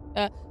 Yes.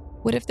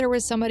 What if there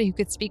was somebody who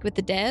could speak with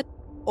the dead?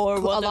 or A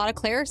lot of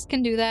clerics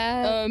can do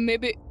that.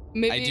 maybe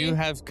I do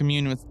have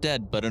commune with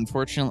dead, but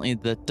unfortunately,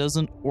 that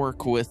doesn't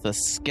work with a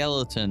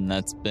skeleton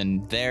that's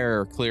been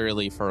there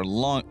clearly for a It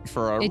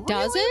really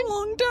doesn't?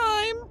 long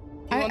time.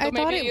 I want to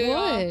thought maybe, it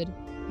would.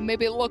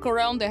 maybe look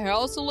around the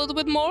house a little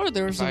bit more.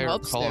 There's If I an recall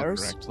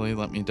upstairs. correctly,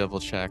 let me double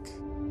check.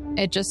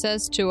 It just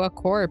says to a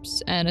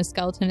corpse, and a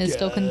skeleton is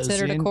still Yeah,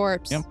 considered a see?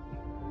 corpse. Yep.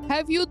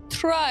 Have you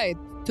tried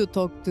to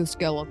talk to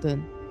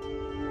skeleton?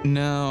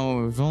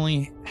 No, we've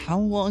only how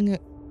long?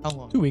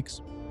 2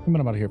 weeks. I've been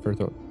about here for a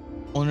thought.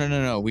 Oh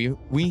no! We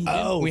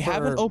Oh,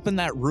 haven't for- opened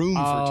that room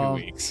for Oh.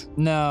 2 weeks.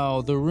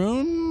 No, the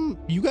room,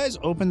 you guys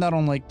opened that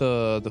on like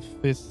the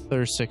 5th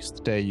or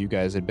 6th day you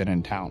guys had been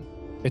in town.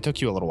 It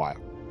took you a little while.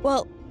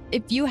 Well,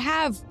 if you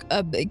have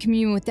a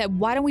communion with that,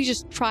 why don't we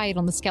just try it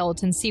on the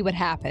skeleton, see what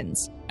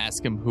happens?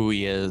 Ask him who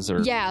he is,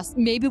 or Yes,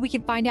 maybe we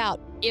can find out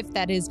if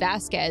that is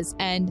Vasquez,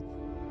 and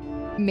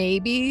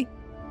maybe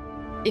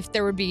if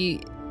there would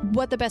be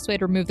what the best way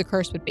to remove the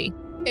curse would be.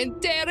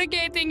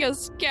 Interrogating a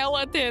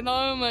skeleton.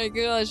 Oh my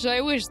gosh, I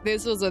wish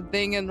this was a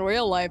thing in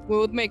real life. It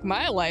would make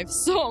my life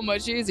so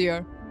much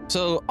easier.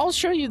 So I'll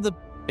show you the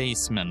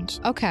basement.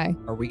 Okay.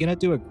 Are we gonna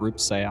do a group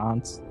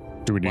seance?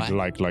 Do we need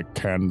What? like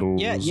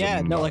candles? Yeah.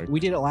 and, No, like we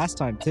did it last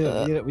time too.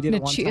 We did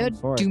it one time Nachia,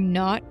 before. do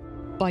not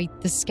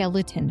bite the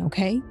skeleton,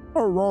 okay?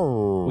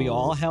 We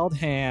all held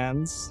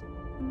hands.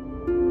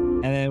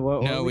 And then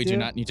what? No, what we do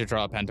not need to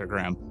draw a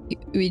pentagram.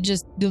 We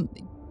just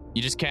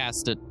You just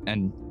cast it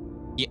and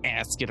you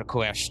ask it a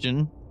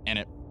question, and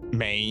it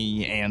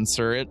may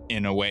answer it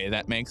in a way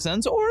that makes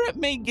sense, or it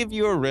may give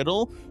you a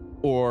riddle,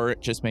 or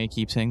it just may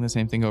keep saying the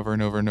same thing over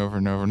and over and over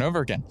and over and over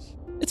again.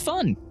 It's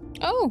fun.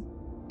 Oh.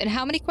 And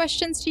how many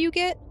questions do you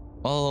get?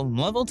 Well, I'm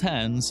level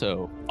 10,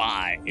 so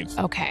 5.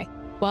 Okay.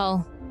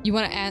 Well, you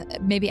want to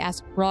maybe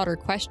ask broader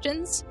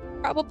questions?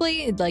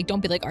 Probably. Like,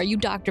 don't be like, are you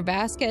Dr.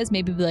 Vasquez?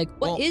 Maybe be like,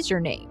 what is Well, your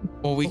name?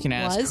 Well, we can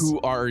ask, Was? who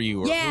are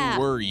you, or Yeah,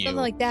 who were you? Something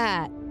like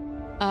that.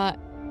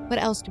 What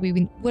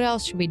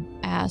else should we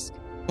ask?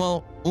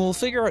 Well, we'll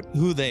figure out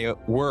who they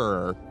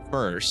were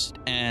first,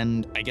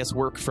 and I guess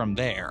work from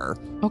there.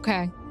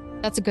 Okay.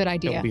 That's a good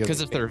idea.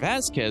 Because if they're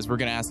Vasquez, we're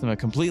going to ask them a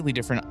completely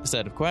different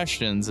set of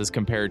questions as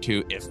compared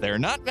to if they're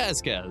not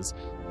Vasquez.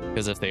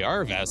 Because if they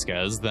are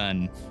Vasquez,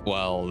 then,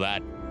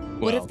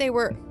 What if they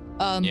were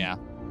Yeah,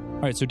 All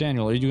right, so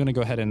Daniel, are you going to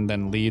go ahead and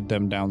then lead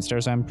them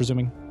downstairs, I'm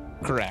presuming?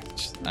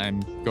 correct. I'm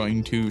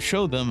going to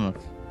show them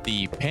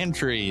the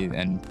pantry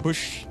and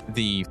push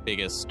the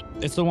biggest,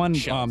 It's the one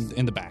Shelf.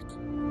 in the back.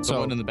 the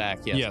one in the back,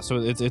 yes. Yeah, so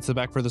it's the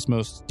back furthest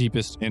most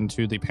deepest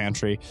into the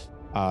pantry,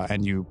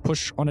 and you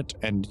push on it,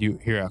 and you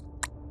hear a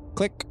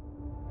click,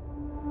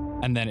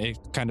 and then it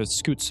kind of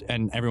scoots,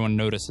 and everyone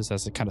notices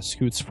as it kind of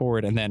scoots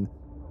forward, and then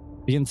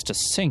begins to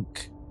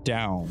sink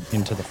down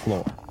into the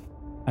floor.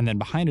 And then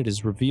behind it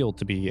is revealed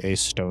to be a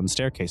stone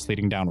staircase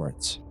leading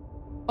downwards.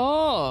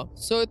 Oh,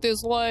 so it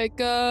is like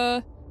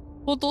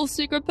little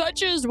secret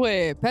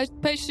passageway.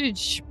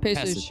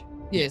 Passage.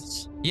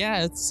 Yes.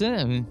 Yeah, it's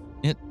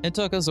it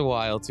took us a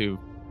while to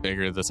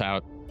figure this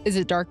out. Is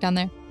it dark down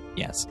there?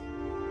 Yes.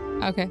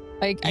 Okay.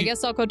 I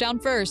guess I'll go down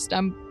first.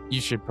 I'm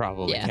You should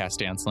probably Yeah. cast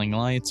Dancing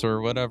Lights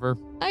or whatever.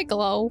 I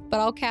glow, but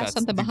I'll cast That's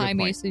something a good behind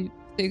me point. so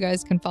you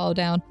guys can follow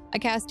down. I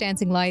cast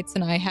Dancing Lights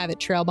and I have it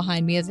trail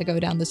behind me as I go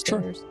down the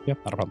Sure. stairs. Yep,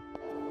 not a problem.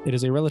 It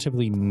is a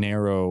relatively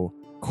narrow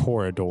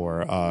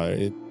corridor.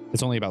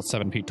 It's only about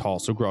 7 feet tall,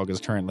 so Grog is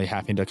currently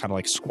having to kind of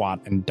like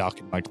squat and duck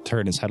and like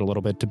turn his head a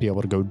little bit to be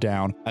able to go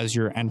down as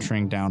you're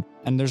entering down.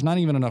 And there's not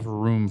even enough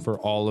room for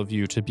all of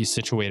you to be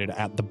situated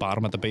at the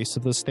bottom at the base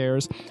of the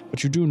stairs,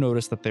 but you do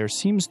notice that there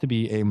seems to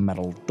be a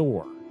metal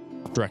door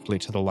directly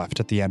to the left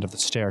at the end of the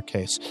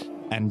staircase.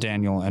 And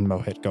Daniel and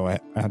Mohit go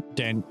ahead.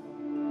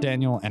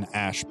 Daniel and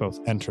Ash both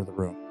enter the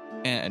room.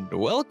 And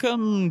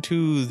welcome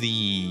to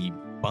the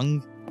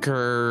bunker.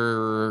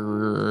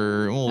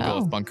 We'll go Oh.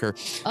 with bunker.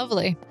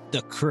 Lovely.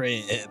 The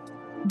crib.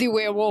 The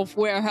werewolf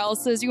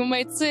warehouse, as you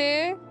might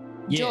say.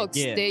 Jokes.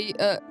 Yeah. They,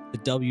 The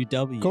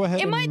WW. Go ahead.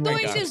 am I and doing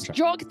make a this check.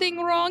 joke thing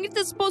wrong? It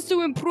is supposed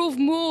to improve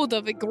mood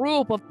of a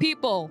group of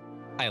people.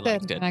 I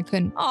liked Good. it. I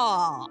couldn't.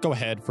 Ah, Go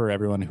ahead for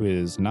everyone who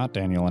is not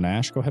Daniel and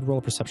Ash. Go ahead, roll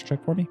a perception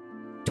check for me.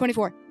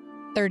 24.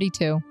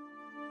 32.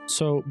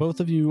 So both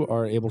of you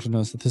are able to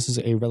notice that this is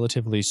a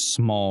relatively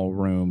small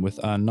room with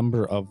a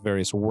number of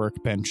various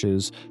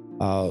workbenches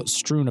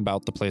strewn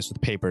about the place with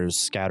papers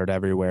scattered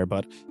everywhere.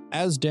 But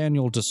as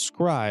Daniel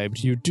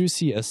described, you do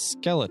see a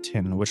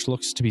skeleton which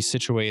looks to be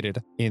situated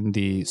in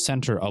the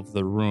center of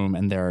the room,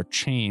 and there are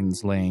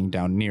chains laying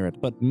down near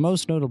it. But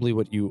most notably,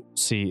 what you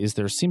see is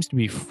there seems to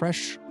be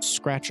fresh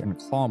scratch and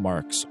claw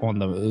marks on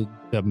the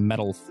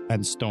metal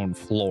and stone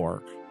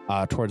floor.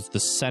 Towards the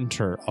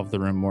center of the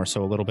room, more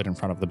so a little bit in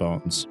front of the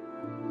bones.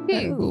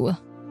 Ooh. All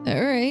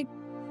right.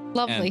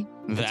 Lovely.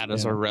 That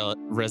is a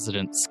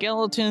resident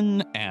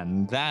skeleton,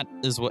 and that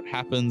is what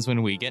happens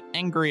when we get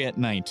angry at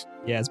night.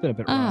 Yeah, it's been a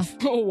bit Ah. rough.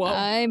 Oh, wow.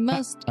 I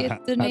must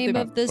get the name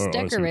of this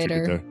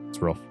decorator. It's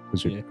rough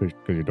because Yeah.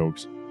 your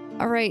dogs.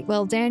 All right.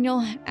 Well,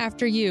 Daniel,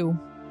 after you,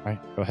 All right,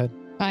 go ahead.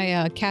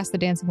 I cast the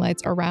dancing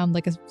lights around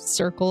like a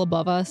circle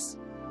above us.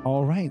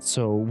 All right,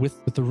 so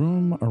with the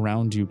room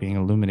around you being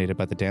illuminated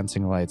by the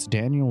dancing lights,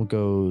 Daniel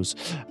goes,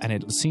 and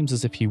it seems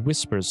as if he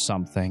whispers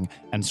something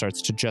and starts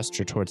to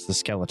gesture towards the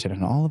skeleton,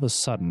 and all of a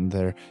sudden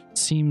there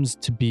seems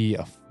to be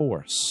a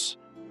force,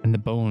 and the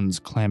bones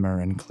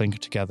clamor and clink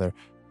together,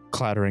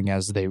 clattering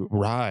as they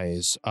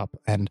rise up,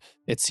 and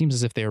it seems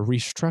as if they are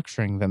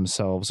restructuring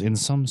themselves in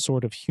some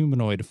sort of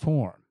humanoid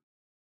form.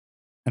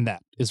 And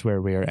that is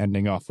where we are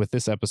ending off with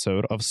this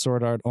episode of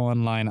Sword Art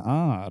Online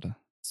Odd.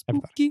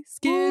 Spooky,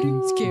 scary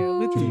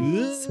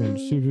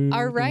skeletons.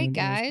 All right,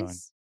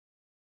 guys.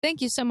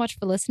 Thank you so much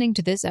for listening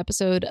to this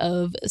episode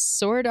of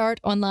Sword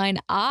Art Online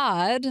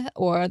Odd,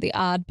 or the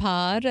Odd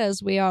Pod,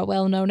 as we are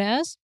well known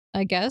as.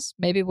 I guess.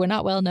 Maybe we're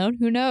not well known.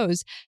 Who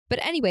knows? But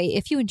anyway,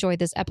 if you enjoyed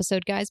this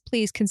episode, guys,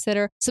 please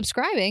consider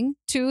subscribing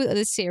to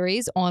the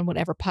series on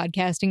whatever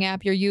podcasting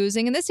app you're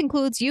using. And this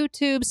includes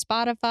YouTube,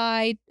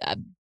 Spotify.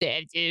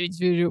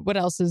 What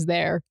else is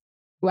there?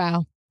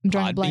 Wow. I'm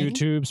drawing a blank.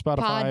 YouTube,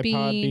 Spotify,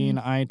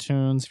 Podbean,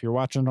 iTunes. If you're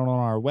watching it on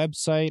our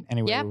website,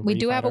 anyway. Yeah, we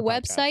do have a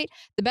website.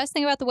 The best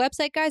thing about the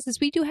website, guys, is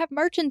we do have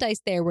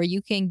merchandise there where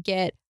you can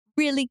get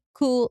really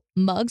cool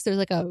mugs. There's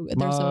like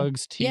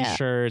mugs, yeah.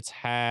 t-shirts,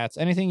 hats,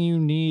 anything you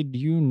need,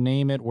 you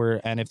name it.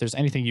 And if there's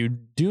anything you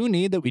do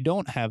need that we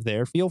don't have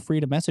there, feel free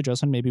to message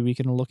us and maybe we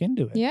can look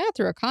into it. Yeah,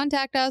 through a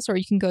contact us, or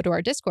you can go to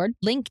our Discord.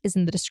 Link is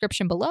in the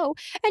description below,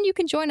 and you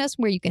can join us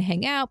where you can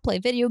hang out, play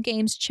video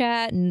games,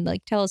 chat, and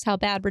like tell us how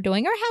bad we're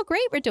doing or how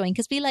great we're doing,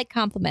 because we like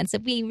compliments.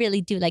 And we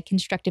really do like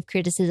constructive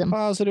criticism.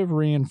 Positive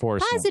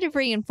reinforcement. Positive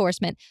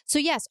reinforcement. So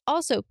yes,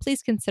 also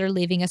please consider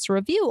leaving us a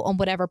review on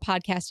whatever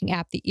podcasting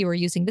app that you are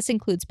using. This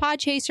includes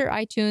Podchaser,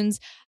 iTunes.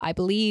 I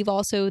believe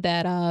also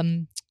that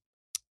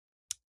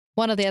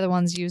one of the other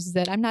ones uses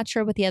it. I'm not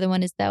sure what the other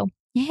one is though.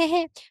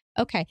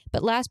 Okay,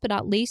 but last but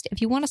not least, if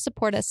you want to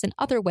support us in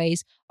other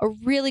ways, a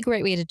really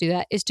great way to do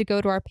that is to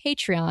go to our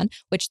Patreon,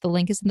 which the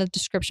link is in the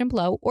description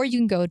below, or you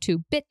can go to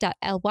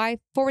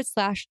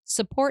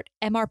bit.ly/support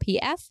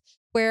MRPF,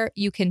 where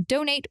you can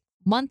donate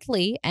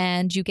monthly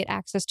and you get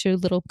access to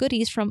little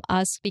goodies from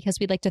us because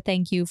we'd like to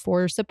thank you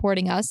for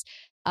supporting us.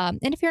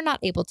 And if you're not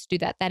able to do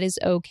that, that is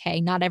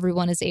okay. Not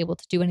everyone is able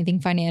to do anything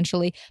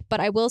financially, but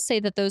I will say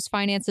that those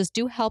finances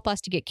do help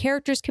us to get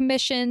characters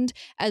commissioned,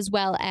 as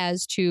well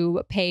as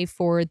to pay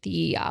for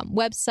the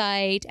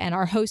website and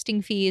our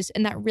hosting fees.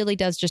 And that really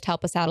does just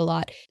help us out a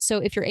lot. So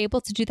if you're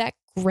able to do that,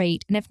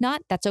 great. And if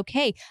not, that's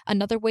okay.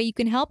 Another way you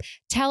can help,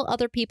 tell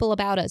other people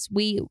about us.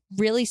 We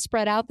really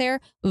spread out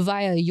there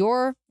via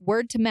your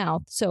word to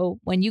mouth. So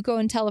when you go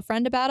and tell a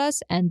friend about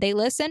us and they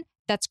listen,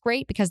 that's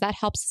great because that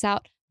helps us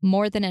out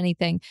more than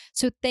anything.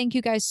 So thank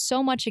you guys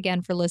so much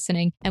again for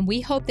listening, and we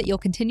hope that you'll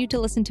continue to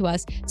listen to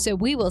us. So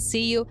we will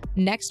see you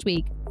next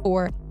week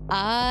for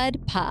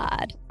Odd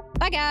Pod.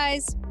 Bye,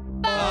 guys.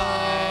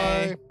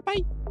 Bye.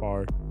 Bye.